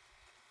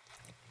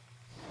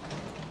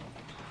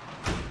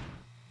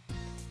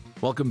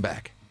 Welcome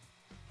back.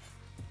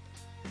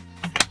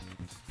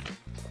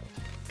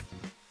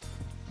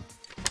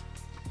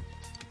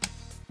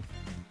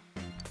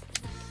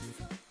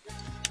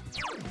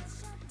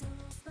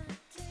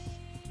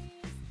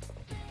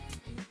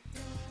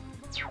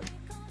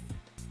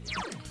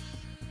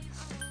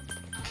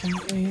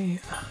 Okay.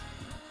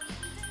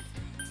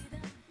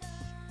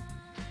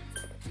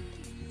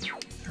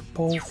 They're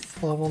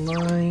both level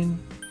 9.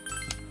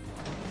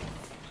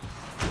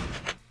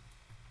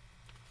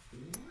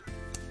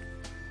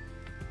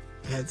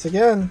 Heads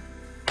again.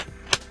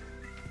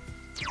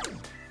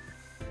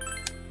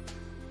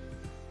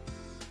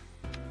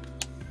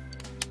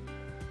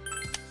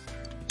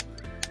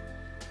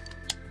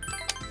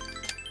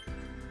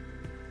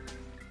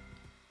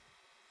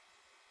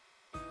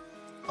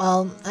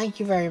 Well, thank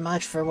you very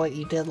much for what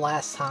you did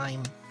last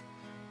time.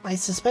 My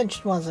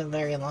suspension wasn't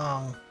very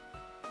long.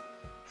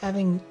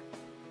 Having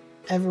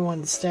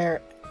everyone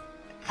staring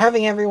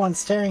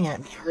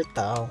at me hurt,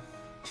 though.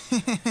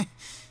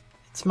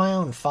 It's my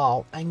own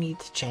fault. I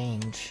need to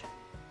change.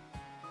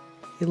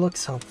 He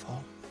looks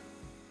hopeful.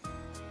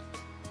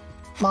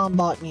 Mom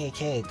bought me a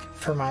cake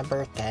for my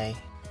birthday.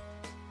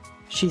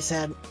 She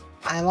said,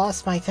 I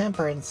lost my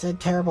temper and said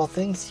terrible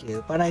things to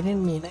you, but I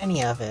didn't mean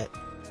any of it.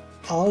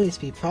 I'll always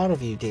be proud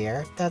of you,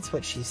 dear. That's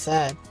what she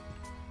said.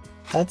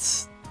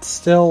 That's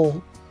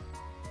still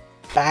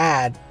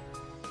bad.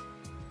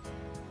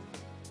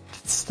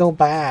 It's still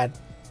bad.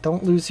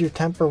 Don't lose your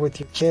temper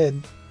with your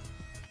kid.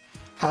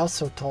 I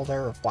also told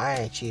her why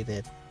I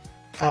cheated.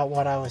 About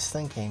what I was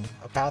thinking.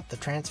 About the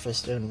transfer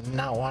student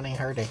not wanting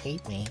her to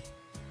hate me.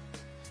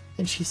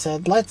 And she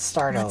said, let's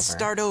start over. Let's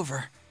start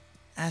over.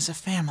 As a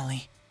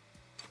family.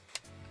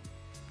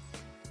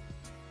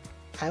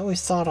 I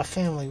always thought a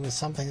family was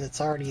something that's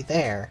already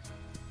there.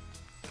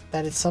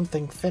 That it's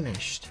something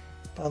finished.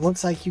 But it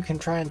looks like you can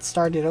try and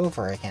start it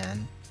over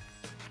again.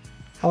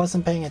 I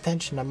wasn't paying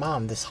attention to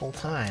Mom this whole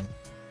time.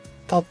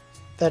 Thought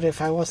that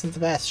if I wasn't the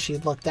best,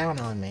 she'd look down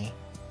on me.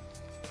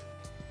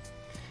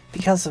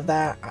 Because of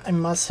that, I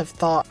must have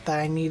thought that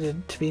I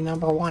needed to be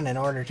number one in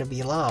order to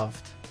be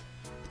loved.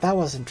 But that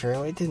wasn't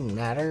true. It didn't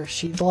matter.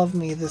 She'd loved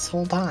me this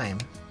whole time.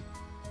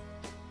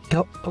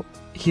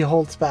 He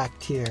holds back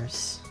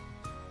tears.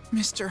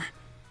 Mister,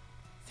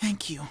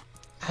 thank you.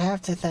 I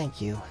have to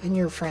thank you, and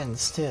your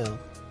friends too.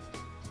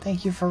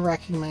 Thank you for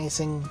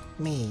recognizing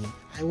me.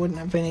 I wouldn't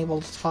have been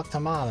able to talk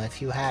to Mom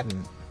if you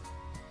hadn't.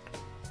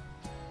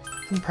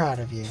 I'm proud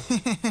of you.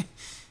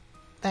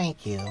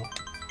 Thank you.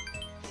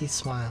 He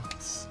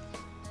smiles.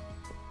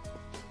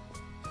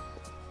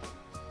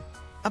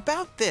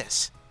 About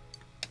this.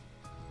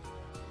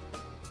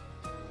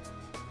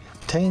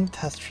 Obtain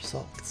test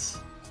results.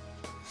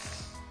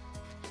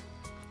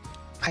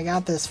 I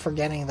got this for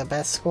getting the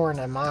best score in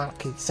a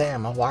mock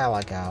exam a while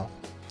ago.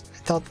 I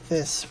thought that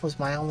this was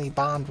my only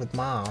bond with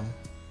Mom,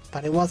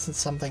 but it wasn't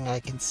something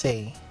I could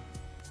see.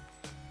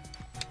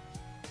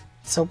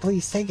 So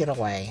please take it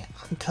away,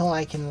 until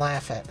I can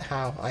laugh at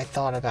how I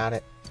thought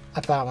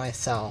about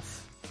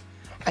myself.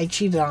 I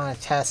cheated on a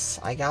test,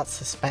 I got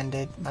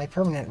suspended, my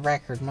permanent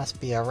record must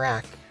be a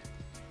wreck.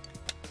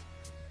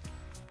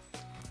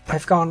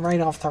 I've gone right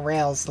off the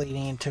rails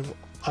leading into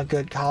a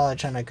good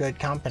college and a good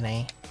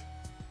company.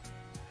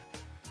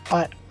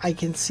 But I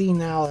can see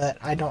now that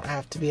I don't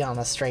have to be on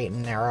a straight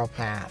and narrow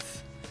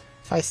path.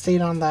 If I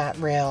stayed on that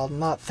rail,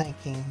 not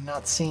thinking,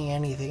 not seeing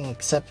anything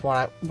except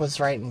what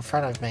was right in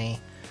front of me,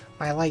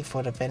 my life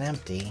would have been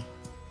empty.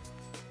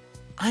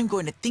 I'm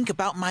going to think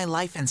about my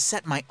life and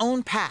set my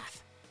own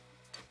path.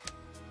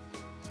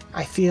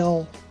 I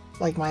feel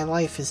like my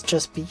life is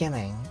just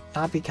beginning,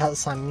 not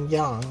because I'm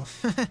young.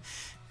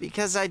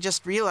 Because I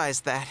just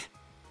realized that.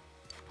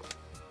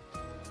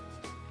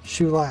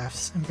 Shu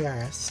laughs,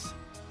 embarrassed.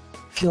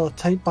 Feel a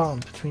tight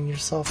bond between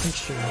yourself and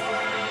Shu.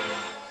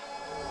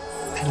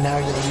 And now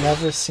you'll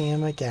never see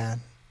him again.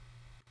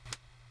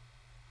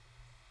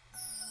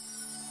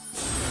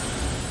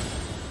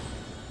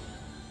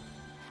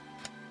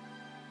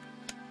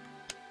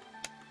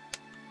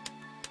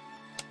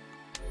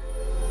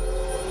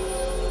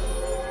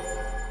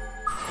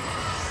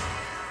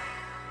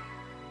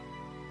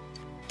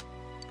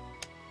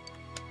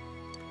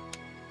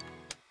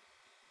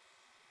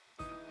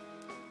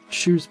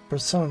 Shu's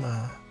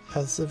persona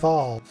has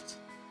evolved.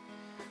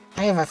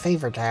 I have a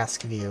favor to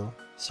ask of you.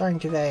 Starting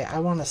today, I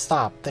want to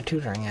stop the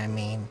tutoring, I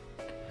mean.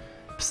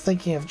 I was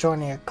thinking of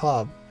joining a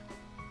club.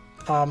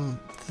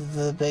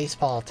 The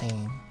baseball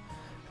team.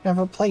 I've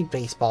never played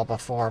baseball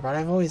before, but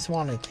I've always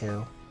wanted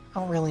to. I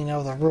don't really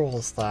know the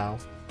rules, though.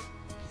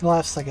 He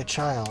laughs like a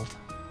child.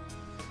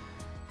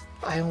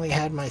 I only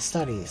had my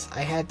studies. I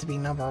had to be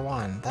number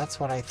one. That's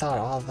what I thought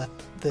all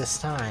this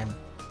time.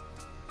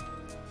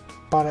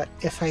 But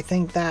if I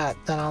think that,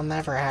 then I'll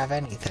never have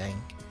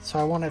anything. So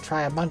I want to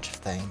try a bunch of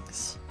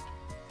things.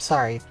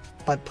 Sorry,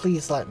 but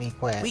please let me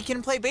quit. We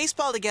can play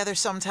baseball together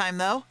sometime,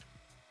 though.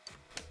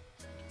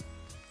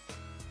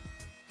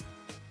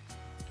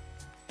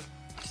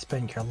 You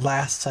spent your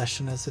last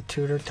session as a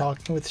tutor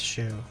talking with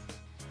Shu.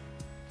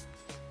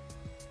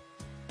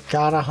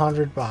 Got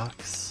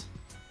 $100.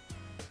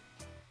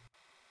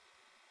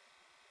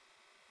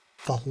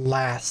 The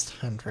last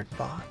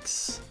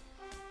 $100.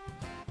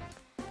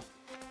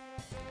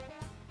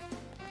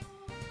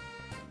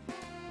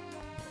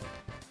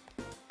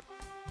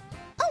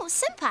 Oh,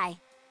 Senpai.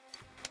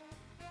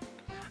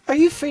 Are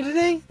you free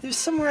today? There's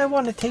somewhere I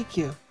want to take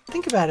you.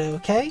 Think about it,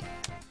 okay?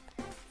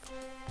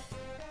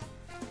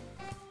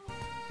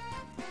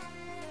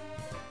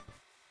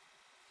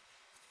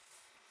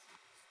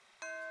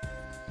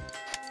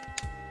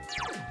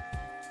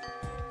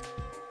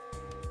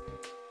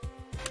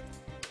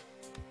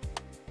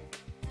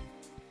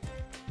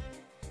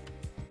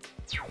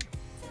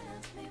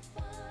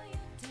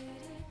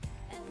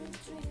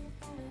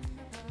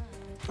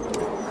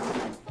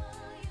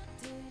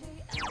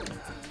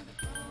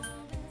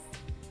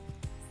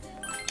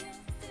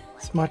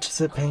 as much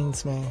as it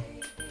pains me.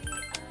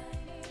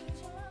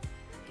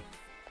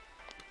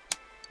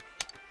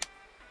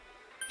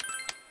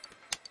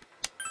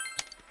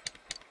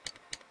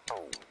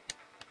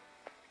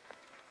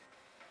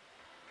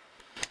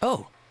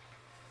 Oh,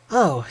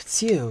 Oh,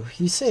 it's you.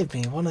 You saved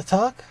me. Want to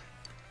talk?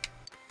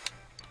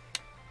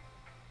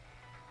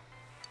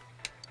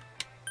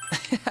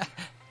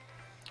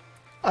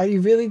 Are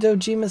you really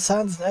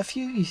Dojima-san's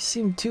nephew? You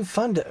seem too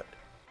fun to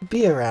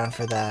be around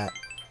for that.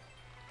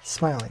 He's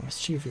smiling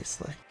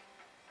mischievously.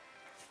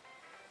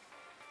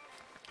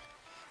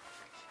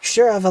 You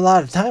sure have a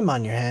lot of time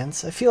on your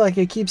hands. I feel like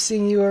I keep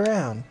seeing you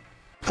around.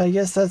 I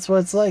guess that's what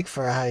it's like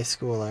for a high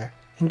schooler.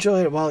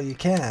 Enjoy it while you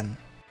can.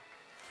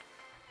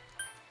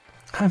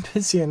 I'm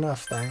busy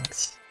enough,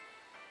 thanks.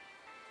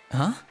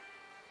 huh?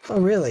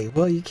 Oh, really?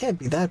 Well, you can't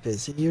be that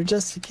busy. You're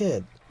just a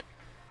kid.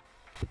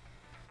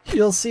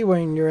 You'll see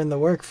when you're in the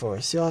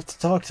workforce. You'll have to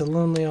talk to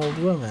lonely old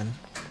women.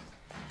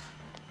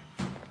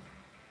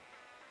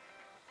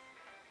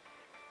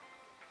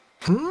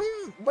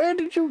 Where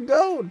did you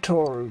go,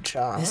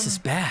 Toru-chan? This is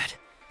bad.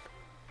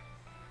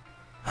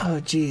 Oh,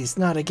 geez,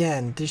 not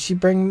again. Did she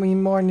bring me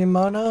more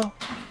Nimono?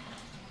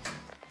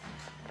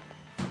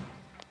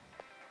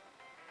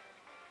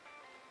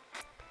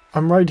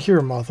 I'm right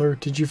here, Mother.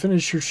 Did you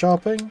finish your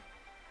shopping?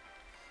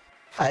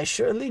 I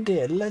surely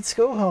did. Let's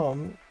go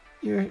home.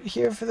 You're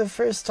here for the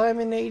first time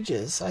in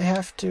ages. I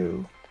have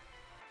to...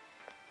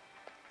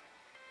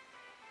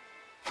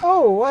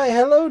 Oh, why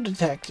hello,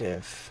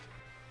 Detective.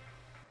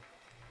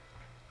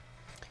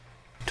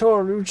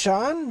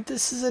 Toru-chan,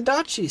 this is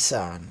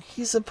Adachi-san.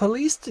 He's a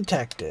police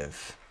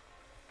detective.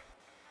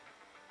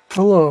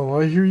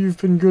 Hello, I hear you've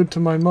been good to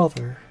my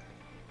mother.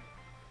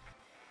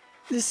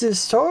 This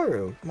is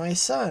Toru, my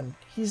son.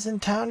 He's in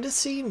town to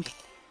see me.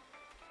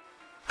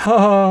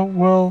 Haha,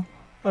 well,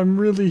 I'm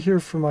really here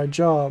for my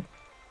job.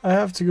 I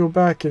have to go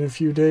back in a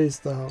few days,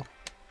 though.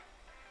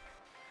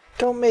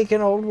 Don't make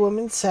an old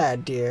woman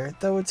sad, dear,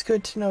 though it's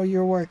good to know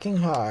you're working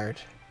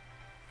hard.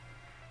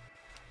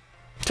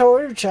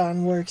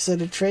 Toru-chan works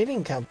at a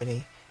trading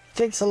company. He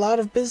takes a lot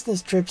of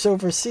business trips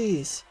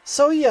overseas.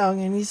 So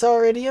young, and he's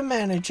already a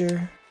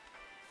manager.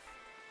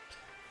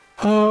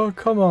 Oh,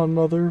 come on,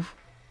 Mother.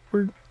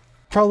 We're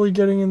probably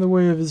getting in the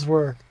way of his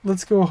work.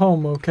 Let's go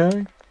home,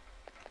 okay?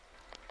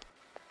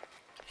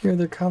 Hear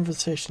their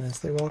conversation as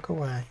they walk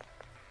away.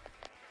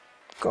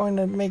 Going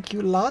to make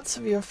you lots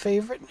of your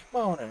favorite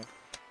Nimono.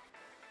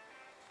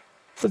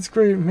 That's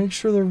great. Make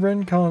sure the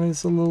Rencon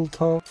is a little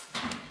tough.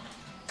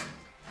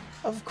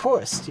 Of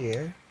course,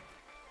 dear.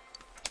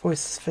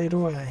 Voices fade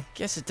away.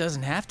 Guess it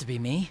doesn't have to be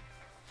me.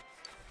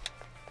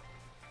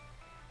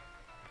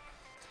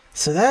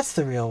 So that's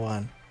the real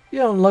one. You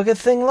don't look a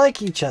thing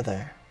like each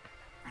other.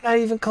 We're not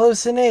even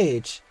close in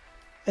age.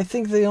 I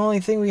think the only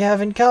thing we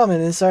have in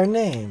common is our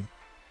name.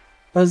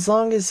 But as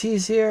long as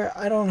he's here,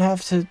 I don't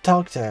have to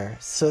talk to her,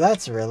 so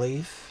that's a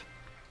relief.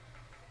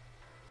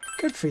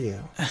 Good for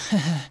you.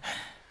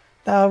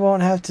 Now I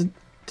won't have to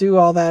do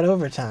all that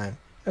overtime.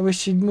 I wish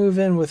she'd move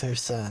in with her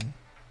son.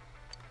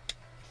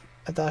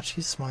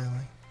 Adachi's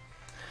smiling.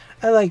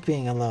 I like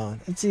being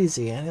alone. It's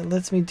easy, and it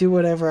lets me do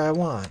whatever I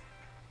want.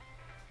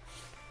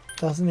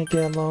 Doesn't it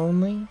get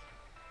lonely?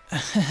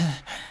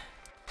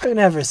 I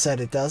never said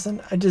it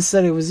doesn't. I just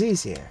said it was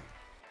easier.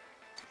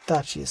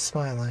 Adachi is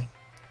smiling.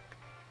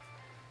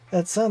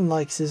 That son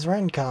likes his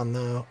Rencon,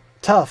 though.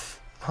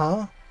 Tough,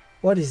 huh?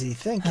 What is he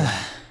thinking?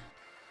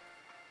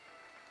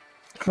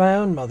 My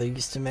own mother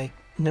used to make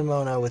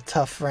Nimono with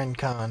tough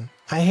Rencon.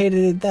 I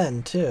hated it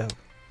then, too.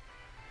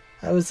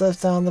 I was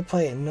left on the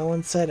plate and no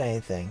one said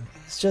anything.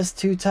 It was just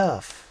too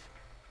tough.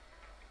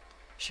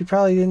 She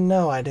probably didn't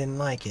know I didn't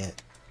like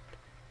it.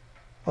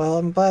 Well,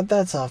 I'm glad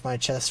that's off my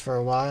chest for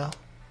a while.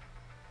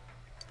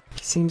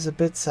 He seems a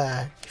bit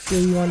sad. I feel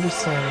you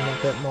understand him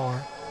a bit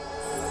more.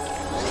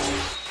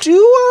 Do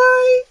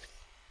I?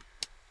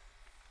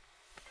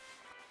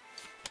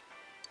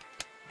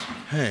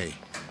 Hey.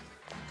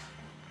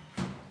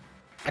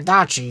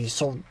 Adachi,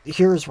 so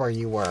here's where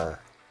you were.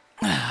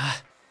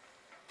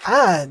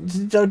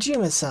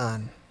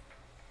 Dojima-san.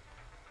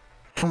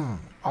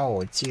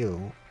 Oh, it's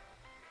you.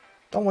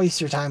 Don't waste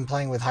your time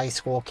playing with high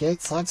school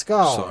kids. Let's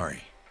go.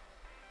 Sorry.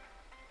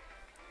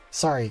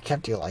 Sorry it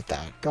kept you like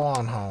that. Go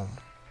on home.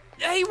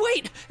 Hey,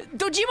 wait!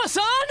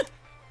 Dojima-san!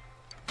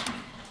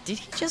 Did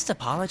he just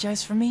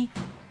apologize for me?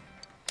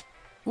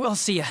 We'll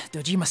see ya.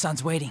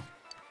 Dojima-san's waiting.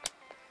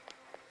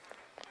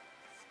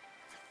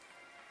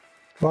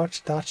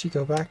 Watched Dachi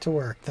go back to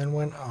work, then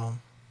went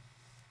home.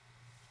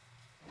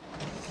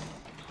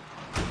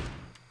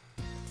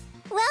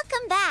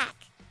 Welcome back.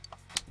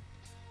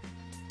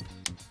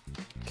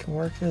 Can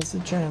work as a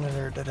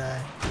janitor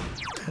today,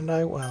 and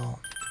I will.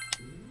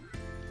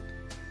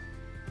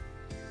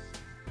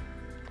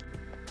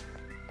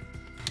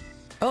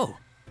 Oh.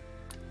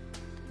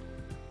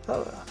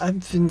 Oh,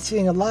 I've been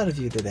seeing a lot of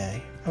you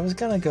today. I was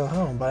gonna go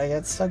home, but I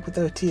got stuck with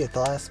OT at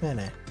the last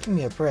minute. Give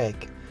me a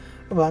break.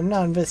 Oh, but I'm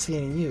not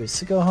investigating you,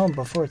 so go home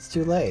before it's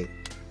too late.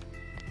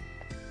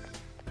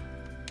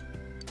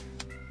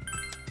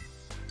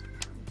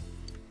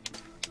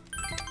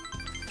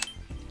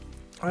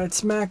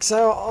 Let's max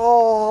out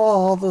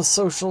all the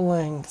social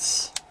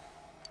links.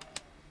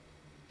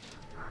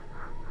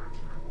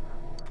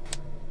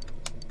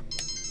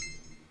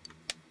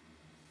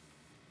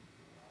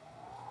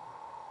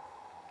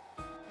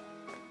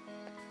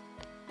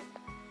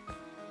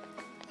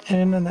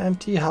 In an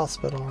empty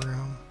hospital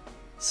room,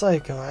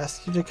 Psycho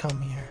asked you to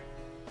come here.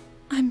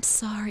 I'm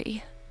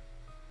sorry.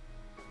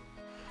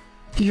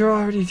 You're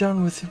already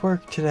done with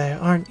work today,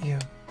 aren't you?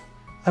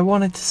 I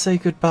wanted to say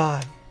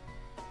goodbye.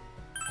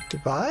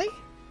 Goodbye?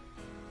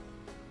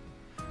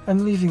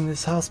 I'm leaving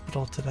this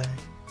hospital today.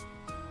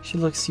 She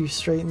looks you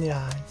straight in the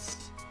eyes.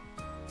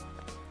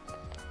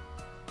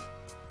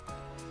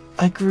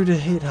 I grew to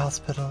hate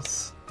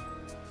hospitals.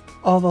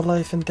 All the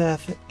life and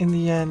death, in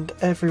the end,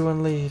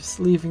 everyone leaves,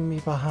 leaving me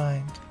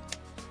behind.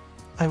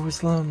 I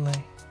was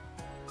lonely.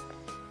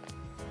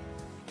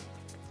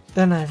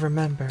 Then I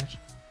remembered.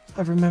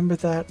 I remembered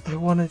that I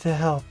wanted to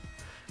help.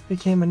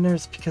 Became a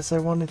nurse because I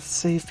wanted to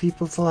save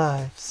people's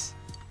lives.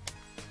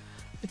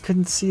 I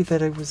couldn't see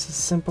that it was as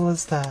simple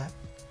as that.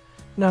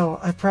 No,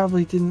 I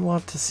probably didn't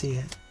want to see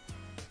it.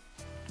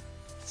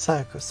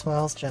 Sayako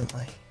smiles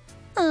gently.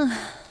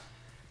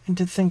 And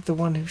to think the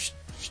one who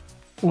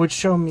would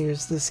show me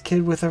was this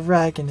kid with a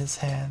rag in his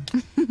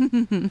hand.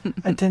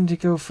 I tend to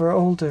go for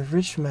older,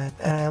 rich men,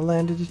 and I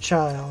landed a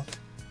child.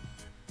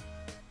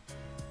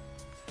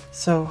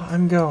 So,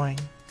 I'm going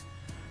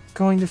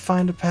to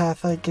find a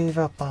path I gave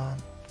up on.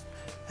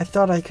 I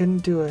thought I couldn't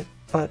do it,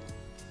 but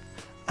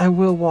I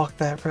will walk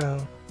that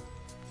road.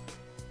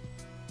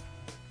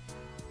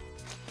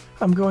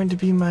 I'm going to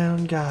be my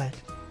own guide,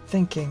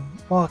 thinking,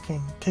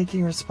 walking,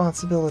 taking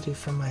responsibility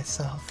for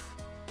myself.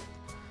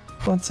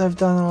 Once I've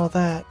done all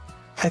that,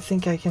 I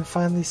think I can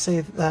finally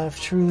say that I've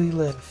truly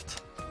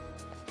lived.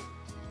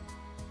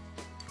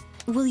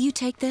 Will you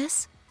take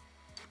this?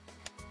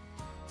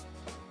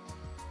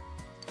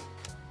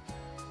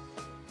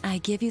 I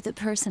give you the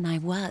person I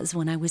was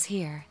when I was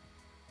here.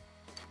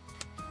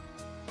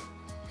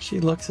 She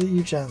looks at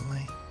you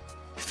gently.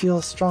 You feel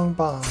a strong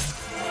bond.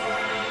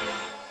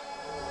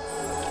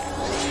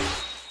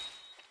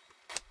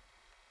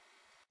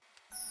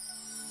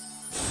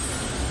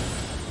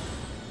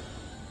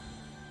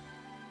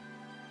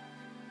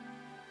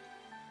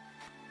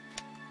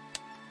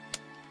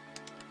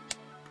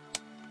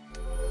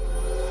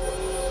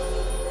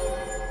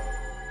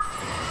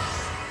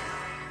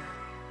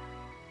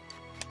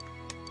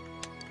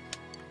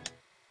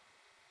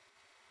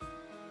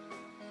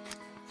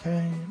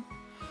 Okay.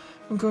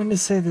 I'm going to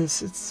say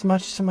this. It's as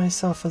much to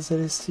myself as it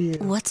is to you.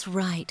 What's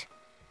right?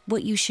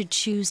 What you should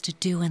choose to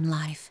do in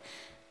life.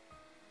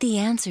 The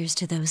answers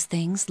to those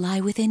things lie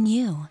within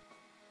you.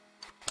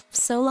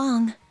 So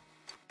long.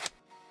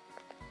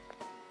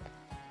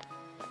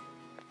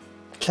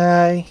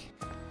 Okay.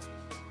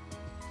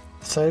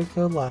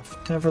 Psycho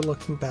left, never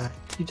looking back.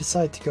 You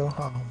decide to go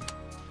home.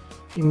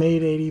 You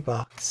made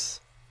 $80.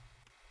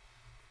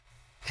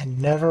 And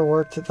never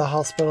worked at the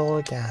hospital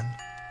again.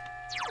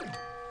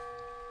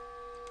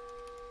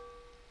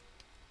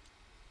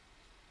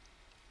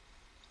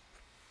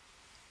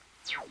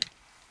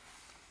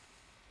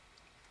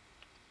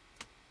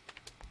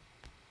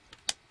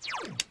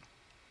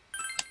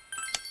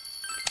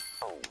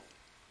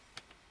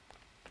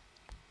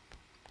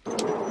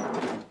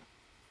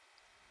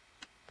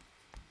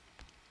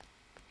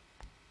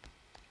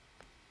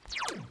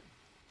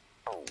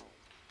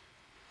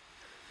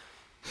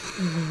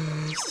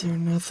 Is there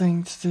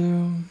nothing to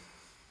do?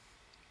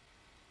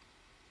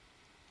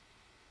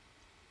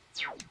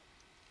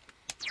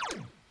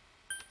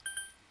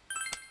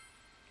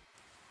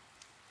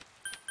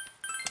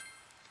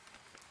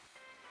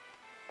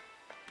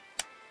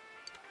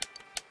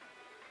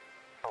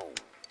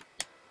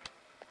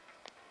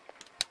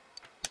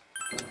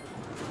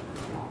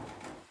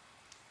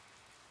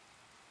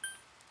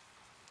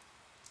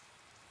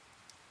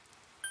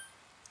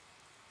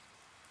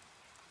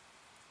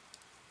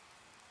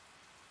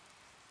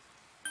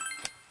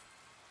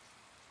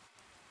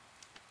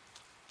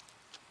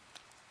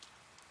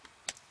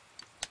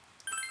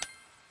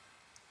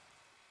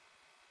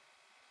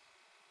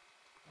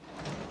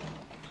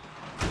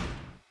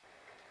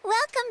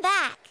 Welcome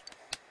back.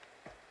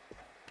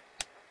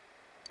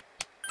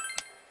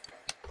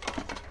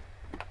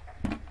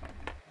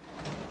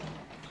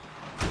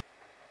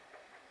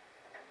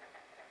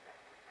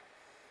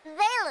 They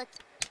look...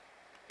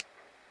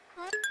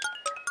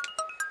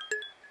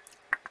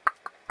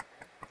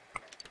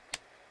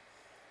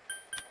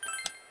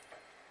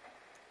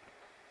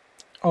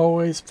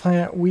 Always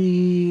plant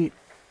wheat.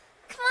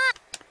 Come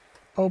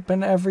on.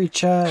 Open every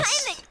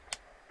chest.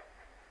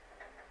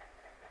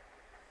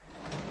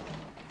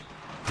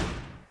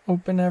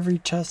 Open every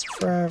chest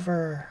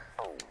forever.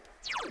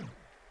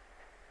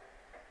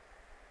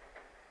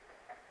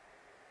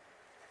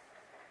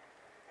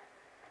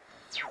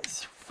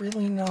 There's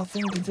really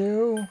nothing to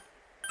do.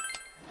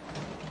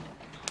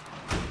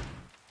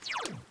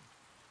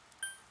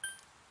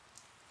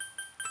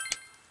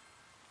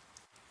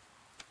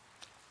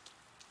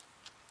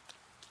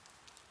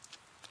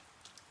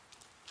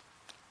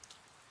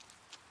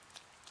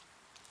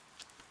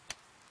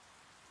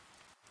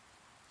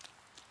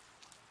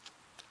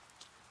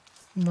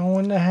 No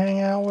one to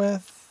hang out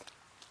with?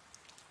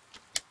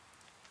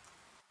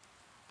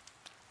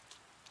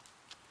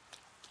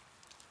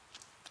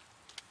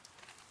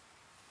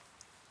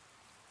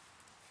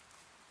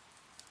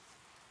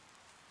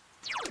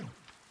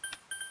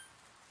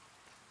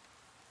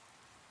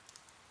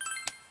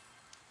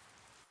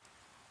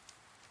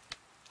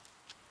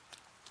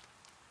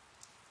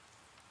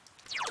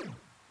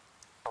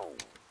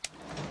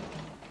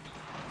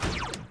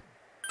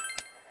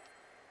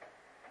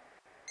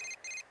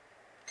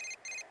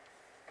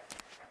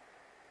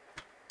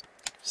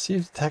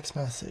 Received a text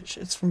message.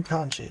 It's from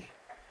Kanji.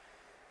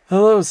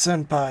 Hello,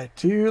 Senpai.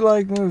 Do you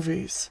like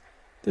movies?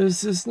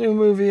 There's this new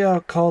movie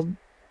out called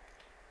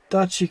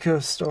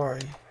Dachiko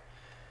Story.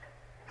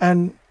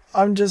 And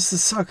I'm just a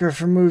sucker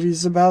for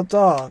movies about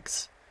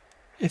dogs.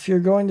 If you're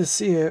going to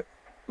see it,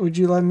 would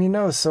you let me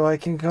know so I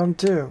can come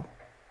too?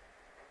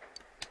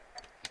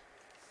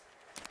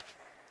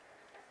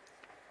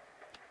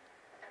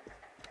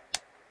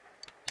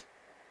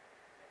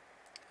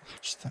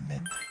 Watch the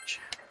Midnight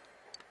Channel.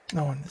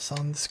 No one is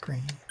on the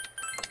screen.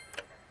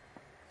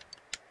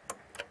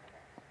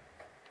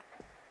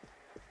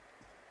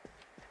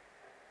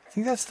 I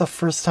think that's the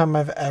first time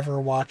I've ever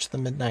watched the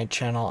Midnight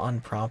Channel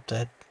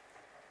unprompted.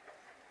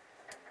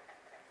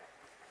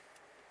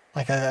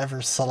 Like I've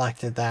ever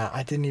selected that.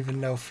 I didn't even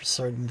know for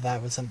certain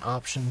that was an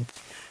option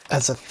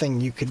as a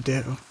thing you could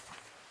do.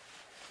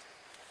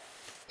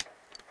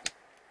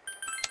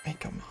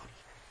 Make a model.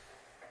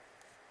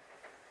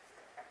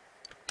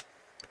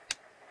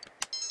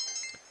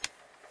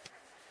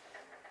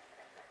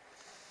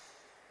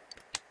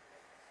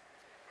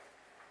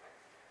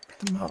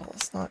 The model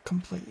is not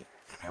complete,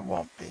 and it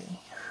won't be.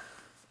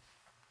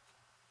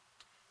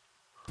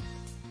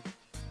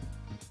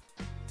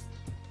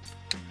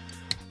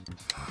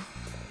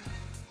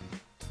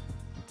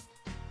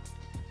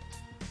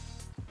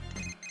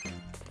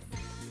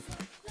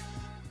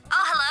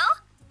 Oh, hello?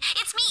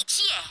 It's me,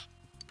 Chie.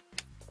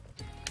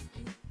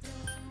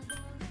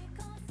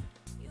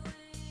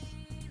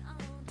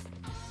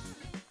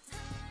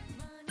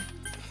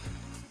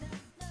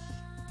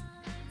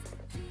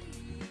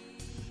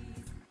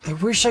 I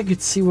wish I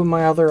could see what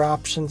my other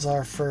options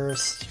are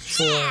first.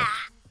 Sure. Yeah.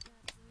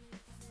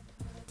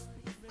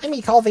 Let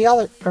me call the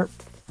other.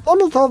 Let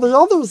me call the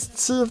others and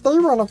see if they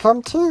want to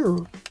come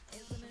too.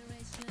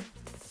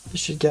 This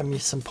should get me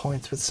some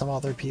points with some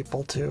other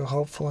people too,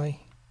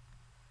 hopefully.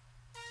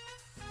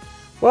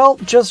 Well,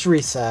 just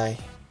re-say.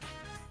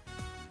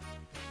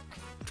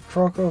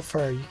 Croco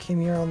Fur, you came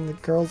here on the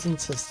girl's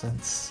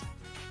insistence.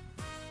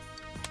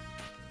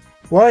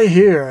 Why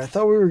here? I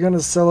thought we were gonna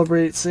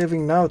celebrate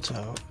saving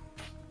Naoto.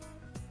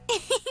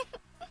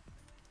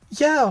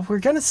 Yeah, we're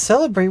gonna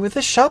celebrate with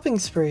a shopping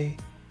spree.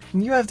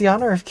 And you have the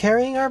honor of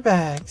carrying our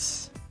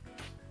bags.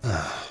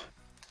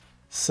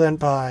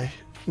 Senpai,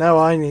 now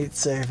I need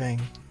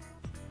saving.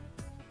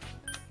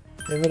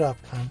 Give it up,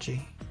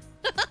 Kanji.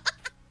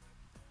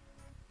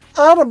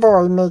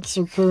 Attaboy,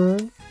 Mixer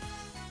Coon.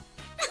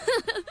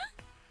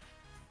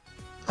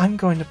 I'm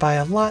going to buy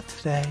a lot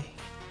today.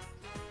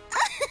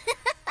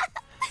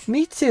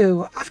 Me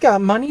too. I've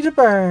got money to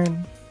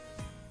burn.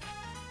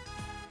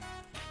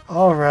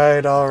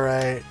 Alright,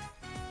 alright.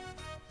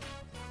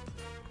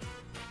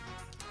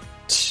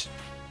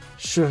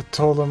 Should have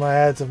told him I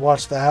had to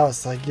watch the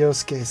house like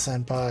Yosuke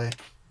senpai.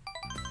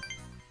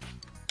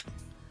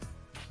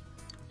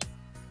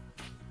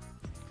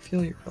 I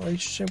feel your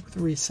relationship with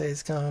Rise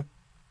is gonna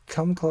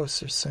come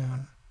closer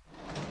soon.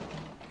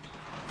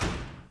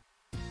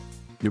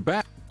 You're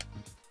back.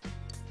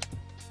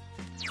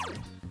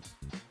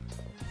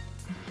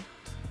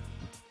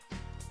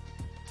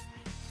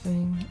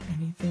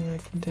 Anything I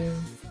can do?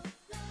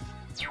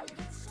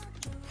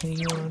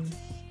 Anyone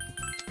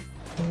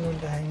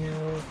to hang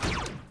out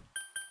with?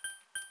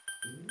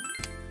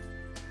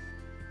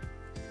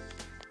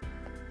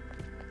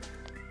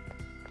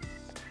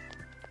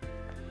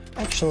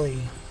 Actually,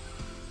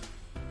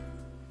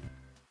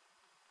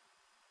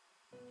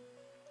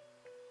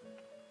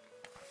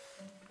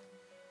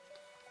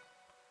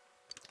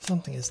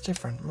 something is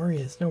different. Maria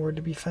is nowhere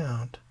to be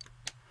found.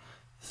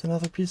 There's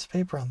another piece of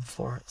paper on the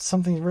floor.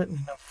 Something written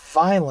in a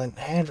violent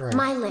handwriting.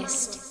 My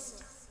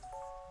list.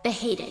 The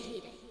hated.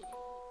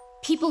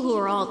 People who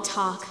are all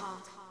talk.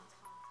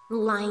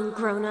 Lying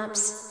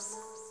grown-ups.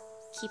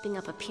 Keeping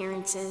up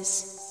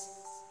appearances.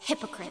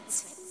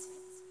 Hypocrites.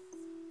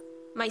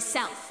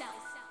 Myself.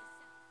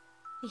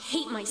 I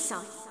hate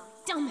myself.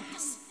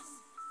 Dumbass.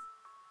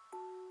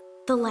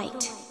 The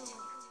light.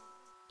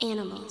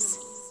 Animals.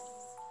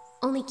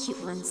 Only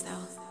cute ones,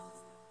 though.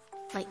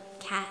 Like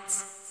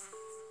cats.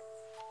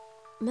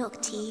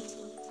 Milk tea.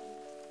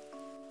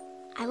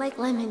 I like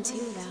lemon too,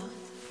 though.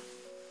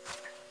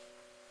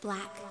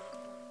 Black,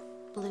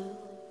 blue,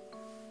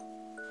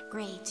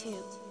 gray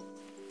too.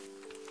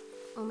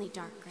 Only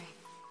dark gray.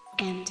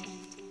 And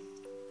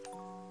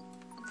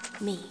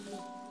me.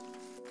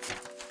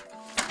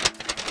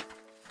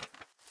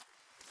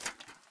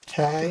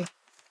 Okay.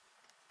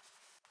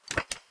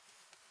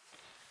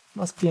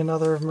 Must be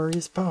another of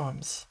Marie's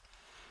poems.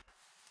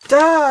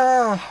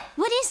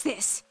 What is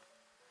this?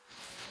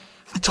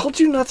 I told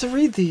you not to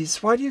read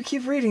these. Why do you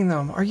keep reading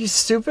them? Are you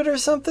stupid or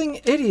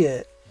something?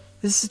 Idiot.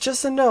 This is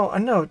just a note. A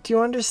note. Do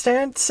you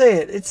understand? Say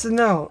it. It's a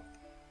note.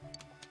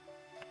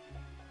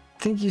 I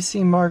think you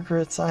see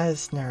Margaret's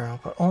eyes narrow,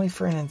 but only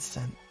for an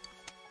instant.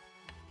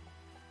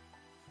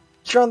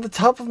 You're on the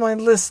top of my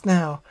list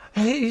now.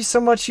 I hate you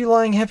so much, you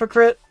lying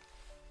hypocrite.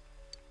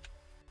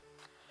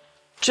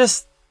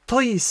 Just,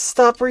 please,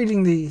 stop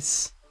reading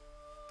these.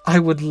 I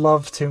would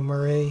love to,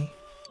 Marie.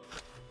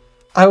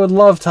 I would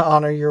love to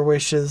honor your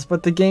wishes,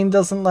 but the game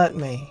doesn't let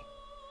me.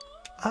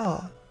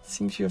 Ah,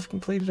 seems you have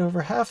completed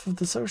over half of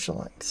the social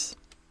links.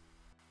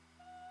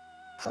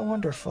 How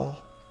wonderful.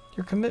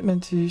 Your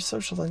commitment to your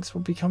social links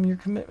will become your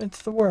commitment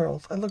to the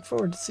world. I look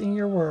forward to seeing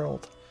your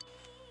world.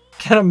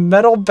 Get a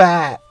metal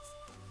bat.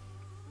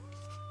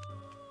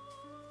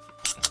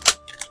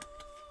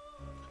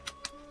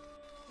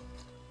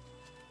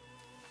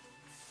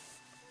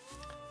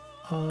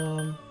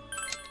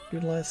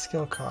 Utilize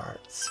skill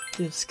cards.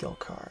 Give skill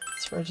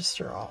cards.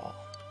 Register all.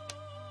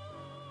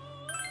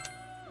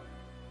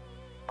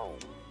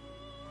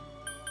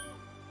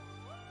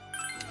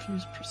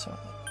 Fuse persona.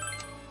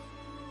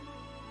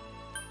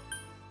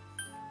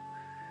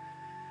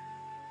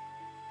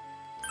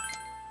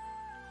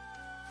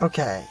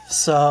 Okay,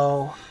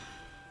 so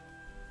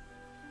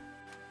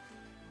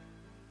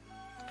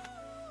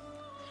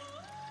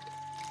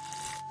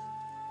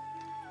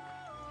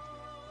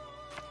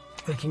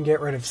they can get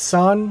rid of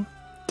Sun,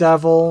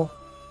 Devil,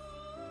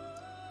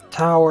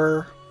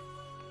 Tower,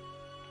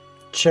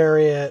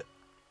 Chariot,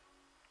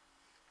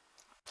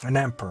 and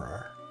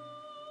Emperor.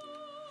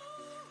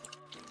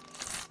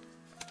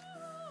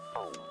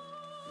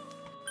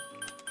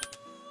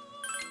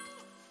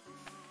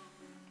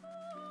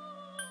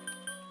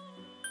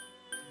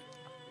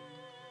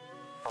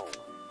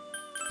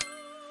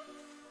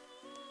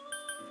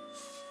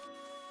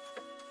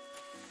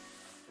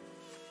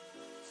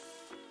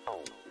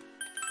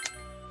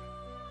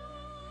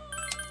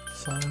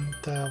 Sun,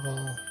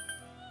 Devil.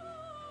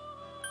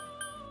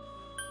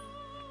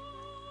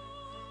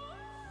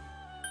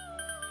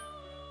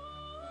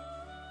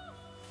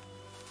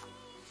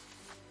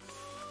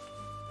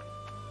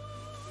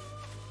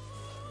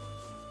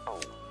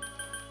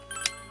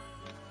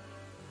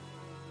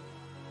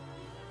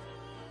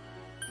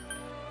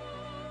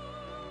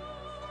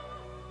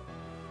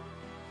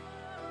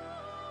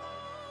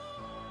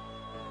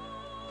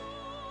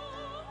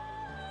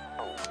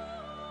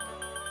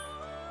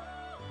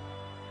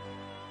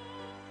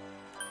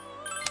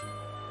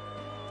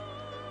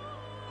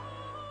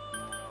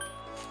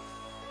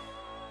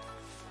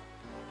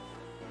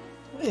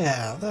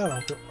 Yeah,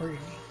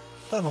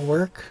 that'll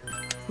work.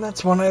 And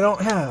that's one I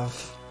don't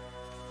have.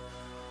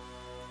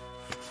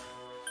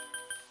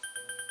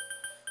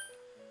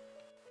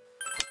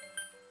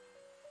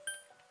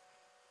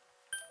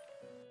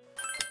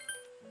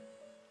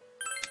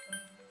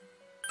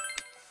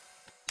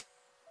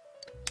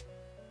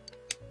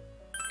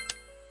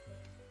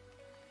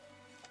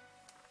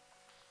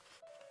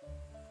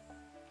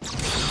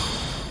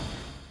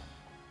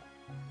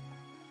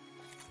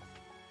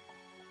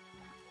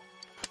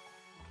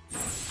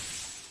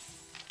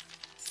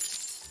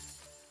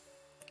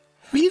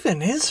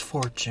 Even his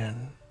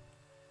fortune.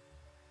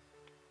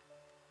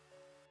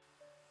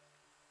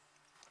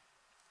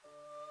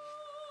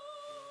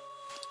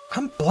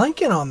 I'm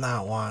blanking on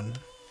that one.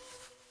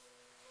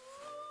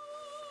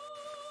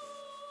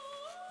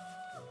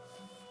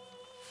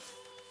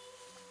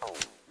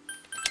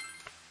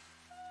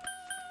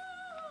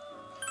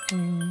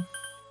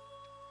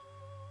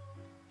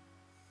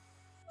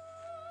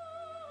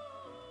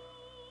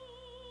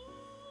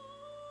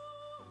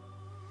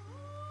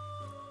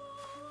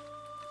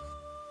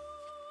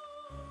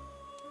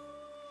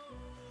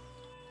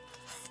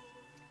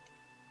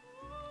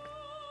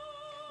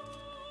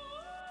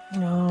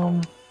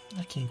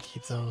 I can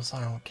keep those.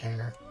 I don't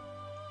care.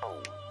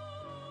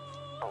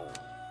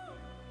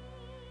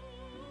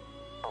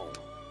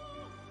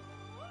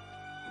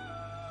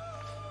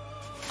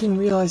 Didn't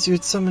realize you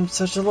had summoned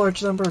such a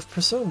large number of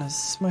personas.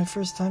 This is my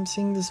first time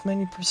seeing this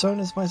many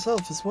personas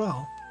myself as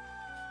well.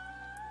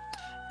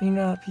 May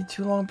not be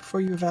too long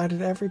before you have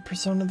added every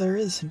persona there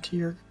is into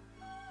your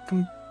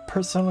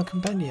persona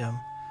compendium.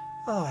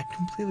 Oh, I'd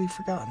completely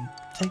forgotten.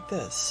 Take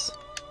this.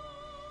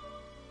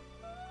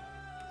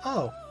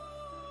 Oh.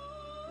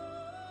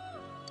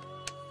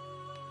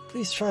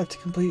 Please strive to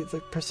complete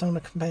the Persona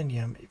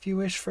Compendium. If you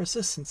wish for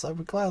assistance, I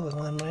would gladly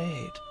lend my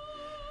aid.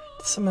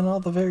 To summon all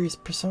the various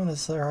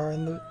personas there are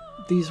in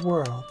these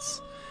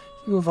worlds,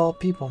 you of all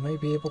people may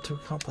be able to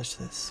accomplish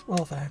this.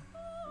 Well then.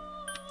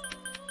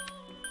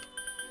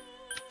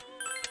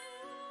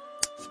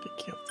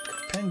 Speaking of the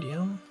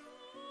Compendium...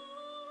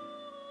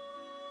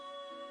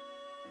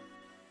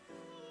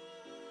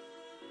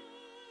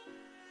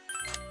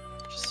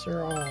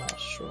 Register all,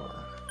 sure.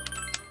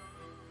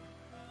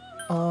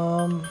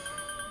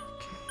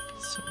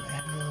 So I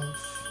have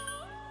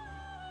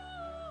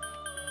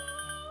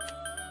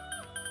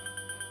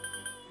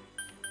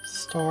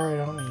Star I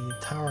don't need,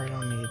 Tower I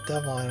don't need,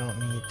 Devil I don't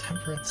need,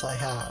 Temperance I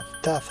have,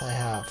 Death I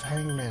have,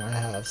 Hangman I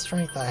have,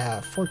 Strength I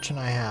have, Fortune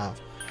I have,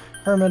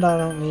 Hermit I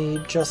don't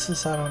need,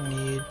 Justice I don't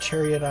need,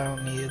 Chariot I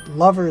don't need,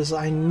 Lovers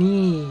I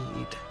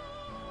need.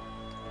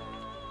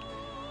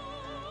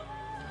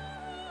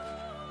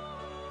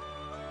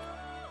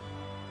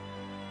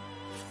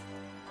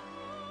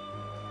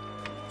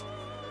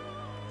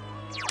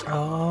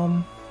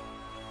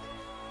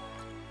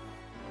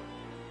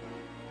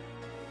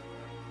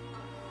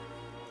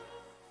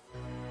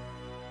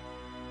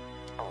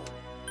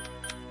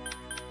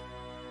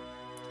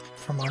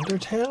 From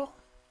Undertale?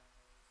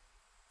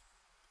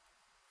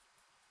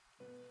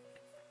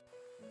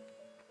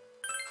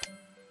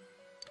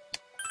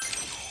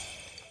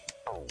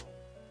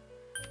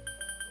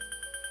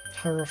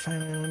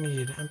 Hierophant I don't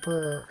need,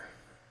 Emperor,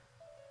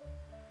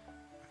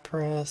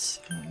 Empress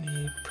I don't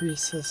need,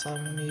 Priestess I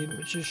don't need,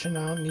 Magician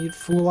I don't need,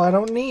 Fool I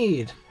don't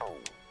need.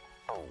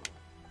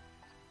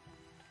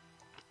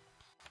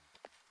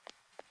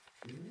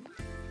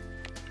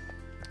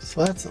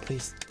 So that's at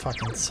least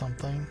fucking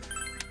something.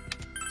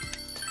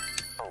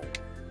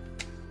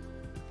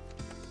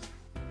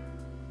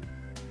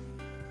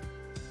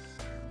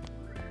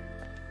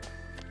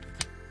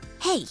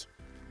 Hey!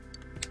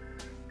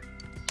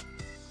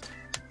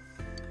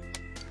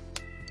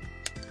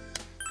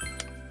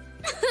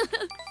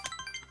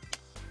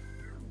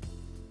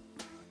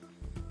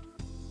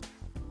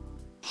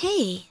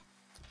 Hey!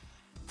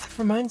 That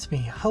reminds me,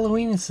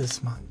 Halloween is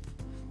this month.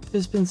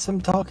 There's been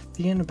some talk at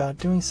the inn about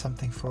doing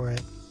something for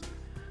it.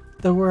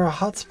 Though we're a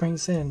hot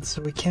springs inn,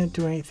 so we can't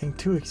do anything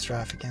too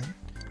extravagant.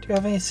 Do you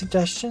have any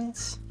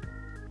suggestions?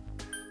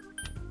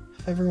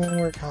 Have everyone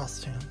wear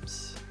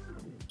costumes.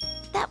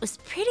 That was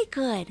pretty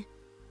good.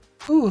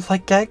 Ooh,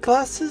 like gag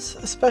glasses?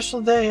 A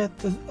special day at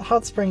the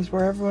hot springs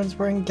where everyone's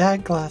wearing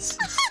gag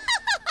glasses.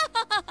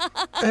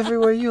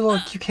 Everywhere you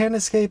look, you can't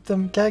escape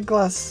them. Gag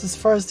glasses as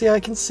far as the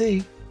eye can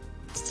see.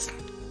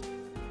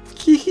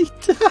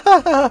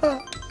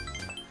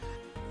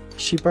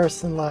 She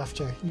bursts in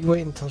laughter. You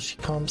wait until she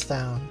calms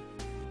down.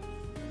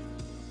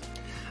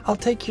 I'll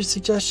take your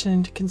suggestion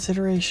into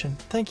consideration.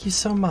 Thank you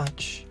so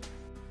much.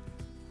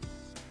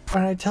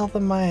 When I tell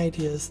them my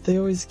ideas, they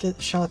always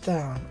get shot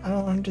down. I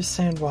don't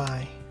understand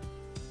why.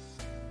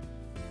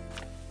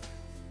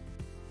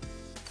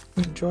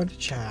 Enjoy the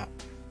chat.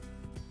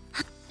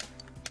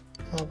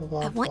 Blah, blah,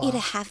 blah, I want blah. you to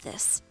have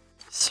this.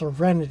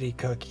 Serenity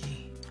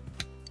cookie.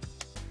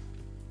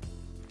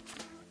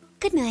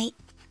 Good night.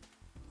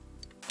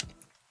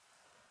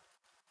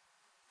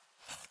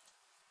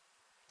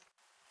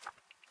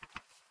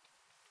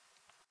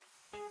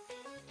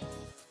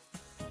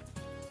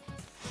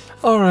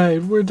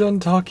 Alright, we're done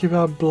talking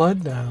about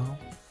blood now.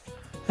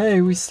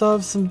 Hey, we still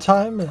have some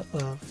time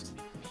left.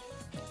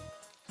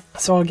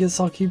 So I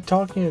guess I'll keep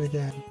talking it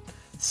again.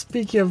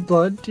 Speaking of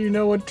blood, do you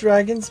know what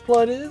dragon's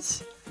blood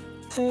is?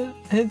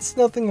 It's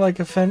nothing like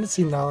a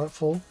fantasy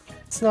novel.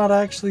 It's not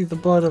actually the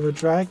blood of a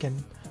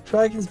dragon.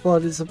 Dragon's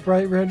blood is a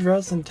bright red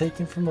resin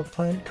taken from a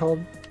plant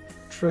called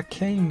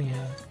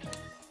Dracania.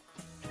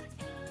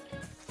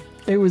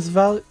 It was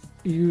valued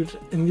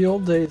in the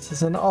old days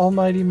as an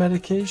almighty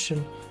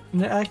medication,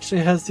 and it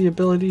actually has the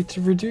ability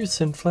to reduce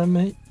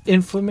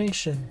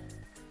inflammation.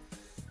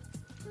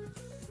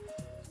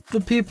 The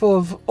people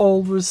of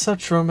old were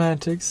such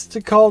romantics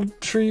to call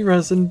tree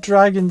resin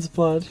dragon's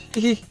blood.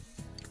 I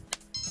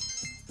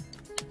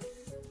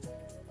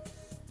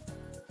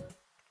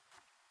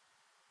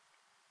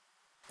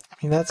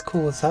mean, that's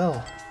cool as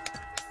hell.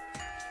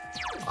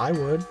 I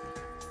would.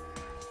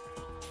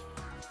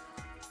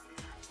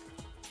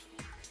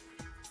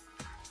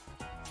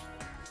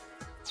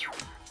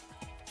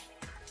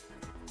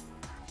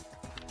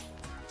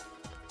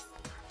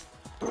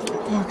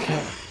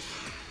 Okay.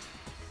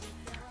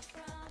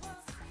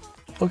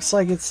 Looks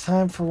like it's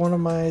time for one of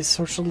my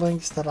social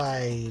links that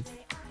I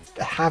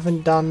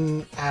haven't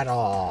done at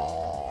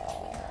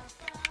all.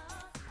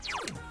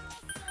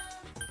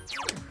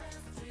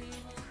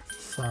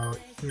 So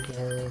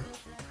either...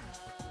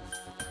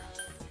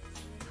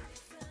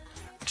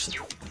 Actually,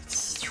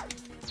 let's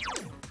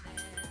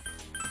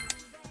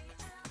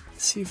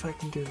see if I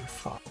can do the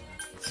font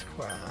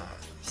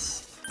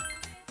squares.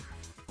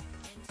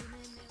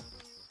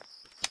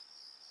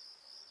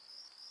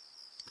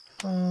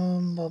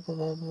 Blah blah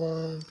blah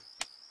blah.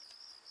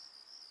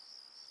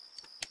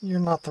 You're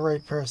not the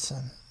right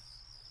person.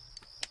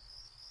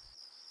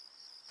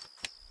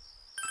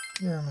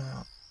 You're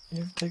out.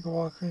 You have to take a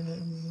walk at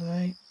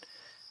night.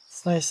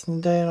 It's nice in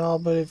the day and all,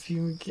 but if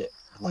you get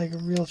like a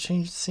real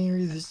change of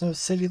scenery, there's no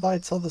city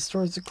lights, all the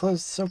stores are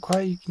closed, it's so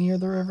quiet you can hear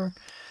the river.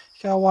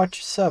 You gotta watch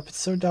yourself, it's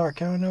so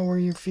dark, I don't know where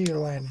your feet are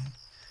landing.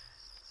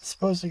 I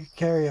suppose I could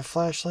carry a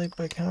flashlight,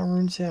 but it kinda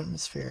ruins the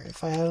atmosphere.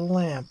 If I had a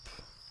lamp.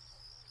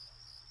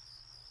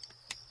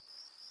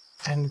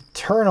 An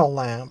eternal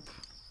lamp.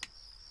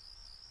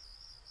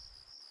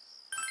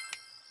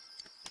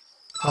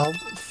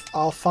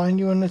 I'll find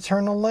you an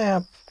eternal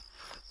lamp.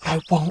 I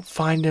won't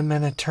find him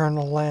an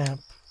eternal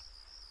lamp.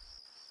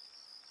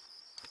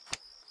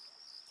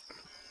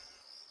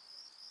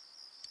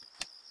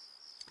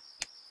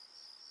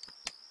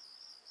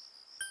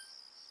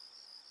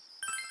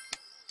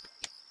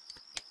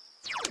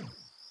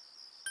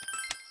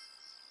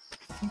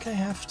 think I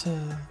have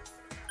to...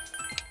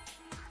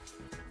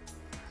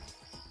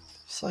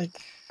 It's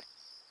like...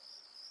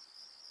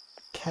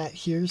 Cat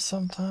here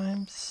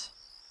sometimes.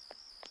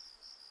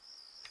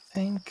 I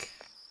think...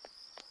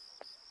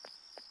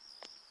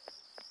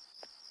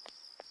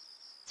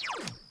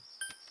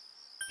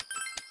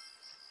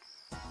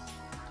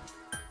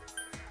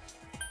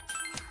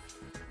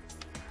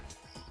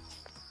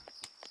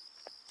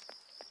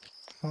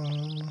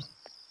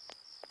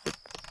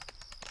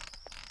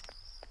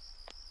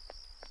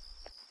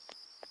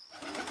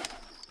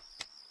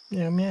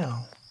 Meow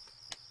meow.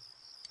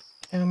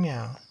 Meow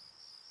meow.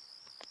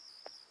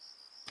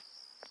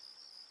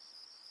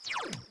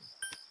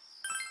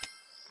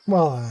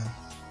 Well then.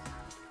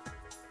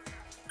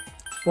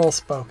 Well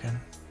spoken.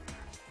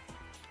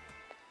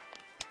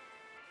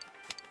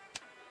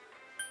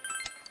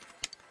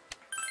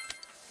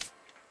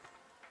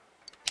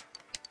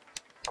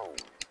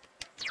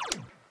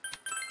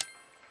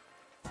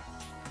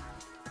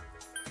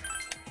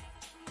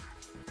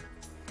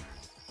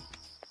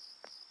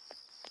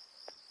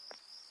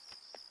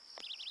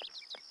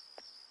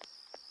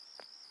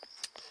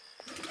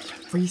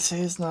 Rise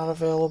is not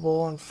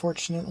available,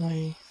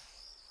 unfortunately.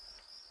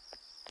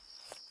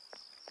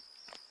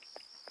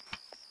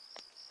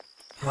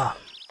 I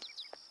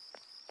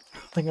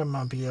don't think I'm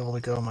gonna be able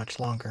to go much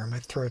longer. My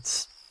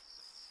throat's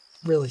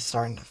really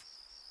starting to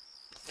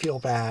feel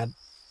bad.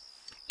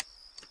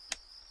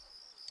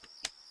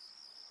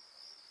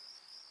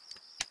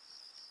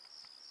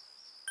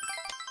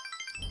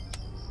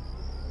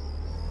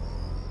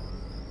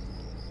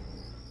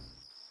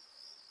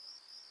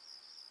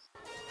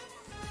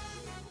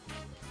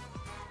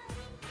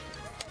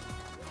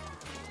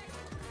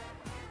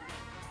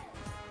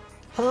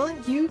 Huh?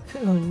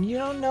 Yukun, you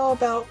don't know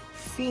about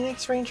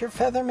Phoenix Ranger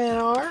Featherman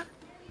R?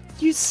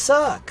 You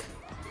suck!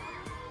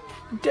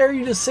 I dare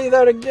you to say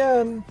that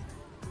again!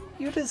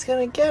 Yuda's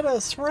gonna get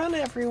us! Run,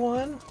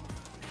 everyone!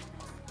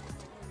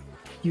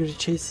 Yuda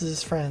chases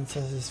his friends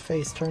as his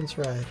face turns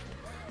red.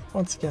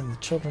 Once again, the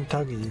children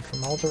tug at you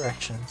from all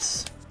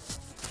directions.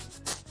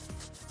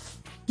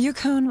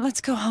 Yukun,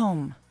 let's go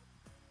home.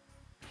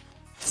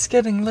 It's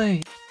getting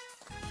late.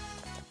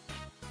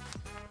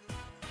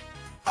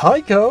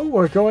 Heiko,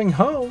 we're going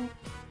home.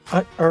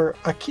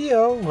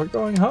 Akio, we're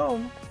going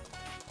home.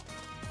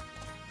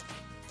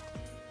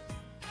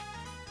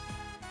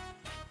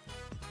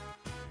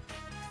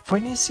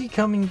 When is he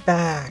coming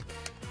back?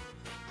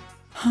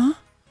 Huh?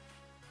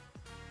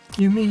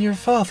 You mean your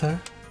father?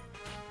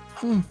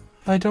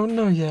 I don't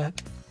know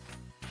yet.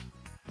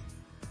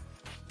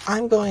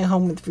 I'm going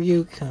home with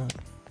Ryukun.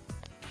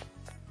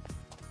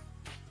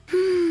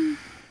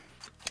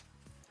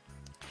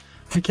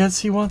 I guess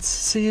he wants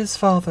to see his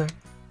father.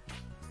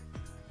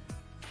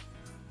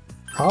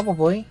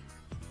 Probably.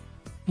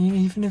 I mean,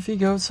 even if he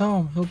goes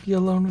home, he'll be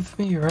alone with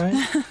me, right?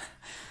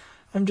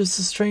 I'm just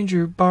a stranger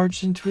who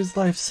barged into his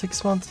life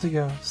 6 months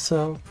ago,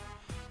 so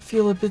I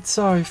feel a bit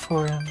sorry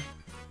for him.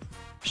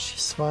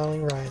 She's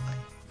smiling wryly.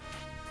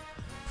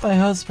 My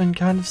husband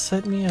kind of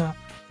set me up.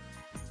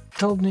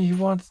 Told me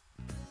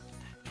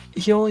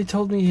he only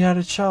told me he had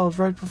a child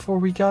right before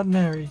we got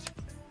married.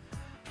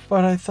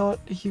 But I thought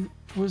he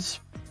was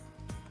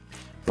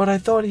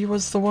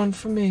the one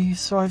for me,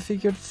 so I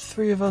figured the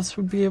three of us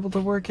would be able to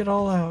work it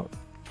all out.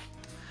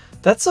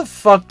 That's a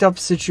fucked up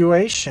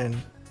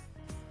situation.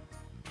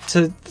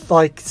 To,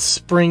 like,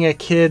 spring a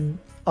kid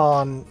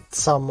on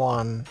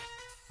someone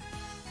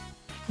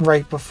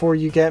right before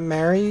you get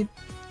married.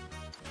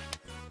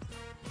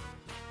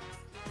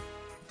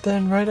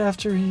 Then, right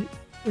after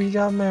we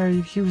got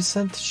married, he was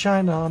sent to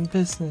China on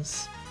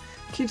business.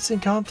 Keeps in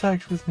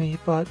contact with me,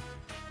 but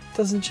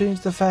doesn't change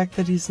the fact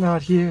that he's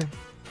not here.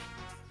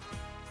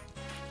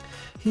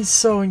 He's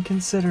so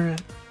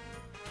inconsiderate.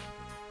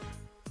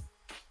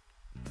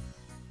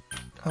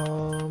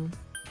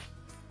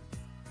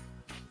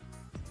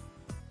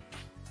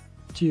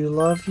 Do you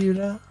love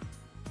Yuda?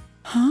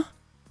 Huh?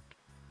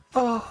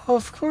 Oh,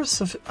 of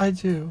course I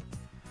do.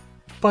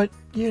 But,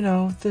 you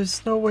know,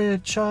 there's no way a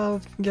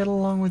child can get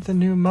along with a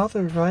new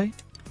mother, right?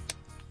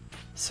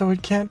 So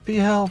it can't be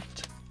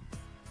helped.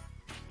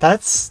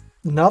 That's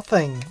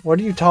nothing. What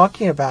are you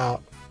talking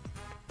about?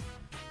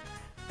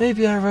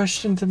 Maybe I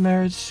rushed into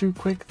marriage too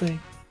quickly.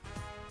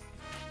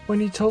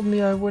 When he told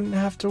me I wouldn't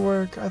have to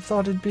work, I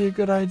thought it'd be a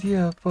good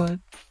idea, but...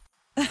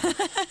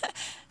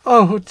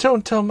 Oh,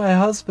 don't tell my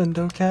husband,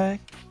 okay?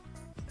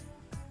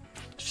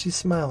 She's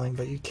smiling,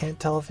 but you can't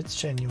tell if it's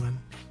genuine.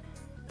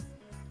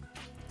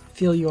 I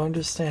feel you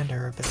understand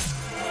her a bit.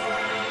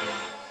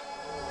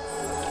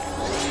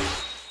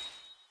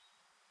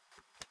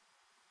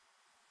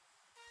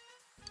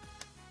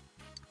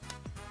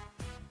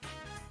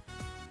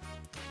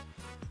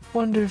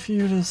 Wonder if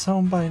Yuda's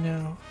home by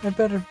now. I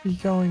better be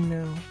going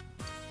now.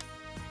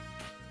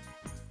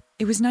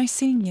 It was nice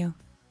seeing you.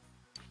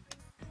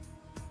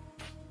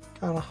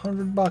 Got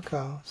 100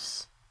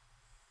 buckos.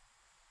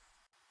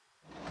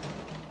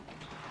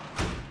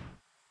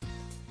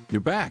 You're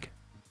back.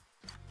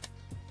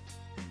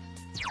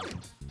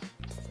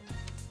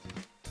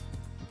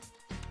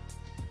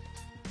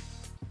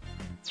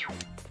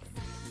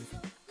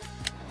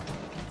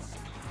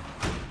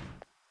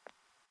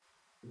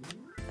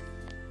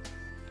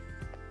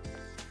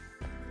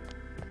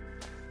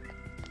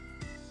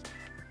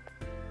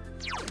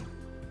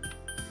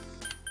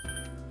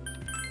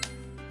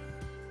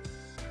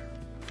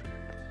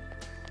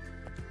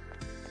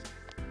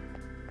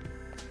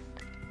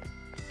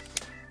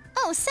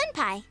 Oh,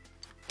 Senpai.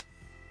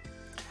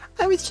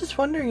 I was just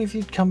wondering if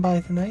you'd come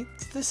by tonight.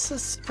 This is a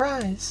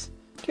surprise.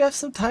 Do you have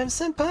some time,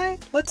 Senpai?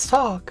 Let's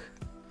talk.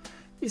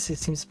 Lisa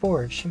seems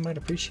bored. She might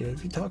appreciate it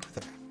if you talk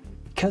with her.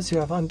 Because you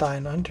have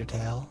Undyne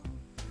Undertale.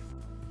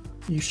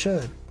 You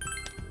should.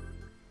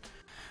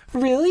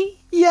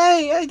 Really?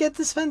 Yay! I get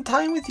to spend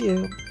time with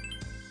you.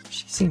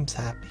 She seems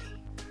happy.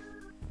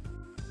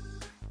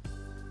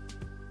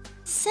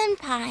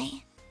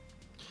 Senpai.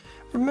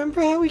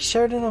 Remember how we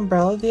shared an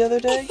umbrella the other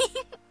day?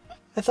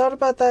 I thought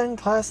about that in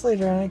class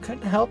later and I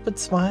couldn't help but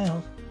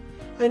smile.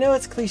 I know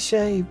it's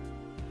cliche,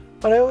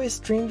 but I always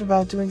dreamed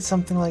about doing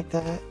something like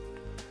that.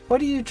 What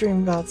do you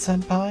dream about,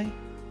 Senpai?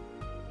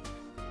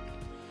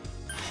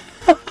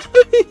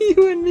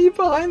 You and me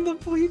behind the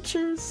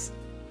bleachers.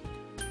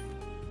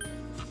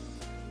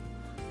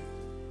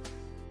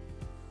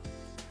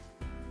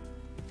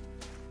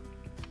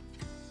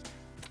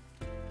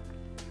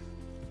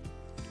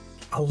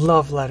 A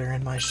love letter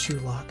in my shoe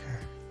locker.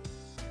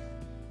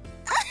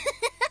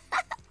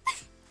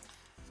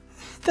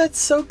 That's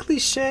so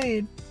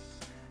cliched.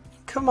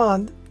 Come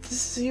on,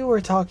 this is you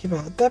we're talking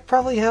about. That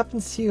probably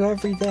happens to you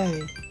every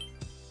day.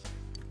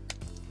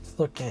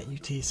 Look at you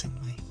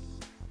teasingly.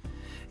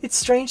 It's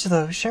strange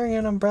though, sharing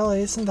an umbrella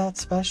isn't that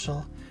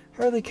special.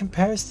 Hardly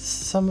compares to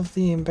some of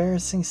the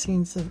embarrassing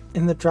scenes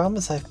in the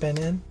dramas I've been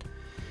in.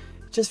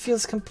 It just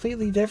feels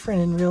completely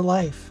different in real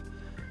life.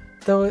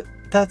 Though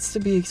that's to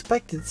be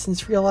expected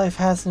since real life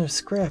has no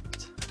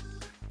script.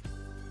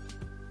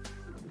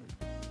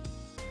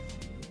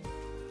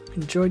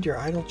 Enjoyed your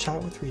idle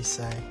chat with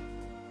Rise.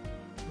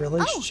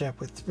 Relationship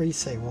with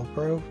Rise will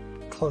grow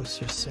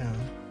closer soon.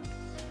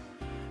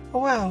 Oh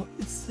wow,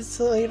 it's this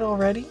late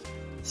already?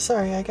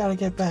 Sorry, I gotta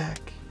get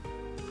back.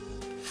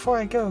 Before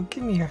I go,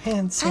 give me your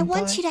hand, Senpai. I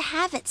want you to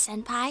have it,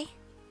 Senpai.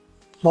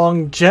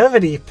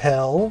 Longevity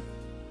pill?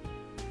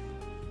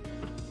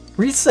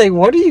 Rise,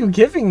 what are you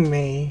giving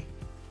me?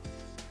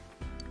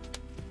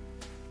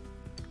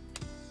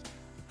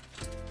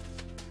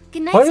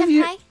 Good night,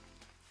 Senpai.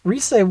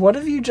 Rise, what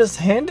have you just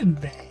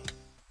handed me?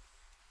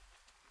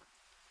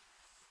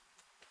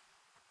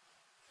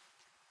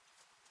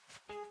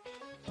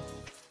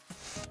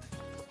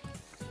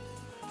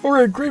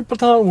 Alright, great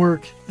baton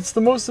work. It's the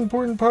most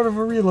important part of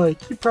a relay.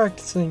 Keep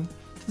practicing.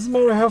 Doesn't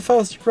matter how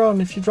fast you run,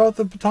 if you drop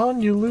the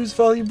baton, you lose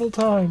valuable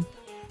time.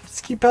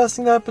 Just keep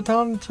passing that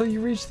baton until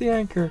you reach the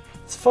anchor.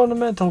 It's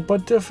fundamental,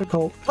 but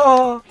difficult.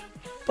 Ah!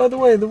 By the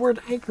way, the word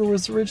anchor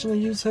was originally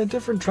used in a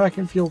different track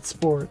and field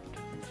sport.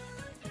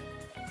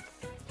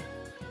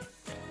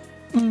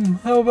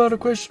 How about a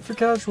question for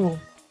Casual?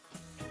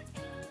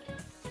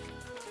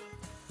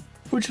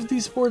 Which of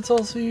these sports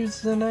also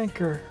uses an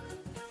anchor?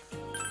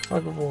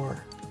 Tug of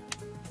war.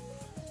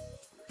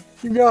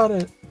 You got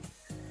it.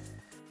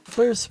 The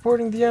player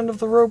supporting the end of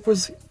the rope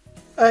was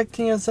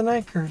acting as an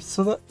anchor,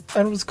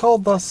 and was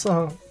called thus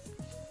so.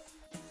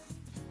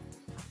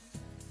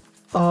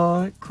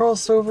 It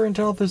crossed over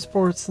into other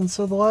sports, and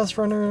so the last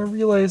runner in a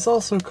relay is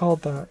also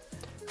called that.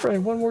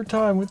 Right, one more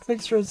time with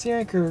Mixter as the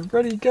anchor.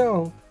 Ready,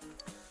 go!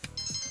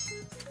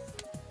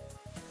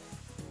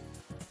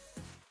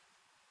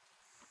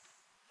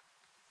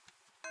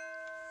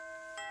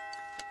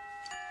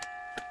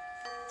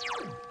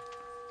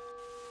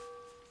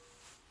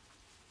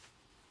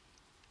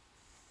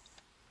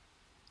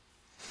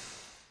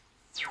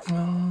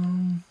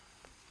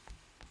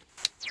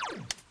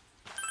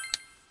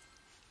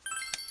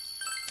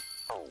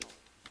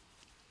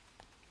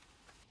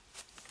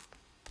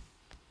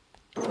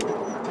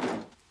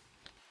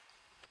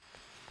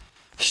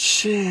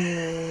 Shit.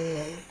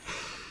 Is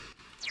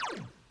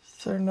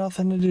there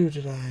nothing to do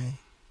today?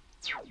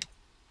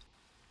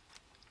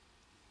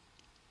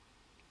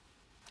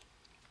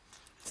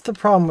 It's the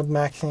problem with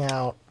maxing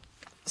out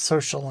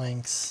social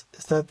links,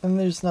 is that then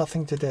there's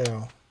nothing to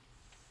do.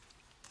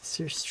 It's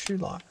your shoe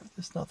locker,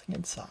 there's nothing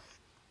inside.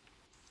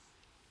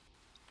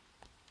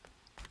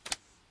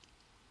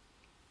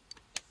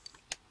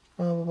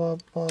 Blah blah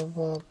blah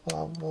blah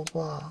blah blah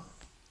blah.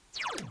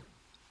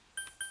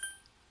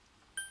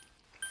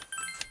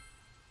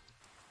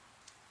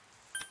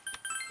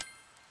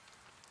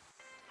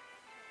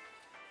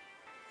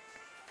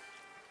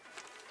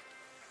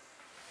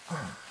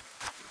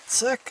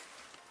 Sick.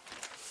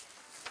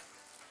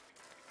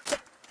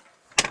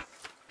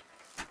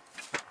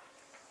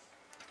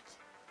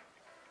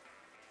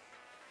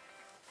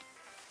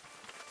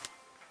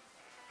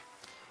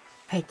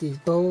 Peggy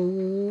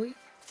boy.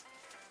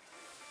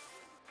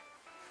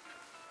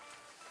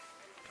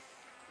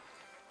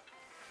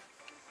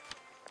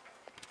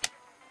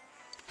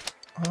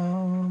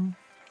 No,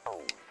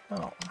 I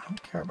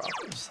don't care about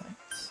those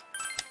things.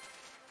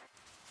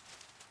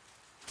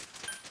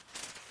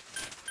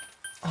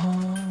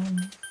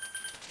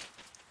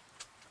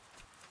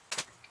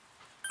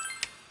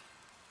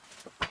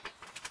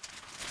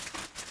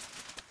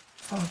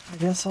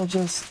 I guess I'll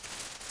just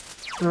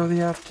throw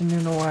the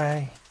afternoon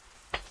away.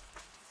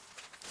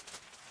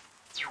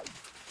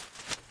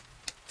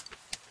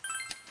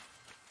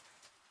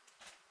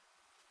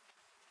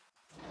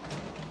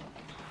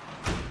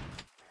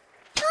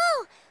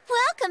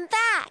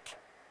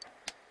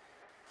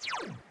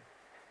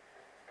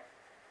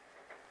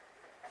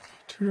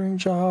 Tutoring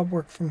job,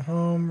 work from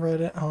home, read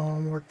at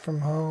home, work from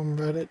home,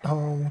 read at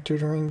home,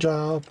 tutoring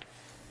job.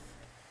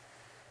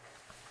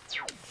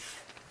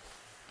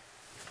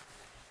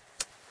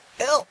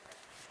 Ew!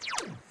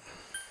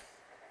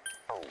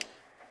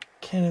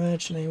 Can't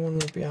imagine anyone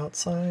would be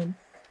outside.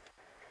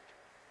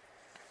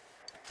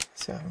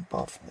 See, I haven't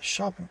bought from the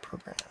shopping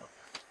program.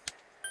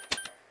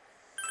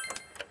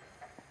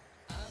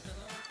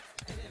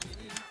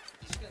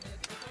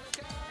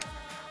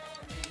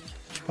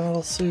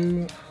 Battle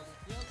suit.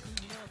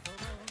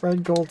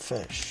 Red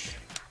goldfish.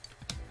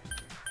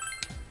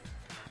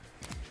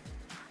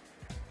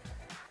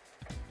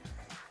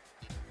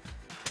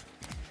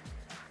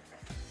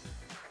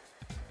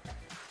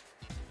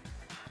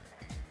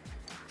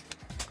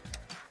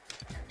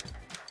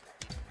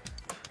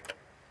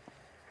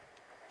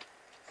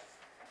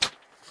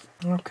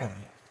 Okay.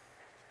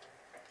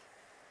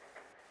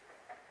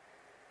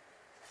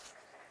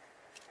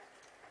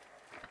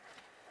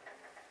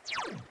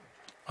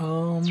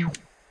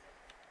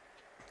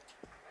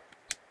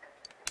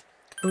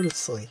 Go to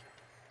sleep.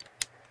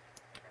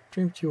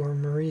 Dreamed you were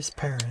Marie's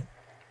parent.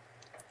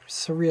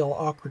 Surreal,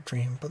 awkward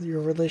dream, but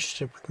your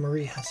relationship with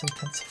Marie has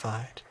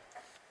intensified.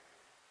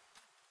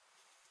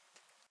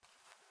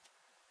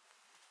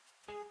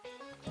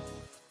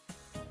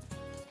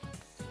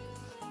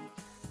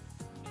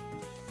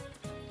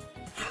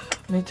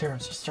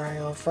 Midterms are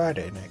starting on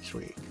Friday next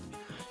week.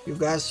 You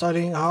guys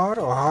studying hard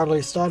or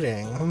hardly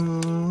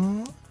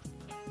studying?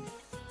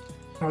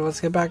 Well,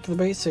 let's get back to the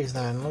basics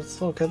then.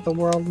 Let's look at the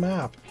world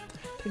map.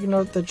 Take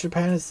note that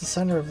Japan is the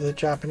center of the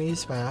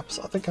Japanese maps.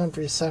 Other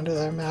countries center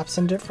their maps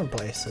in different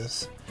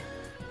places.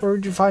 Where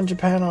would you find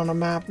Japan on a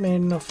map made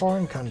in a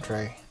foreign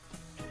country?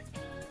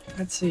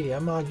 Let's see,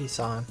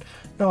 Amagi-san.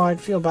 No,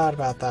 I'd feel bad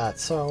about that,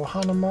 so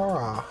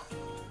Hanamura.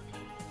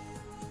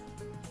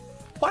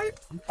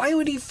 Why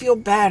would he feel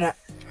bad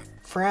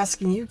for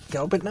asking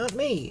Yukiko, but not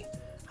me?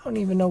 I don't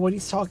even know what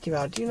he's talking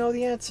about. Do you know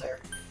the answer?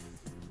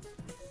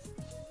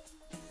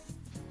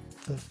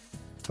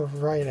 The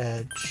right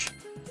edge.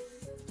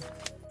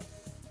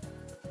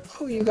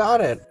 Oh, you got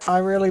it. I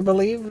really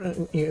believe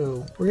in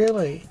you.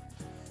 Really?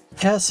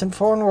 Yes, in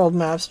foreign world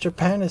maps,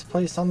 Japan is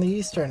placed on the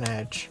eastern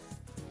edge.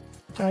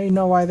 Now you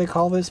know why they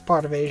call this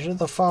part of Asia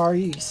the Far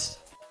East.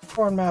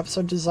 Foreign maps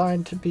are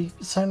designed to be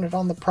centered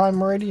on the prime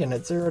meridian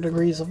at 0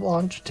 degrees of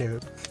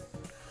longitude.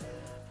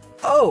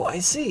 Oh, I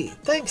see.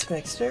 Thanks,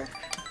 Mixter.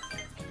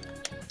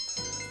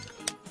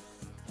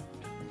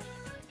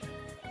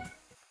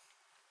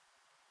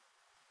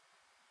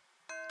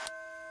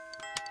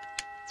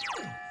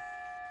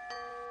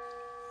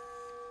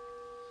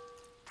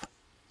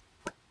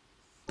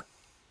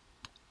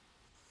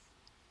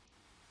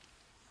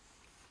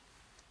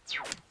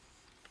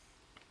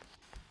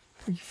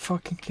 Are you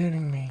fucking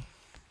kidding me?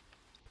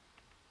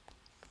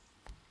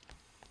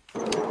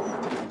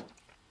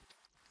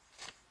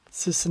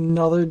 Is this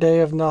another day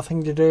of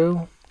nothing to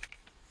do?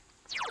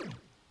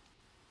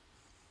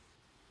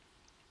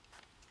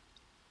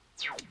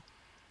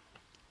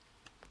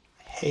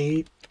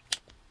 Hate.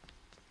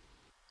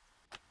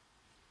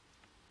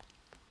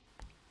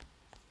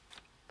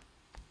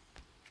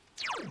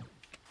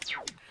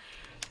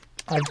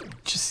 I'm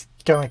just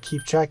gonna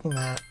keep checking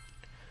that.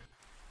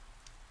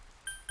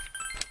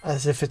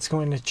 As if it's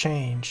going to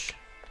change.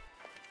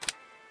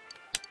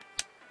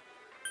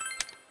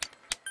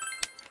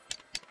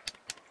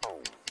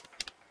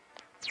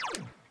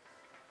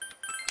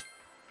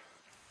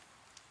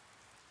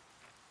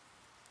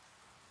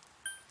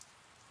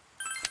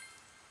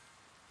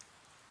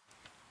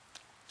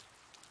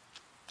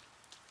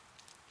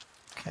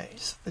 Okay,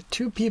 so the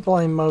two people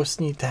I most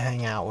need to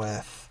hang out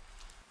with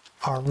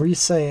are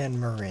Rise and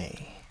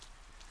Marie.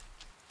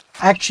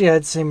 Actually,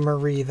 I'd say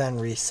Marie then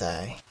Rise.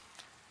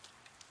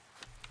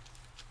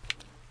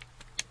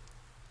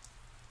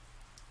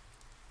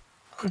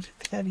 Oh, did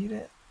the cat eat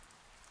it?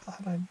 I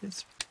thought I'd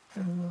just...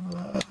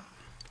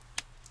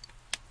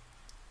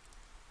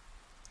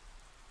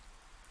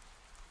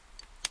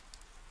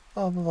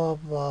 Blah, blah,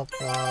 blah,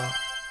 blah.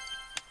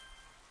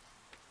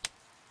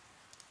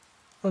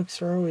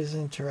 Books are always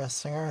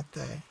interesting, aren't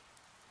they?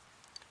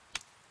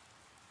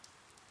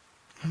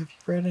 Have you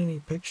read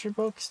any picture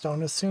books?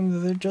 Don't assume that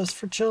they're just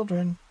for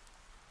children.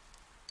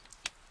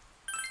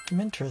 I'm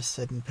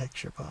interested in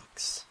picture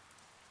books.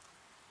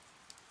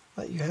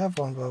 Let you have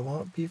one, but it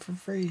won't be for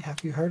free.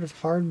 Have you heard of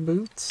hard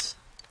boots?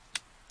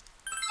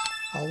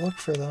 I'll look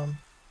for them.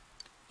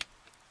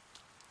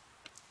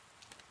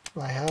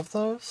 Do I have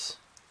those?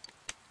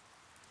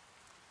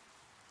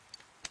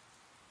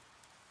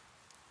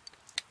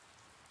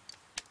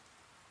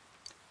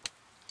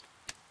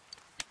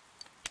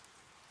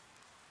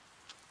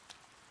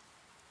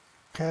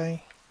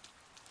 Okay.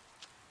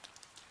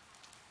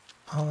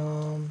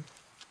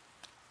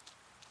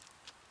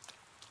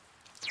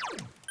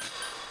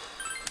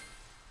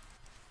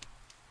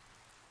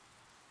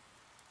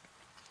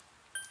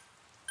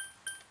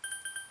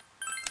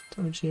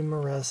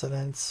 Dojima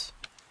residence.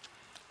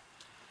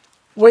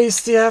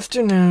 Waste the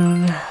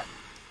afternoon.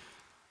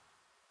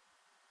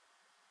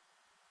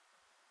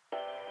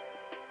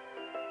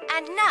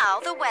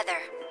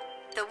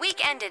 The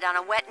week ended on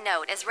a wet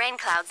note as rain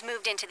clouds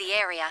moved into the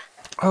area.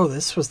 Oh,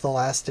 this was the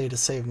last day to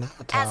save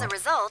Naoto. As a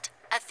result,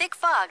 a thick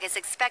fog is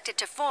expected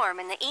to form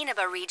in the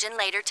Inaba region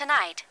later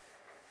tonight.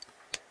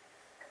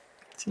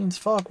 Seems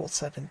fog will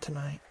set in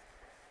tonight.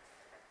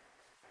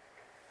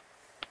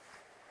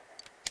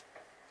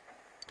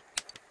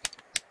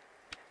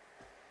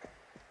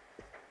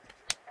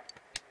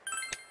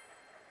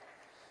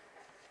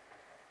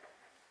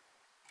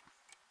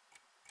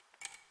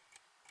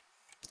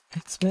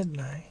 It's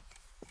midnight.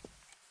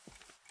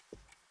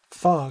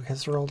 Fog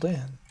has rolled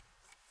in.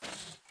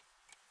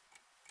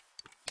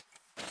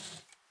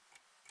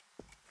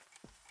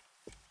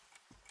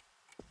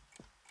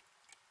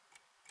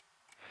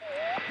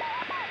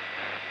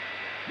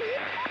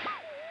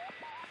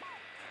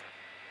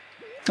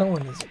 No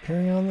one is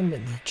appearing on the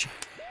midnight channel.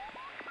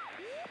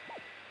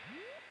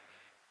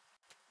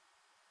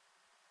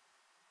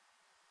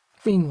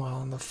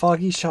 Meanwhile, in the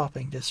foggy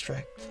shopping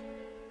district.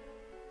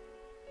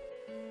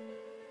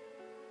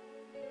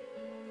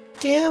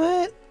 Damn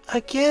it!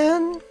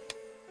 Again?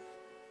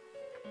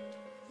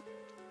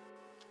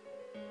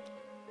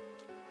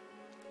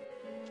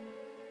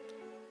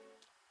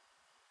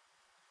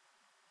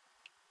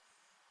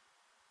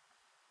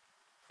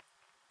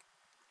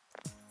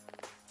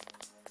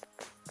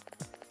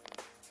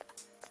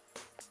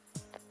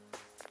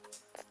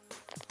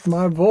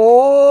 My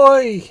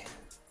boy!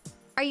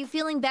 Are you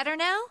feeling better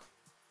now?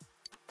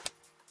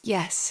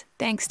 Yes,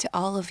 thanks to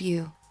all of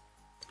you.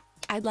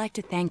 I'd like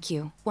to thank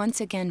you once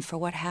again for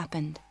what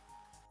happened.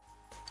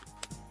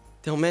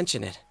 Don't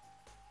mention it.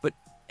 But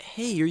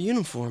hey, your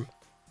uniform.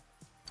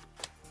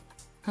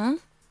 Huh?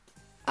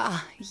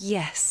 Ah,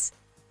 yes.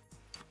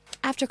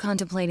 After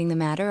contemplating the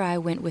matter, I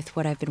went with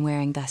what I've been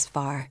wearing thus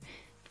far.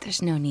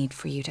 There's no need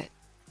for you to...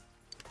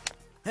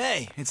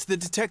 Hey, it's the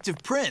Detective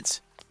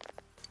Prince.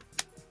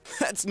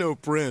 That's no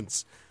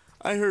prince.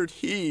 I heard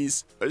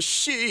he's a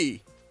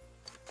she.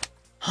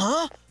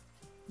 Huh?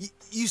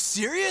 You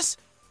serious?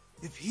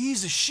 If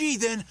he's a she,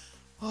 then...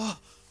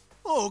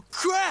 oh,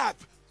 crap!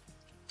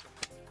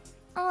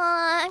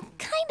 I'm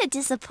kinda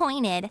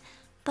disappointed.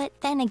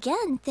 But then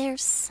again,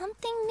 there's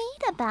something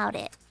neat about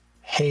it.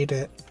 Hate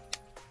it.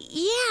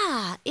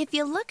 Yeah, if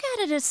you look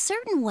at it a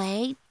certain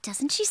way,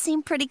 doesn't she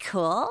seem pretty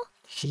cool?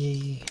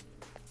 She...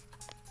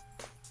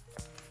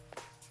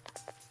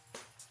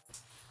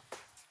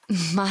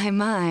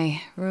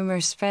 My,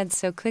 rumors spread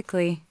so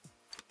quickly.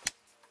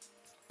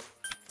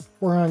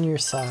 We're on your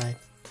side.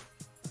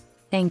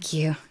 Thank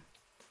you.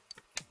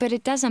 But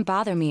it doesn't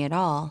bother me at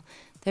all.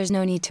 There's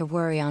no need to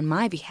worry on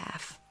my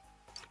behalf.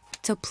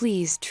 So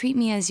please, treat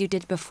me as you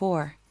did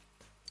before.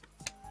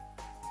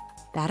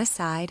 That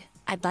aside,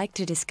 I'd like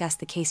to discuss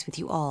the case with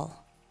you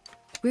all.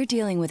 We're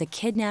dealing with a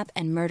kidnap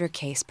and murder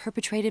case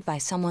perpetrated by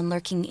someone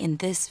lurking in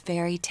this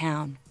very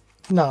town.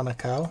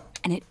 Nanako.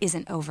 And it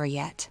isn't over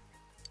yet.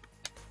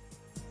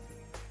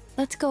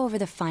 Let's go over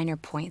the finer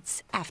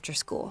points after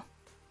school.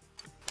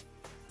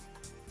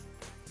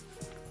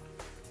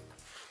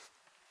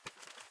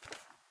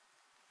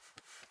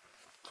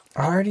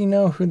 I already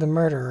know who the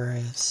murderer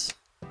is.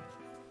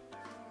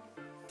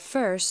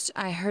 First,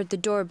 I heard the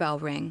doorbell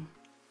ring.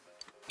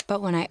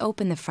 But when I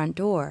opened the front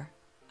door,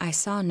 I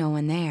saw no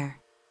one there.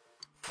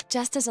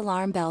 Just as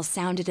alarm bells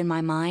sounded in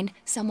my mind,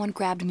 someone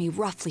grabbed me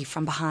roughly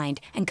from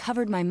behind and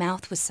covered my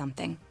mouth with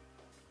something.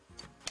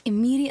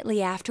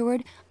 Immediately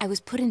afterward, I was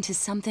put into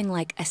something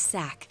like a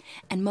sack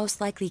and most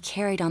likely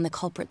carried on the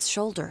culprit's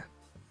shoulder.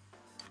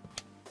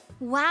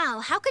 Wow,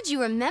 how could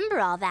you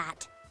remember all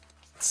that?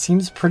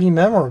 Seems pretty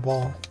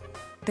memorable.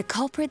 The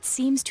culprit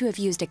seems to have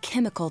used a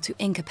chemical to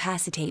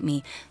incapacitate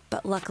me,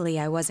 but luckily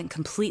I wasn't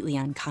completely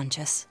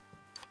unconscious.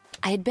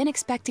 I had been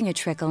expecting a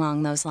trick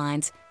along those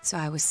lines, so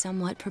I was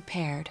somewhat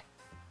prepared.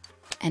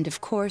 And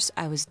of course,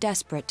 I was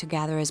desperate to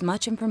gather as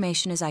much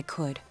information as I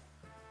could.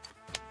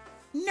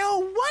 No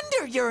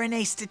wonder you're an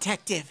ace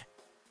detective!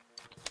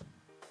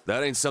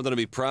 That ain't something to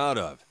be proud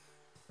of.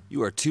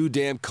 You are too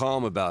damn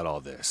calm about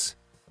all this.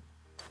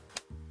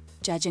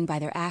 Judging by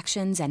their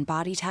actions and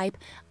body type,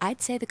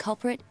 I'd say the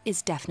culprit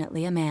is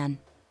definitely a man.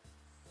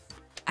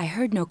 I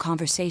heard no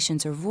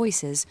conversations or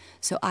voices,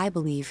 so I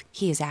believe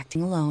he is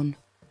acting alone.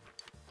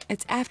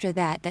 It's after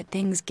that that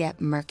things get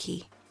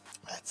murky.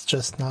 That's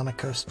just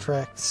Nanako's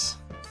tricks.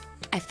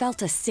 I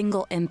felt a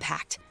single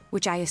impact,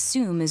 which I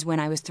assume is when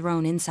I was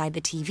thrown inside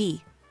the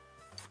TV.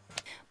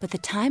 But the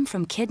time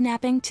from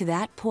kidnapping to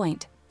that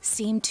point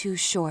seemed too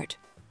short.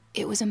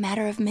 It was a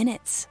matter of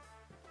minutes.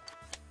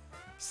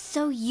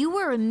 So you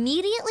were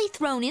immediately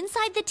thrown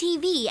inside the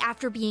TV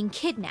after being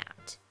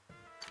kidnapped?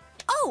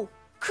 Oh,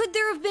 could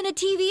there have been a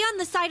TV on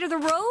the side of the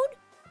road?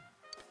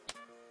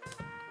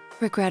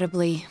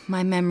 Regrettably,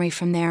 my memory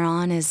from there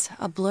on is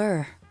a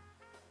blur.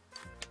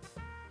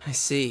 I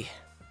see.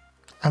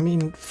 I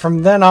mean, from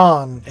then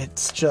on,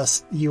 it's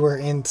just you were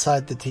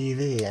inside the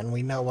TV and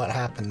we know what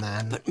happened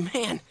then. But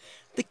man,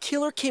 the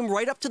killer came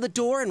right up to the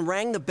door and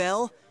rang the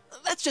bell?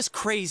 That's just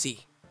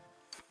crazy.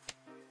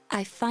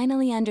 I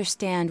finally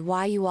understand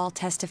why you all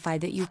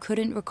testified that you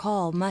couldn't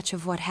recall much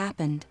of what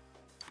happened.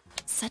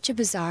 Such a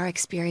bizarre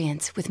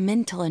experience, with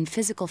mental and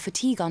physical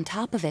fatigue on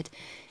top of it.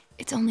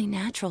 It's only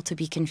natural to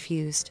be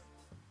confused.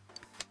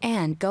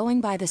 And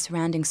going by the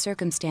surrounding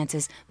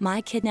circumstances,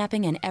 my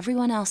kidnapping and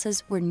everyone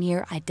else's were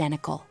near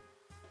identical.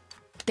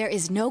 There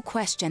is no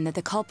question that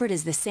the culprit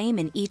is the same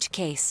in each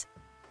case.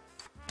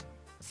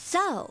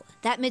 So,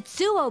 that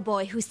Mitsuo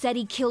boy who said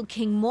he killed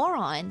King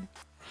Moron.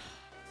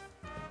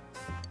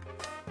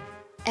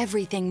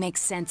 Everything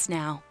makes sense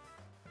now.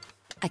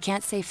 I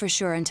can't say for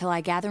sure until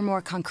I gather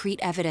more concrete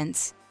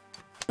evidence.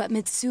 But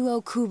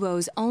Mitsuo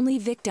Kubo's only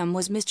victim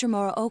was Mr.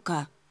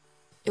 Muraoka.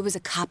 It was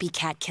a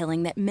copycat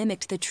killing that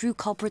mimicked the true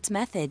culprit's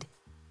method.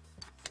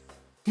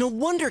 No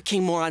wonder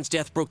King Moron's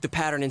death broke the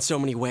pattern in so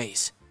many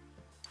ways.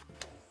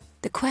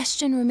 The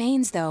question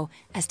remains, though,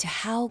 as to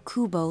how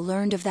Kubo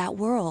learned of that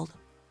world.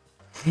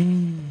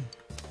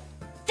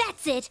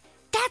 That's it!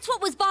 That's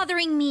what was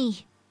bothering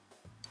me!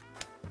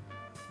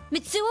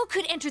 Mitsuo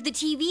could enter the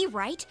TV,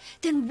 right?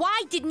 Then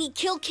why didn't he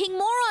kill King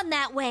Moron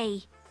that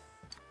way?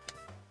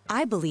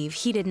 I believe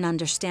he didn't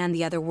understand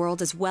the other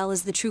world as well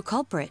as the true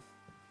culprit.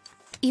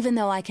 Even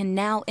though I can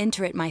now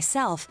enter it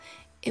myself,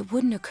 it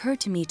wouldn't occur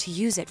to me to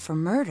use it for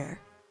murder.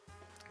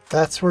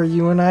 That's where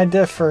you and I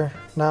differ,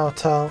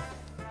 Naoto.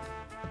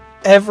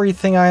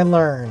 Everything I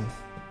learn,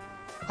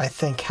 I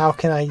think, how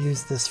can I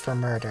use this for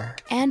murder?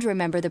 And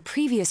remember, the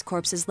previous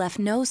corpses left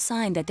no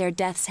sign that their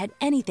deaths had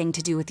anything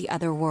to do with the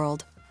other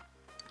world.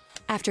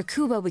 After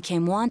Kubo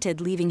became wanted,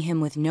 leaving him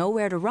with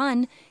nowhere to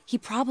run, he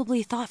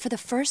probably thought for the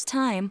first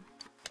time,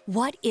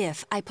 what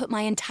if I put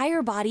my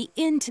entire body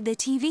into the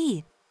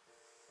TV?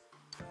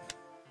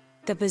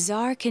 The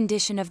bizarre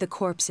condition of the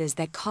corpses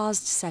that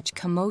caused such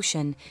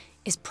commotion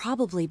is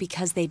probably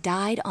because they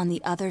died on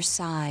the other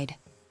side.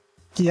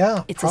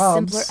 Yeah, it's a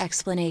simpler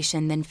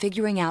explanation than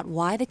figuring out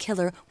why the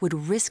killer would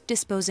risk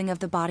disposing of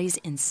the bodies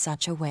in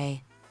such a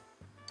way.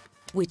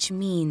 Which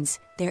means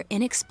their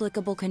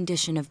inexplicable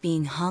condition of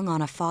being hung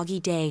on a foggy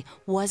day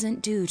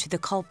wasn't due to the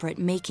culprit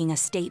making a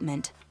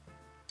statement.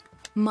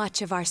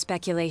 Much of our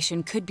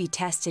speculation could be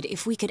tested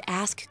if we could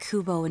ask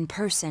Kubo in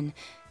person.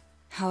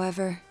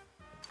 However,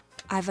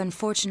 I've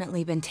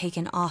unfortunately been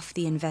taken off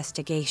the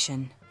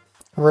investigation.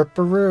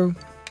 Ripperoo.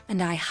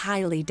 And I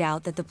highly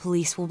doubt that the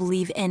police will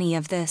believe any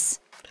of this.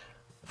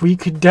 We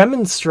could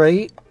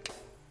demonstrate.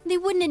 They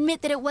wouldn't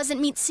admit that it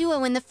wasn't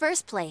Mitsuo in the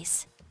first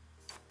place.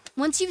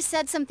 Once you've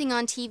said something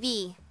on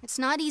TV, it's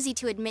not easy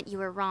to admit you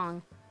were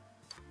wrong.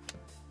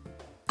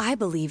 I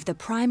believe the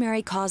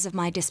primary cause of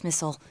my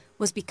dismissal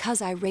was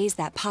because I raised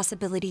that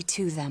possibility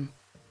to them.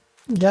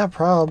 Yeah,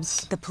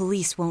 probs. The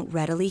police won't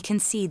readily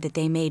concede that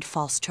they made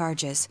false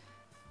charges.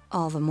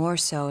 All the more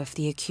so if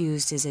the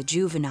accused is a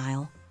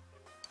juvenile.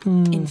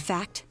 In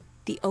fact,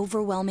 the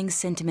overwhelming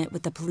sentiment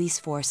with the police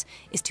force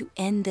is to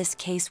end this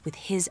case with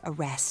his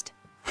arrest.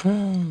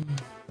 Even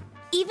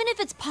if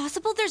it's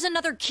possible there's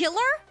another killer?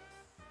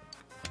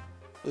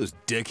 Those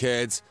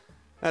dickheads.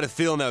 I had a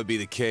feeling that would be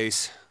the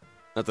case.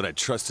 Not that I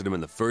trusted him in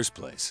the first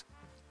place.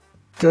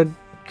 Good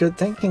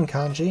thinking,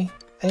 Kanji.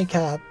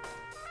 A-cap.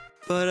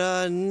 But,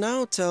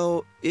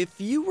 Naoto,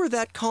 if you were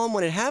that calm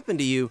when it happened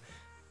to you,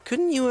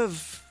 couldn't you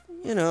have,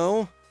 you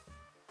know...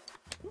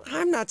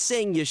 I'm not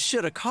saying you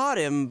should have caught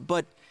him,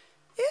 but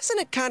isn't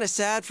it kind of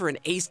sad for an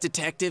ace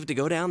detective to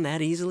go down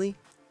that easily?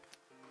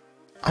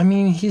 I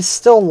mean, he's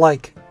still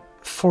like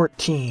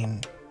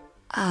 14.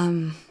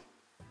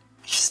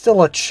 He's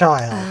still a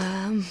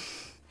child.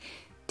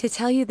 To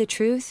tell you the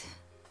truth,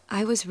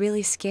 I was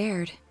really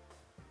scared.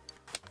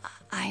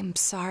 I'm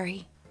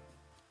sorry.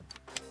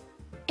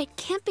 It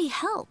can't be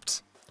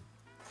helped.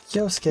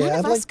 Yosuke,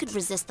 None of us could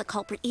resist the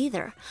culprit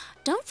either.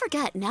 Don't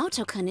forget,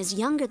 Naoto-kun is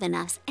younger than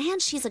us,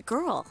 and she's a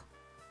girl.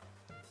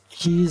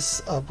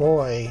 He's a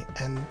boy,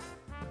 and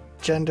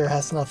gender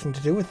has nothing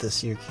to do with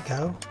this,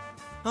 Yukiko.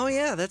 Oh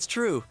yeah, that's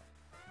true.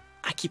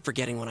 I keep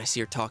forgetting when I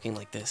see her talking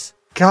like this.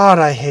 God,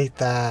 I hate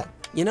that.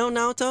 You know,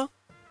 Naoto?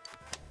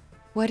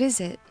 What is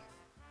it?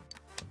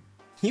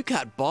 You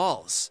got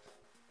balls.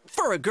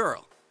 For a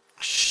girl.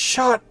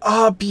 Shut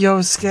up,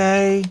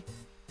 Yosuke.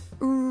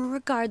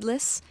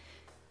 Regardless,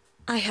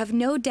 I have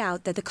no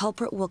doubt that the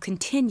culprit will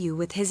continue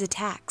with his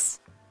attacks.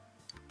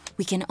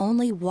 We can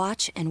only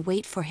watch and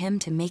wait for him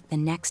to make the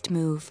next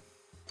move.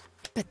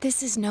 But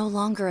this is no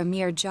longer a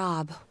mere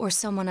job or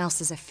someone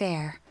else's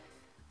affair.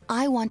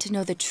 I want to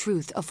know the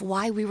truth of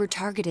why we were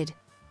targeted.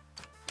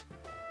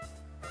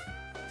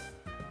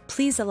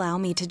 Please allow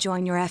me to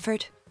join your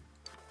effort.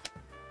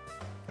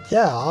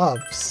 Yeah,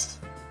 obs.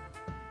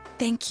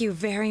 Thank you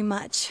very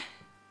much.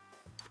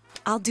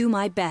 I'll do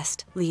my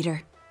best,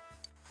 leader.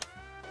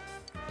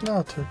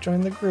 Naoto,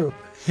 join the group.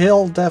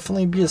 He'll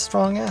definitely be a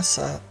strong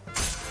asset.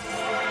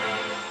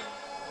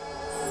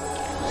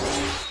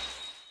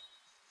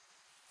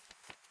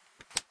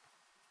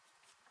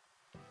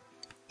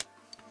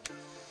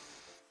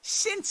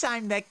 Since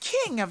I'm the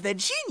king of the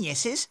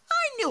geniuses,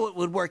 I knew it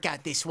would work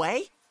out this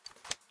way.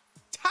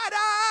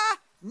 Ta-da!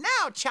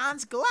 Now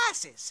Chan's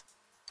glasses.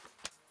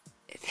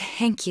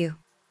 Thank you.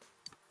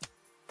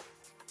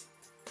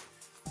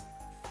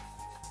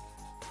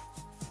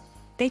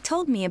 They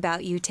told me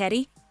about you,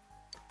 Teddy.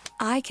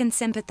 I can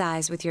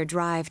sympathize with your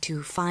drive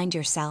to find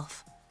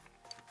yourself.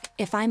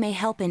 If I may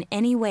help in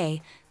any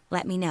way,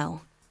 let me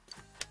know.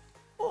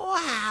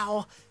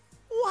 Wow,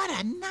 what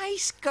a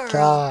nice girl.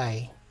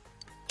 Guy.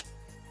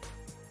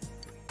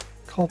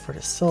 Culprit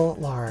is still at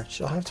large.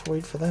 You'll have to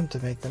wait for them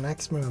to make the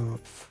next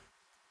move.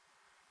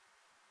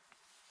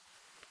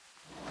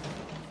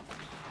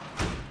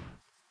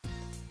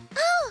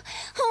 Oh,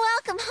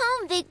 welcome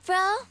home, big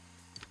bro.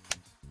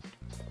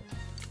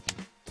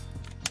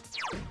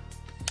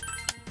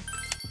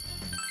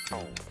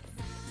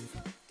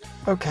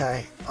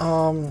 Okay,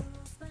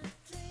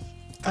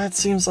 that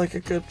seems like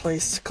a good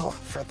place to call it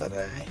for the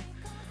day.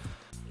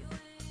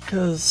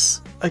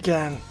 Because,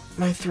 again,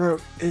 my throat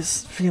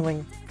is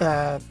feeling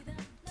bad,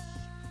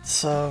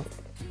 so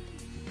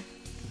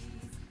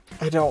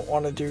I don't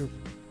want to do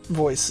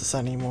voices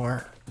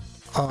anymore.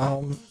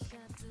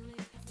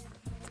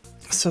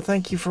 So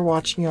thank you for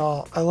watching,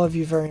 y'all. I love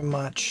you very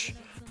much.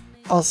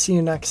 I'll see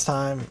you next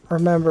time.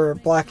 Remember,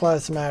 Black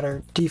Lives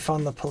Matter,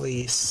 defund the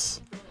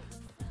police.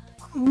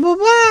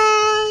 Bye-bye!